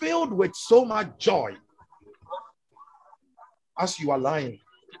are filled with so much joy as you are lying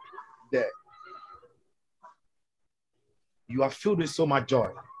there. You are filled with so much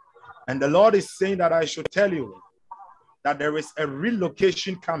joy. And the Lord is saying that I should tell you that there is a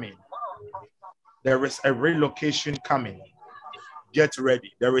relocation coming. There is a relocation coming. Get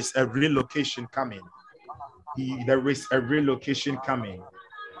ready. There is a relocation coming. There is a relocation coming.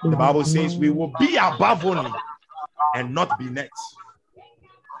 The Bible says we will be above only and not be next.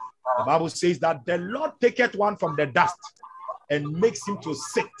 The Bible says that the Lord taketh one from the dust and makes him to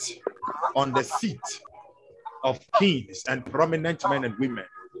sit on the seat of kings and prominent men and women.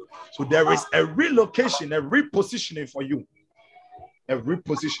 So there is a relocation, a repositioning for you. A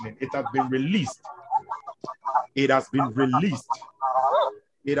repositioning. It has been released. It has been released.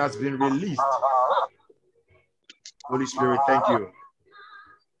 It has been released. Holy Spirit, thank you.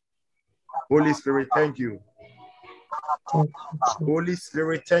 Holy Spirit, thank you. Holy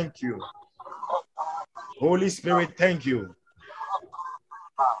Spirit, thank you. Holy Spirit, thank you.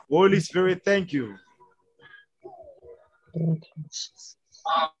 Holy Spirit, thank you.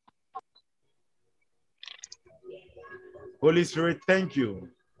 Holy Spirit, thank you.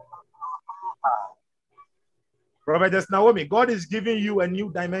 Prophetess Naomi, God is giving you a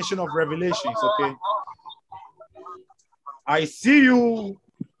new dimension of revelations, okay? I see you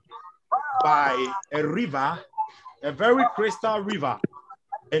by a river, a very crystal river,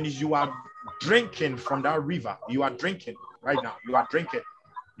 and you are drinking from that river. You are drinking right now. You are drinking.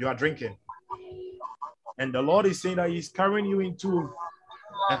 You are drinking. And the Lord is saying that He's carrying you into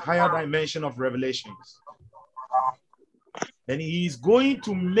a higher dimension of revelations. And He is going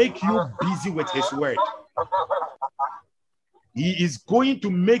to make you busy with His word. He is going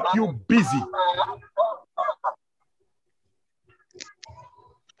to make you busy.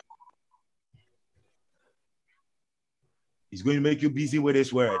 He's going to make you busy with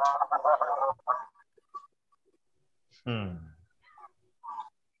His word.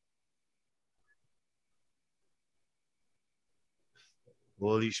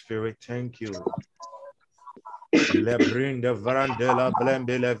 Holy Spirit, thank you.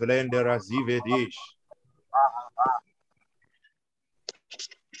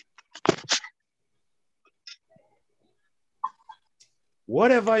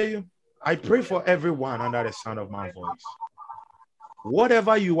 Whatever I pray for everyone under the sound of my voice.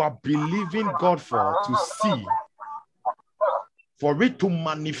 Whatever you are believing God for to see, for it to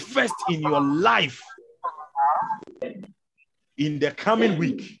manifest in your life in the coming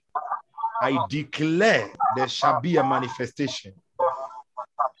week, I declare there shall be a manifestation.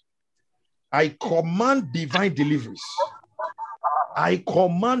 I command divine deliverance. I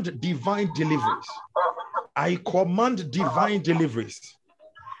command divine deliverance. I command divine deliverance.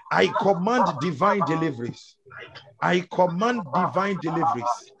 I command divine deliverance. I command divine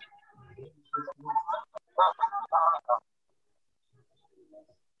deliverance.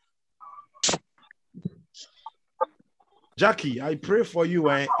 Jackie, I pray for you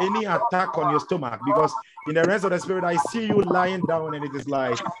and any attack on your stomach, because in the rest of the spirit, I see you lying down and it is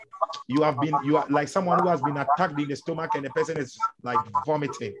like You are like someone who has been attacked in the stomach and the person is like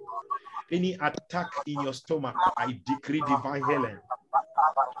vomiting. Any attack in your stomach, I decree divine healing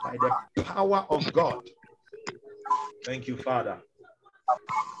by the power of God. Thank you, Father.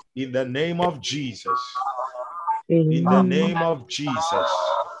 In the name of Jesus. In the name of Jesus.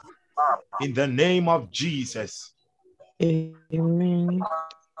 In the name of Jesus. Amen.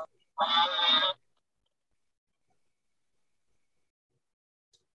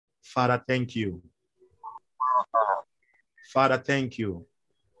 Father, thank you. Father, thank you.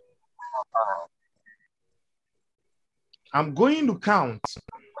 I'm going to count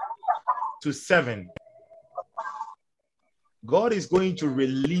to 7. God is going to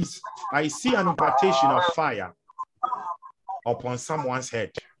release. I see an impartation of fire upon someone's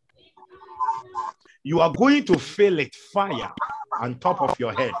head. You are going to feel it, fire on top of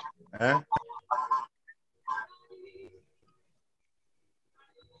your head.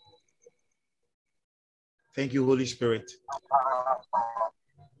 Thank you, Holy Spirit.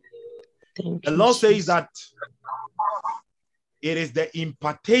 The Lord says that it is the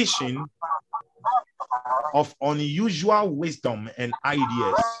impartation of unusual wisdom and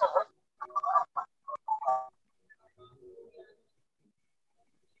ideas.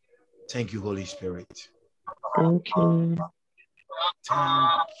 Thank you, Holy Spirit. Thank you.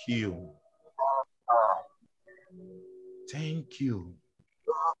 Thank you. Thank you.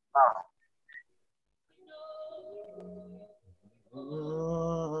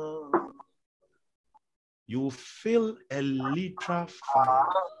 You feel a literal fire.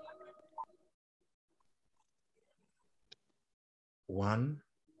 1,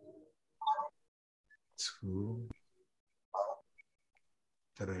 2,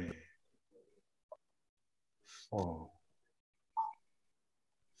 3, 4,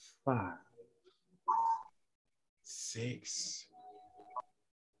 5, 6,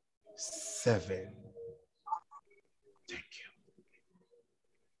 7. Thank you.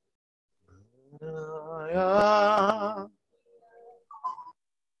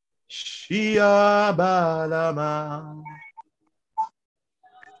 Shia balama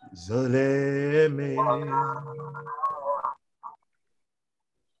zoleme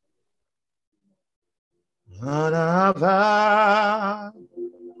anava.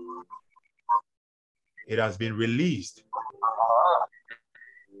 It has been released.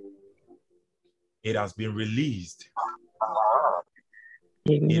 It has been released.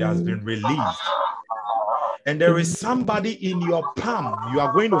 It has been released. And there is somebody in your palm. You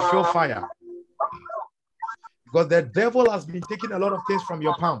are going to feel fire. Because the devil has been taking a lot of things from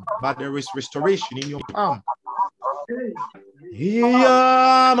your palm. But there is restoration in your palm.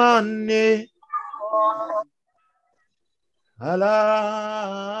 Yamane. Allah.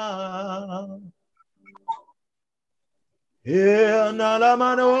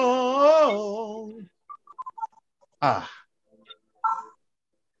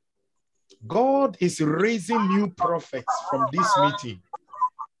 God is raising new prophets from this meeting.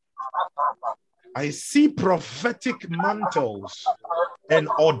 I see prophetic mantles and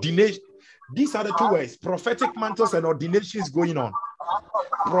ordination. These are the 2 words, prophetic mantles and ordinations going on.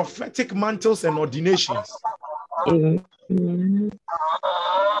 Prophetic mantles and ordinations.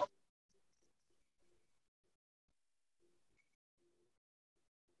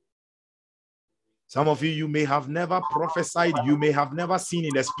 Some of you may have never prophesied, you may have never seen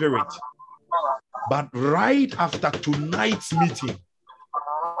in the spirit. But right after tonight's meeting,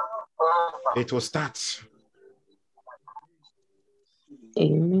 it will start.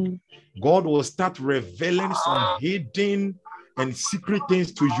 Amen. God will start revealing some hidden and secret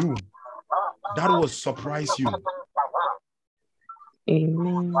things to you that will surprise you.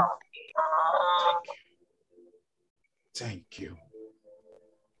 Amen. Thank you.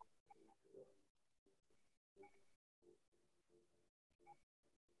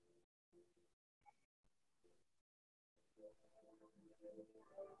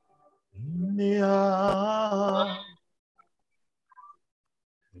 Yeah.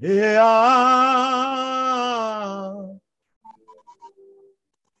 Yeah.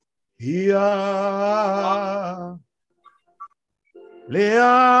 Yeah.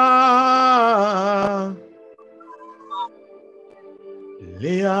 Leah.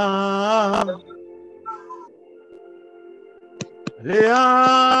 Leah.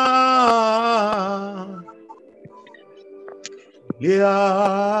 Leah.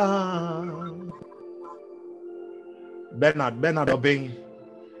 Leah. Bernard Obeng.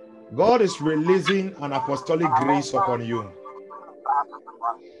 God is releasing an apostolic grace upon you.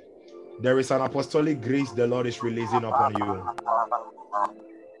 There is an apostolic grace the Lord is releasing upon you.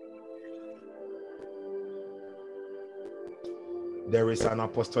 there is an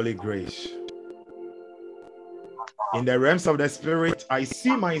apostolic grace. In the realms of the spirit, I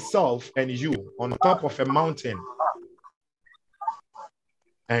see myself and you on top of a mountain.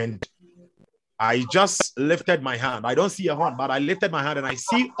 And I just lifted my hand. I don't see a horn, but I lifted my hand and I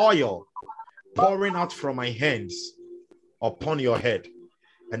see oil pouring out from my hands upon your head.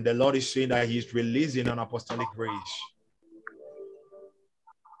 And the Lord is saying that He's releasing an apostolic grace.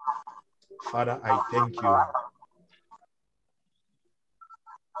 Father, I thank you.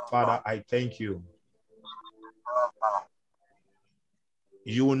 Father, I thank you.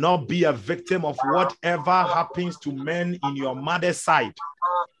 You will not be a victim of whatever happens to men in your mother's side.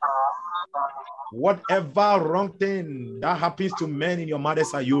 Whatever wrong thing that happens to men in your mother's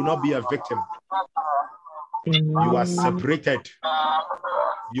side, you will not be a victim. You are separated.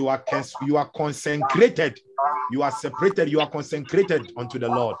 You are consecrated. You are separated. You are consecrated unto the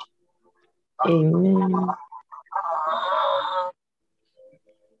Lord. Amen.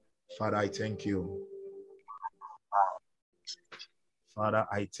 Father, I thank you. Father,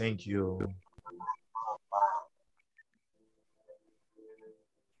 I thank you.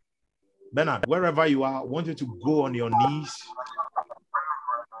 Bernard, wherever you are, I want you to go on your knees.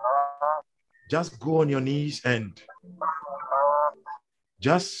 Just go on your knees and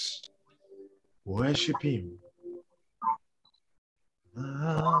just worship Him.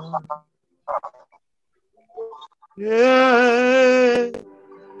 Yeah,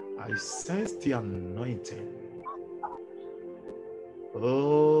 I sense the anointing.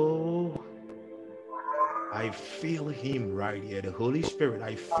 Oh, I feel Him right here. The Holy Spirit,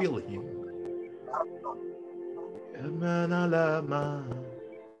 I feel Him.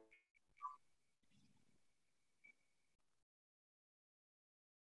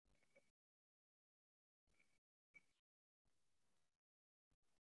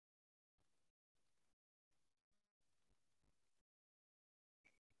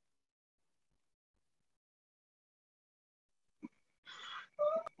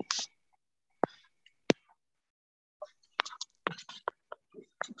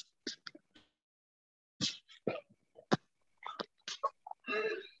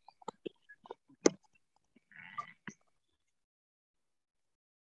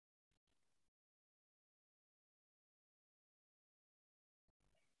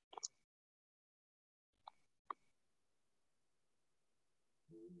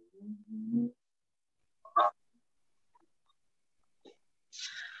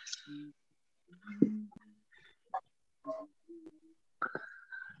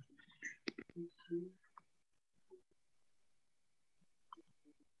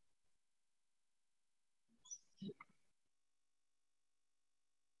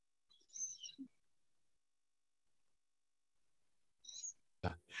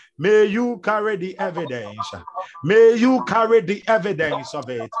 May you carry the evidence. May you carry the evidence of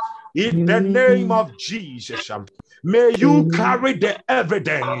it. In the name of Jesus. May you carry the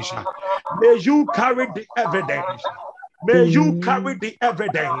evidence. May you carry the evidence. May you carry the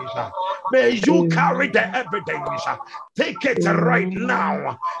evidence. May you carry the evidence. Take it right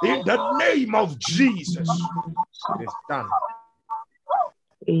now. In the name of Jesus. It is done.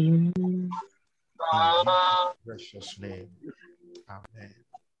 Amen. In Jesus' precious name. Amen.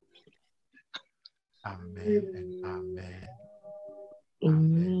 Amen and amen.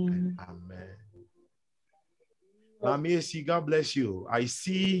 Amen and amen. Mamiesi, God bless you. I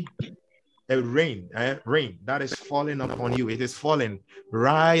see a rain that is falling upon you. It is falling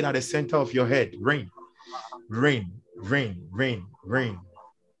right at the center of your head. Rain, rain, rain, rain, rain.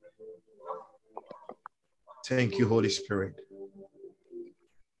 Thank you, Holy Spirit.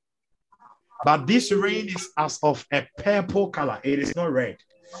 But this rain is as of a purple color. It is not red.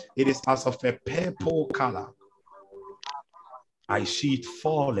 It is as of a purple color. I see it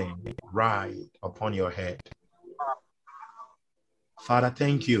falling right upon your head. Father,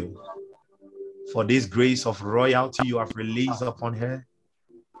 thank you for this grace of royalty you have released upon her.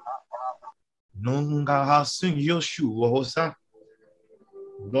 Nunga hasun yoshu ohosa.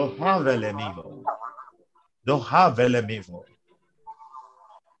 Do have elemivo. Do have elemivo.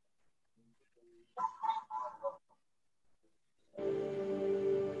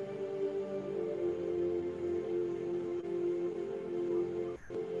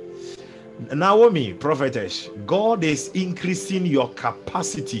 Naomi, prophetess, God is increasing your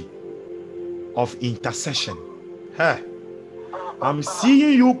capacity of intercession. Hey, I'm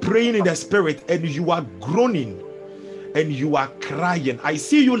seeing you praying in the spirit and you are groaning and you are crying. I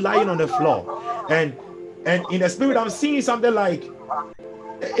see you lying on the floor and in the spirit I'm seeing something like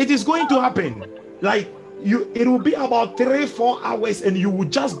it is going to happen. Like it will be about 3-4 hours and you will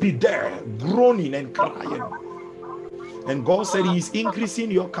just be there groaning and crying. And God said He is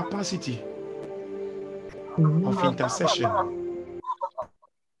increasing your capacity of intercession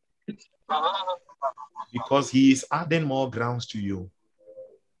because He is adding more grounds to you.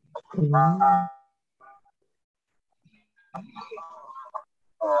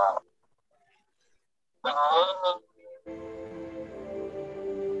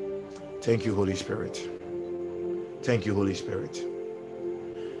 Thank you, Holy Spirit. Thank you, Holy Spirit.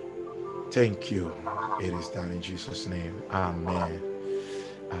 Thank you. It is done in Jesus' name. Amen.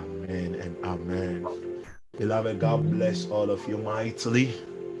 Amen and amen. Beloved, God bless all of you mightily.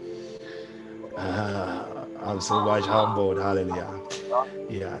 I'm so much humbled. Hallelujah.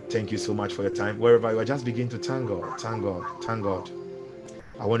 Yeah, thank you so much for your time. Wherever you are, just begin to thank God. Thank God. Thank God.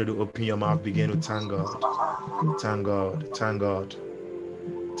 I want you to open your mouth, begin to thank God. Thank God. Thank God.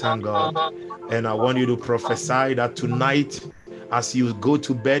 Thank God. And I want you to prophesy that tonight, as you go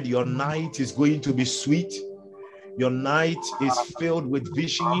to bed, your night is going to be sweet. Your night is filled with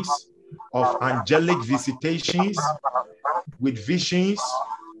visions of angelic visitations, with visions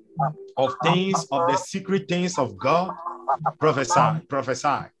of things, of the secret things of God. Prophesy,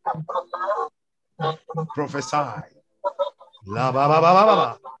 prophesy, prophesy. La ba ba ba ba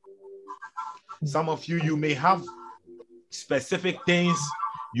ba. Some of you, you may have specific things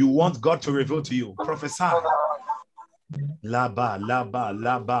you want God to reveal to you. Prophesy. La ba, la ba,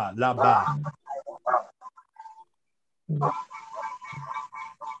 la ba, la ba.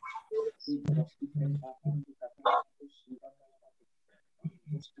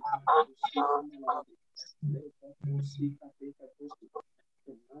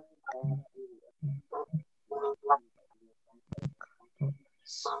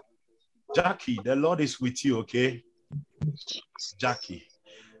 Jackie, the Lord is with you, okay? Jackie,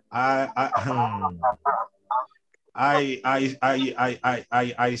 I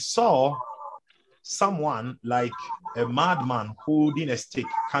saw someone like a madman holding a stick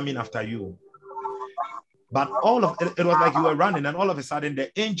coming after you. But all of it was like you were running, and all of a sudden the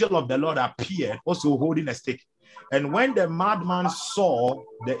angel of the Lord appeared, also holding a stick. And when the madman saw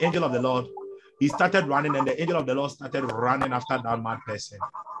the angel of the Lord, he started running, and the angel of the Lord started running after that mad person.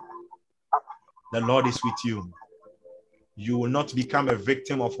 The Lord is with you. You will not become a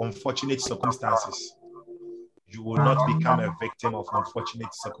victim of unfortunate circumstances. You will not become a victim of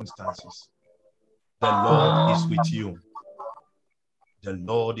unfortunate circumstances. The Lord is with you. The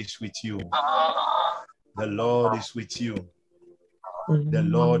Lord is with you. The Lord is with you. The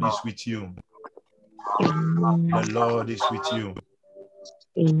Lord is with you. The Lord is with you.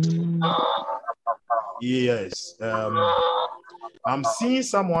 Yes. I'm seeing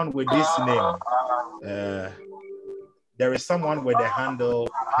someone with this name. There is someone with the handle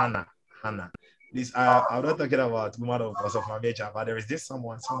Hannah. Hannah. This I'm not talking about woman of my nature, but there is this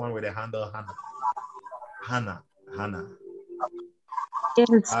someone with the handle Hannah. Hannah. Yes,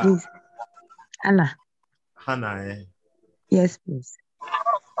 please. Hannah. Hannah, eh? Yes, please.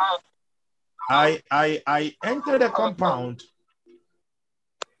 I entered a compound,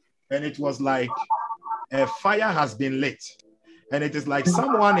 and it was like a fire has been lit, and it is like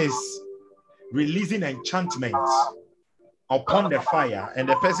someone is releasing enchantments upon the fire, and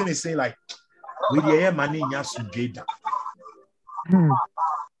the person is saying like, "With your money,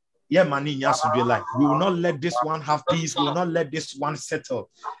 yeah, money, like we will not let this one have peace. We will not let this one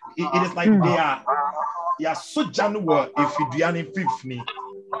settle." It is like they are so genuine if you do any fifth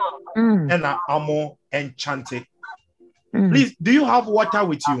and are more enchanted. Please, do you have water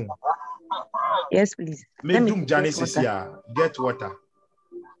with you? Yes, please. Get water.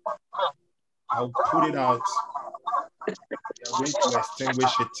 I'll put it out. You're going to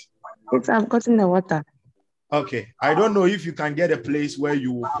extinguish it. Yes, I've gotten the water. Okay. I don't know if you can get a place where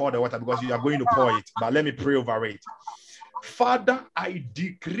you will pour the water because you are going to pour it, but let me pray over it. Father, I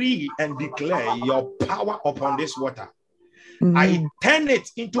decree and declare your power upon this water. I turn it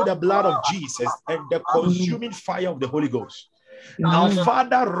into the blood of Jesus and the consuming fire of the Holy Ghost. Now,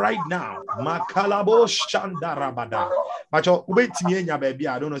 Father, right now, Makalabo Shandarabada. But wait me, baby.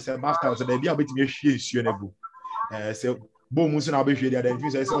 I don't know, say after so baby, I'll be me shenebu. So Bomusun, I'll be here. Then you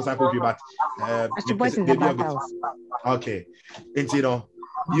say so psycho, but okay. And you know,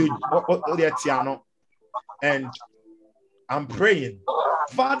 and I'm praying,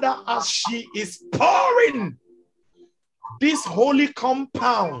 Father, as she is pouring this holy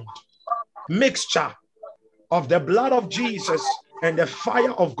compound mixture of the blood of Jesus and the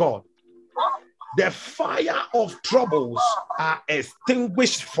fire of God, the fire of troubles are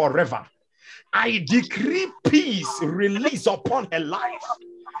extinguished forever. I decree peace release upon her life.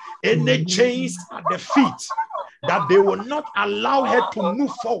 Any chains at the feet that they will not allow her to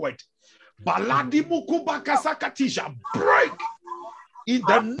move forward. Baladi mukubakasakatisha. Break in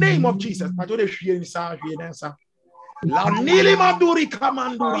the name of Jesus. La nili manduri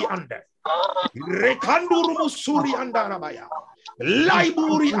kamanduri ande. Rekanduru musuri andarabaya.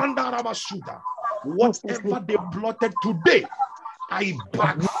 Laiburi andarabasuda. Whatever they plotted today, I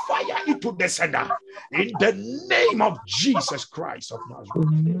backfire into the sender in the name of Jesus Christ of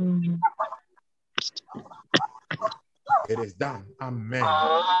Nazareth. It is done. Amen.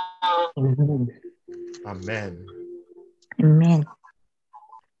 Amen. Amen.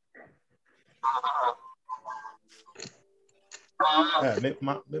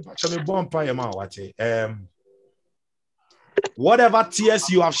 Whatever tears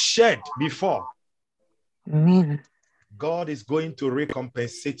you have shed before, Amen. God is going to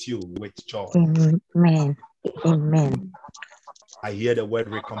recompensate you with joy. Amen. Amen. I hear the word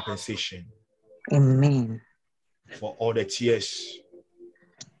recompensation. Amen. For all the tears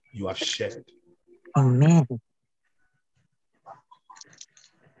you have shed. Amen.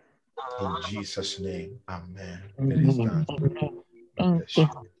 In Jesus' name, amen. Amen. It is done. Amen. God bless Thank you.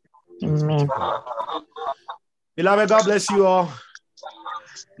 you. Amen. Beloved, God bless you all.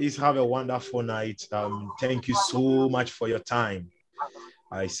 Please have a wonderful night. Thank you so much for your time.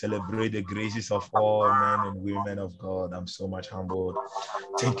 I celebrate the graces of all men and women of God. I'm so much humbled.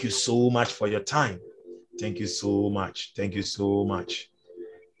 Thank you so much for your time. Thank you so much. Thank you so much.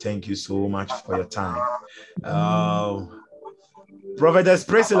 Thank you so much for your time. Prophetess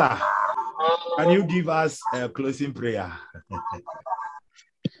Priscilla, can you give us a closing prayer?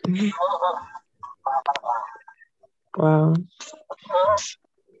 Wow.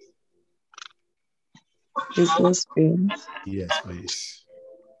 Let's pray. Yes, please.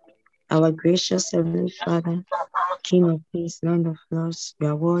 Our gracious Heavenly Father, King of peace, Lord of lords, you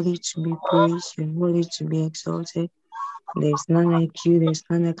are worthy to be praised, you are worthy to be exalted. There is none like you, there is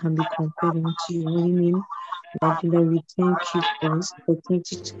none that can be compared unto your holy name. That we thank you for this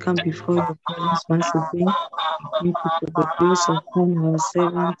opportunity to come before your presence once again. Thank you for the grace upon our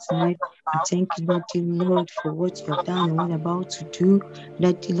servant tonight. We thank you, Lord, for what you have done and what you're about to do.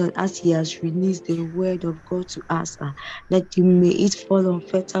 Lord, as he has released the word of God to us, may it fall on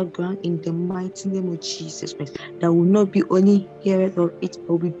fertile ground in the mighty name of Jesus Christ. That will not be only hearers of it,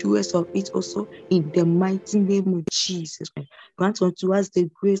 but be doers of it also in the mighty name of Jesus Christ. Grant unto us the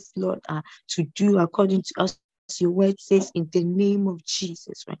grace, Lord, to do according to us. Your word says in the name of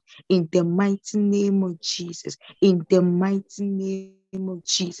Jesus, right? In the mighty name of Jesus, in the mighty name of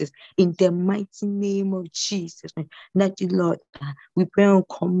Jesus, in the mighty name of Jesus, right? That you, Lord, we pray and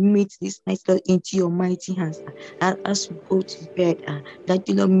commit this night, Lord, into your mighty hands. As we go to bed, that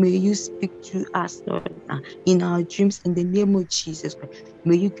you, Lord, may you speak to us, Lord, in our dreams, in the name of Jesus, right?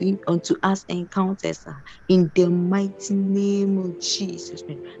 May you give unto us encounters in the mighty name of Jesus,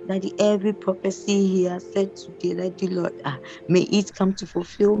 right? That every prophecy he has said today, that the Lord, may it come to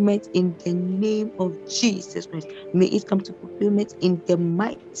fulfillment in the name of Jesus Christ. May it come to fulfillment in the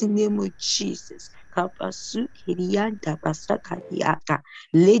mighty name of Jesus. Kapasu kirianda basakadiaka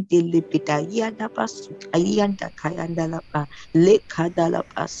le delepidayanda basu kayanda kayanda lapa le kadala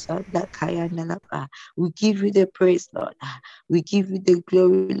basanda kayanda lapa. We give you the praise, Lord. We give you the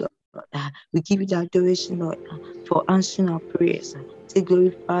glory, Lord. We give you the adoration, Lord, for answering our prayers. Take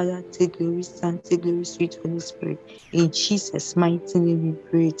glory, Father. Take glory, Son. Take glory, sweet Holy Spirit. In Jesus' mighty name we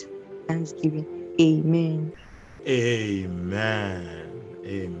pray. Thanksgiving. Amen. Amen.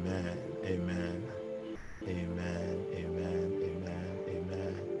 Amen. Amen. Amen. Amen. Amen.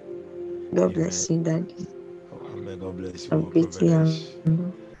 Amen. God bless you, Daddy. Oh, amen. God bless you, I'm more pretty prophetess.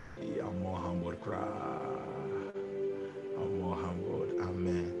 I'm more humbled. I'm more humbled.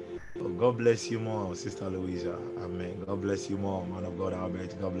 Amen. Oh, God bless you more, Sister Louisa. Amen. God bless you more, man of God,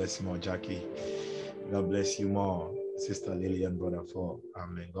 Albert. God bless you more, Jackie. God bless you more, Sister Lillian, Brother Paul.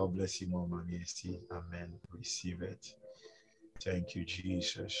 Amen. God bless you more, man. Amen. Receive it. Thank you,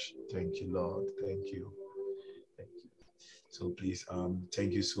 Jesus. Thank you, Lord. Thank you. Thank you. So please,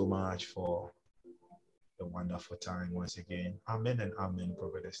 thank you so much for the wonderful time once again. Amen and amen,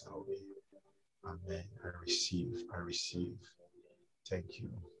 Prophetess Naomi. Amen. I receive. I receive. Thank you.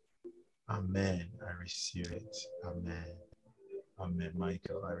 Amen. I receive it. Amen. Amen.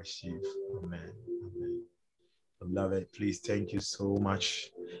 Michael, I receive. Amen. Amen. Beloved, please, thank you so much.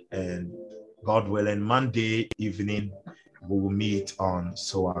 And God willing, Monday evening, we will meet on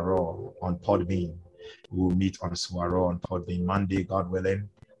Soaro on Podbean. We will meet on Soaro on Podbean. Monday, God willing,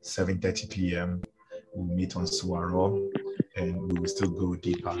 7:30 p.m. We'll meet on Soaro, and we will still go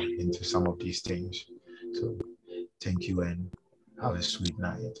deeper into some of these things. So thank you and have a sweet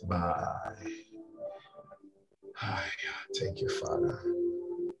night. Bye. Thank you, Father.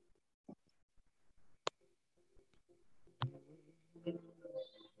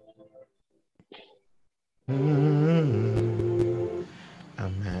 Mm-hmm.